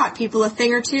 I've taught people a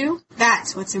thing or two.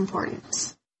 That's what's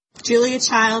important. Julia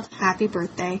Child, happy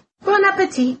birthday. Bon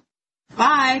appetit.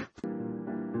 Bye.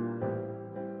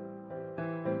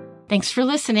 Thanks for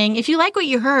listening. If you like what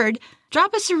you heard,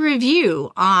 drop us a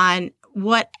review on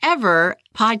whatever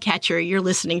podcatcher you're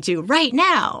listening to right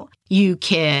now. You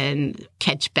can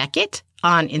catch Beckett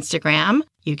on Instagram.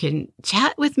 You can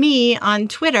chat with me on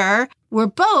Twitter. We're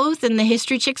both in the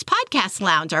History Chicks Podcast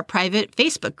Lounge, our private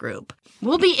Facebook group.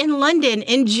 We'll be in London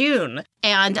in June.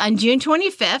 And on June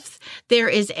 25th, there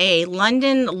is a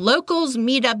London Locals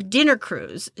Meetup dinner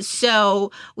cruise.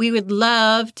 So we would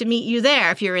love to meet you there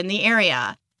if you're in the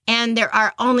area. And there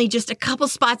are only just a couple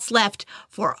spots left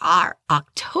for our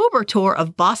October tour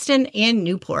of Boston and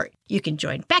Newport. You can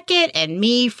join Beckett and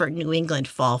me for New England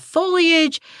fall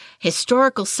foliage,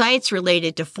 historical sites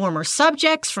related to former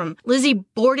subjects from Lizzie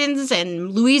Borden's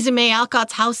and Louisa May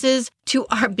Alcott's houses to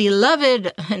our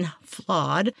beloved and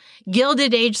flawed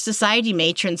Gilded Age Society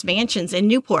matrons' mansions in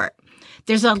Newport.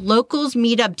 There's a Locals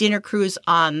Meetup dinner cruise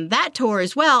on that tour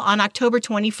as well on October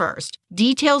 21st.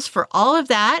 Details for all of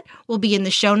that will be in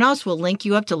the show notes. We'll link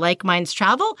you up to Like Minds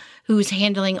Travel, who's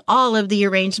handling all of the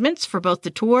arrangements for both the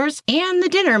tours and the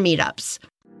dinner meetups.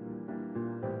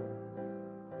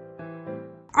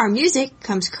 Our music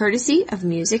comes courtesy of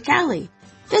Music Alley.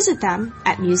 Visit them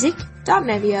at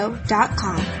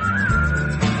music.mevio.com.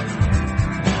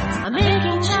 I'm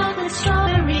making chocolate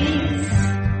strawberries.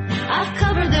 I've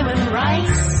covered them with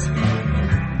rice.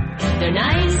 They're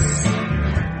nice.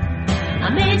 I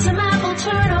made some apple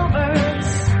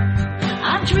turnovers.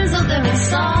 I've drizzled them in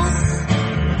sauce.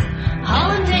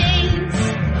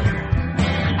 Hollandaise.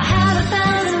 I have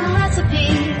 1,000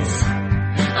 recipes.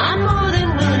 I'm more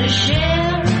than willing to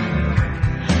share.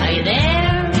 Are you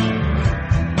there?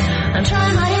 I'm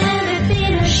trying my hand at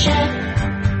being a chef.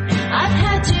 I've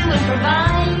had to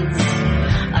improvise.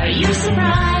 Are you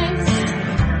surprised?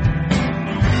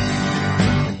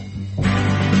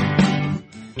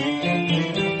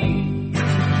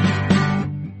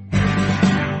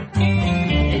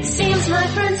 It seems my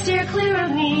friends steer clear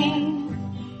of me.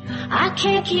 I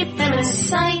can't keep them in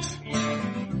sight.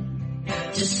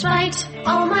 Despite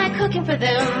all my cooking for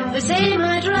them, they say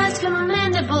my drive's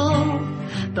commendable,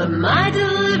 but my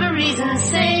delivery's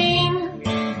insane.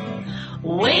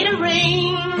 Way to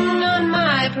rain on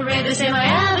my parade. They say my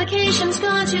avocation's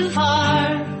gone too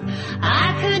far.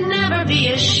 I could never be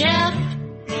a chef.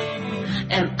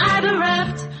 Am I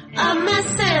bereft of my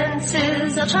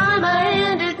senses? I'll try my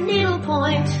hand at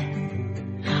needlepoint.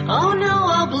 Oh no,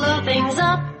 I'll blow things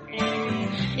up.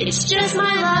 It's just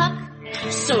my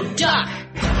luck. So duck.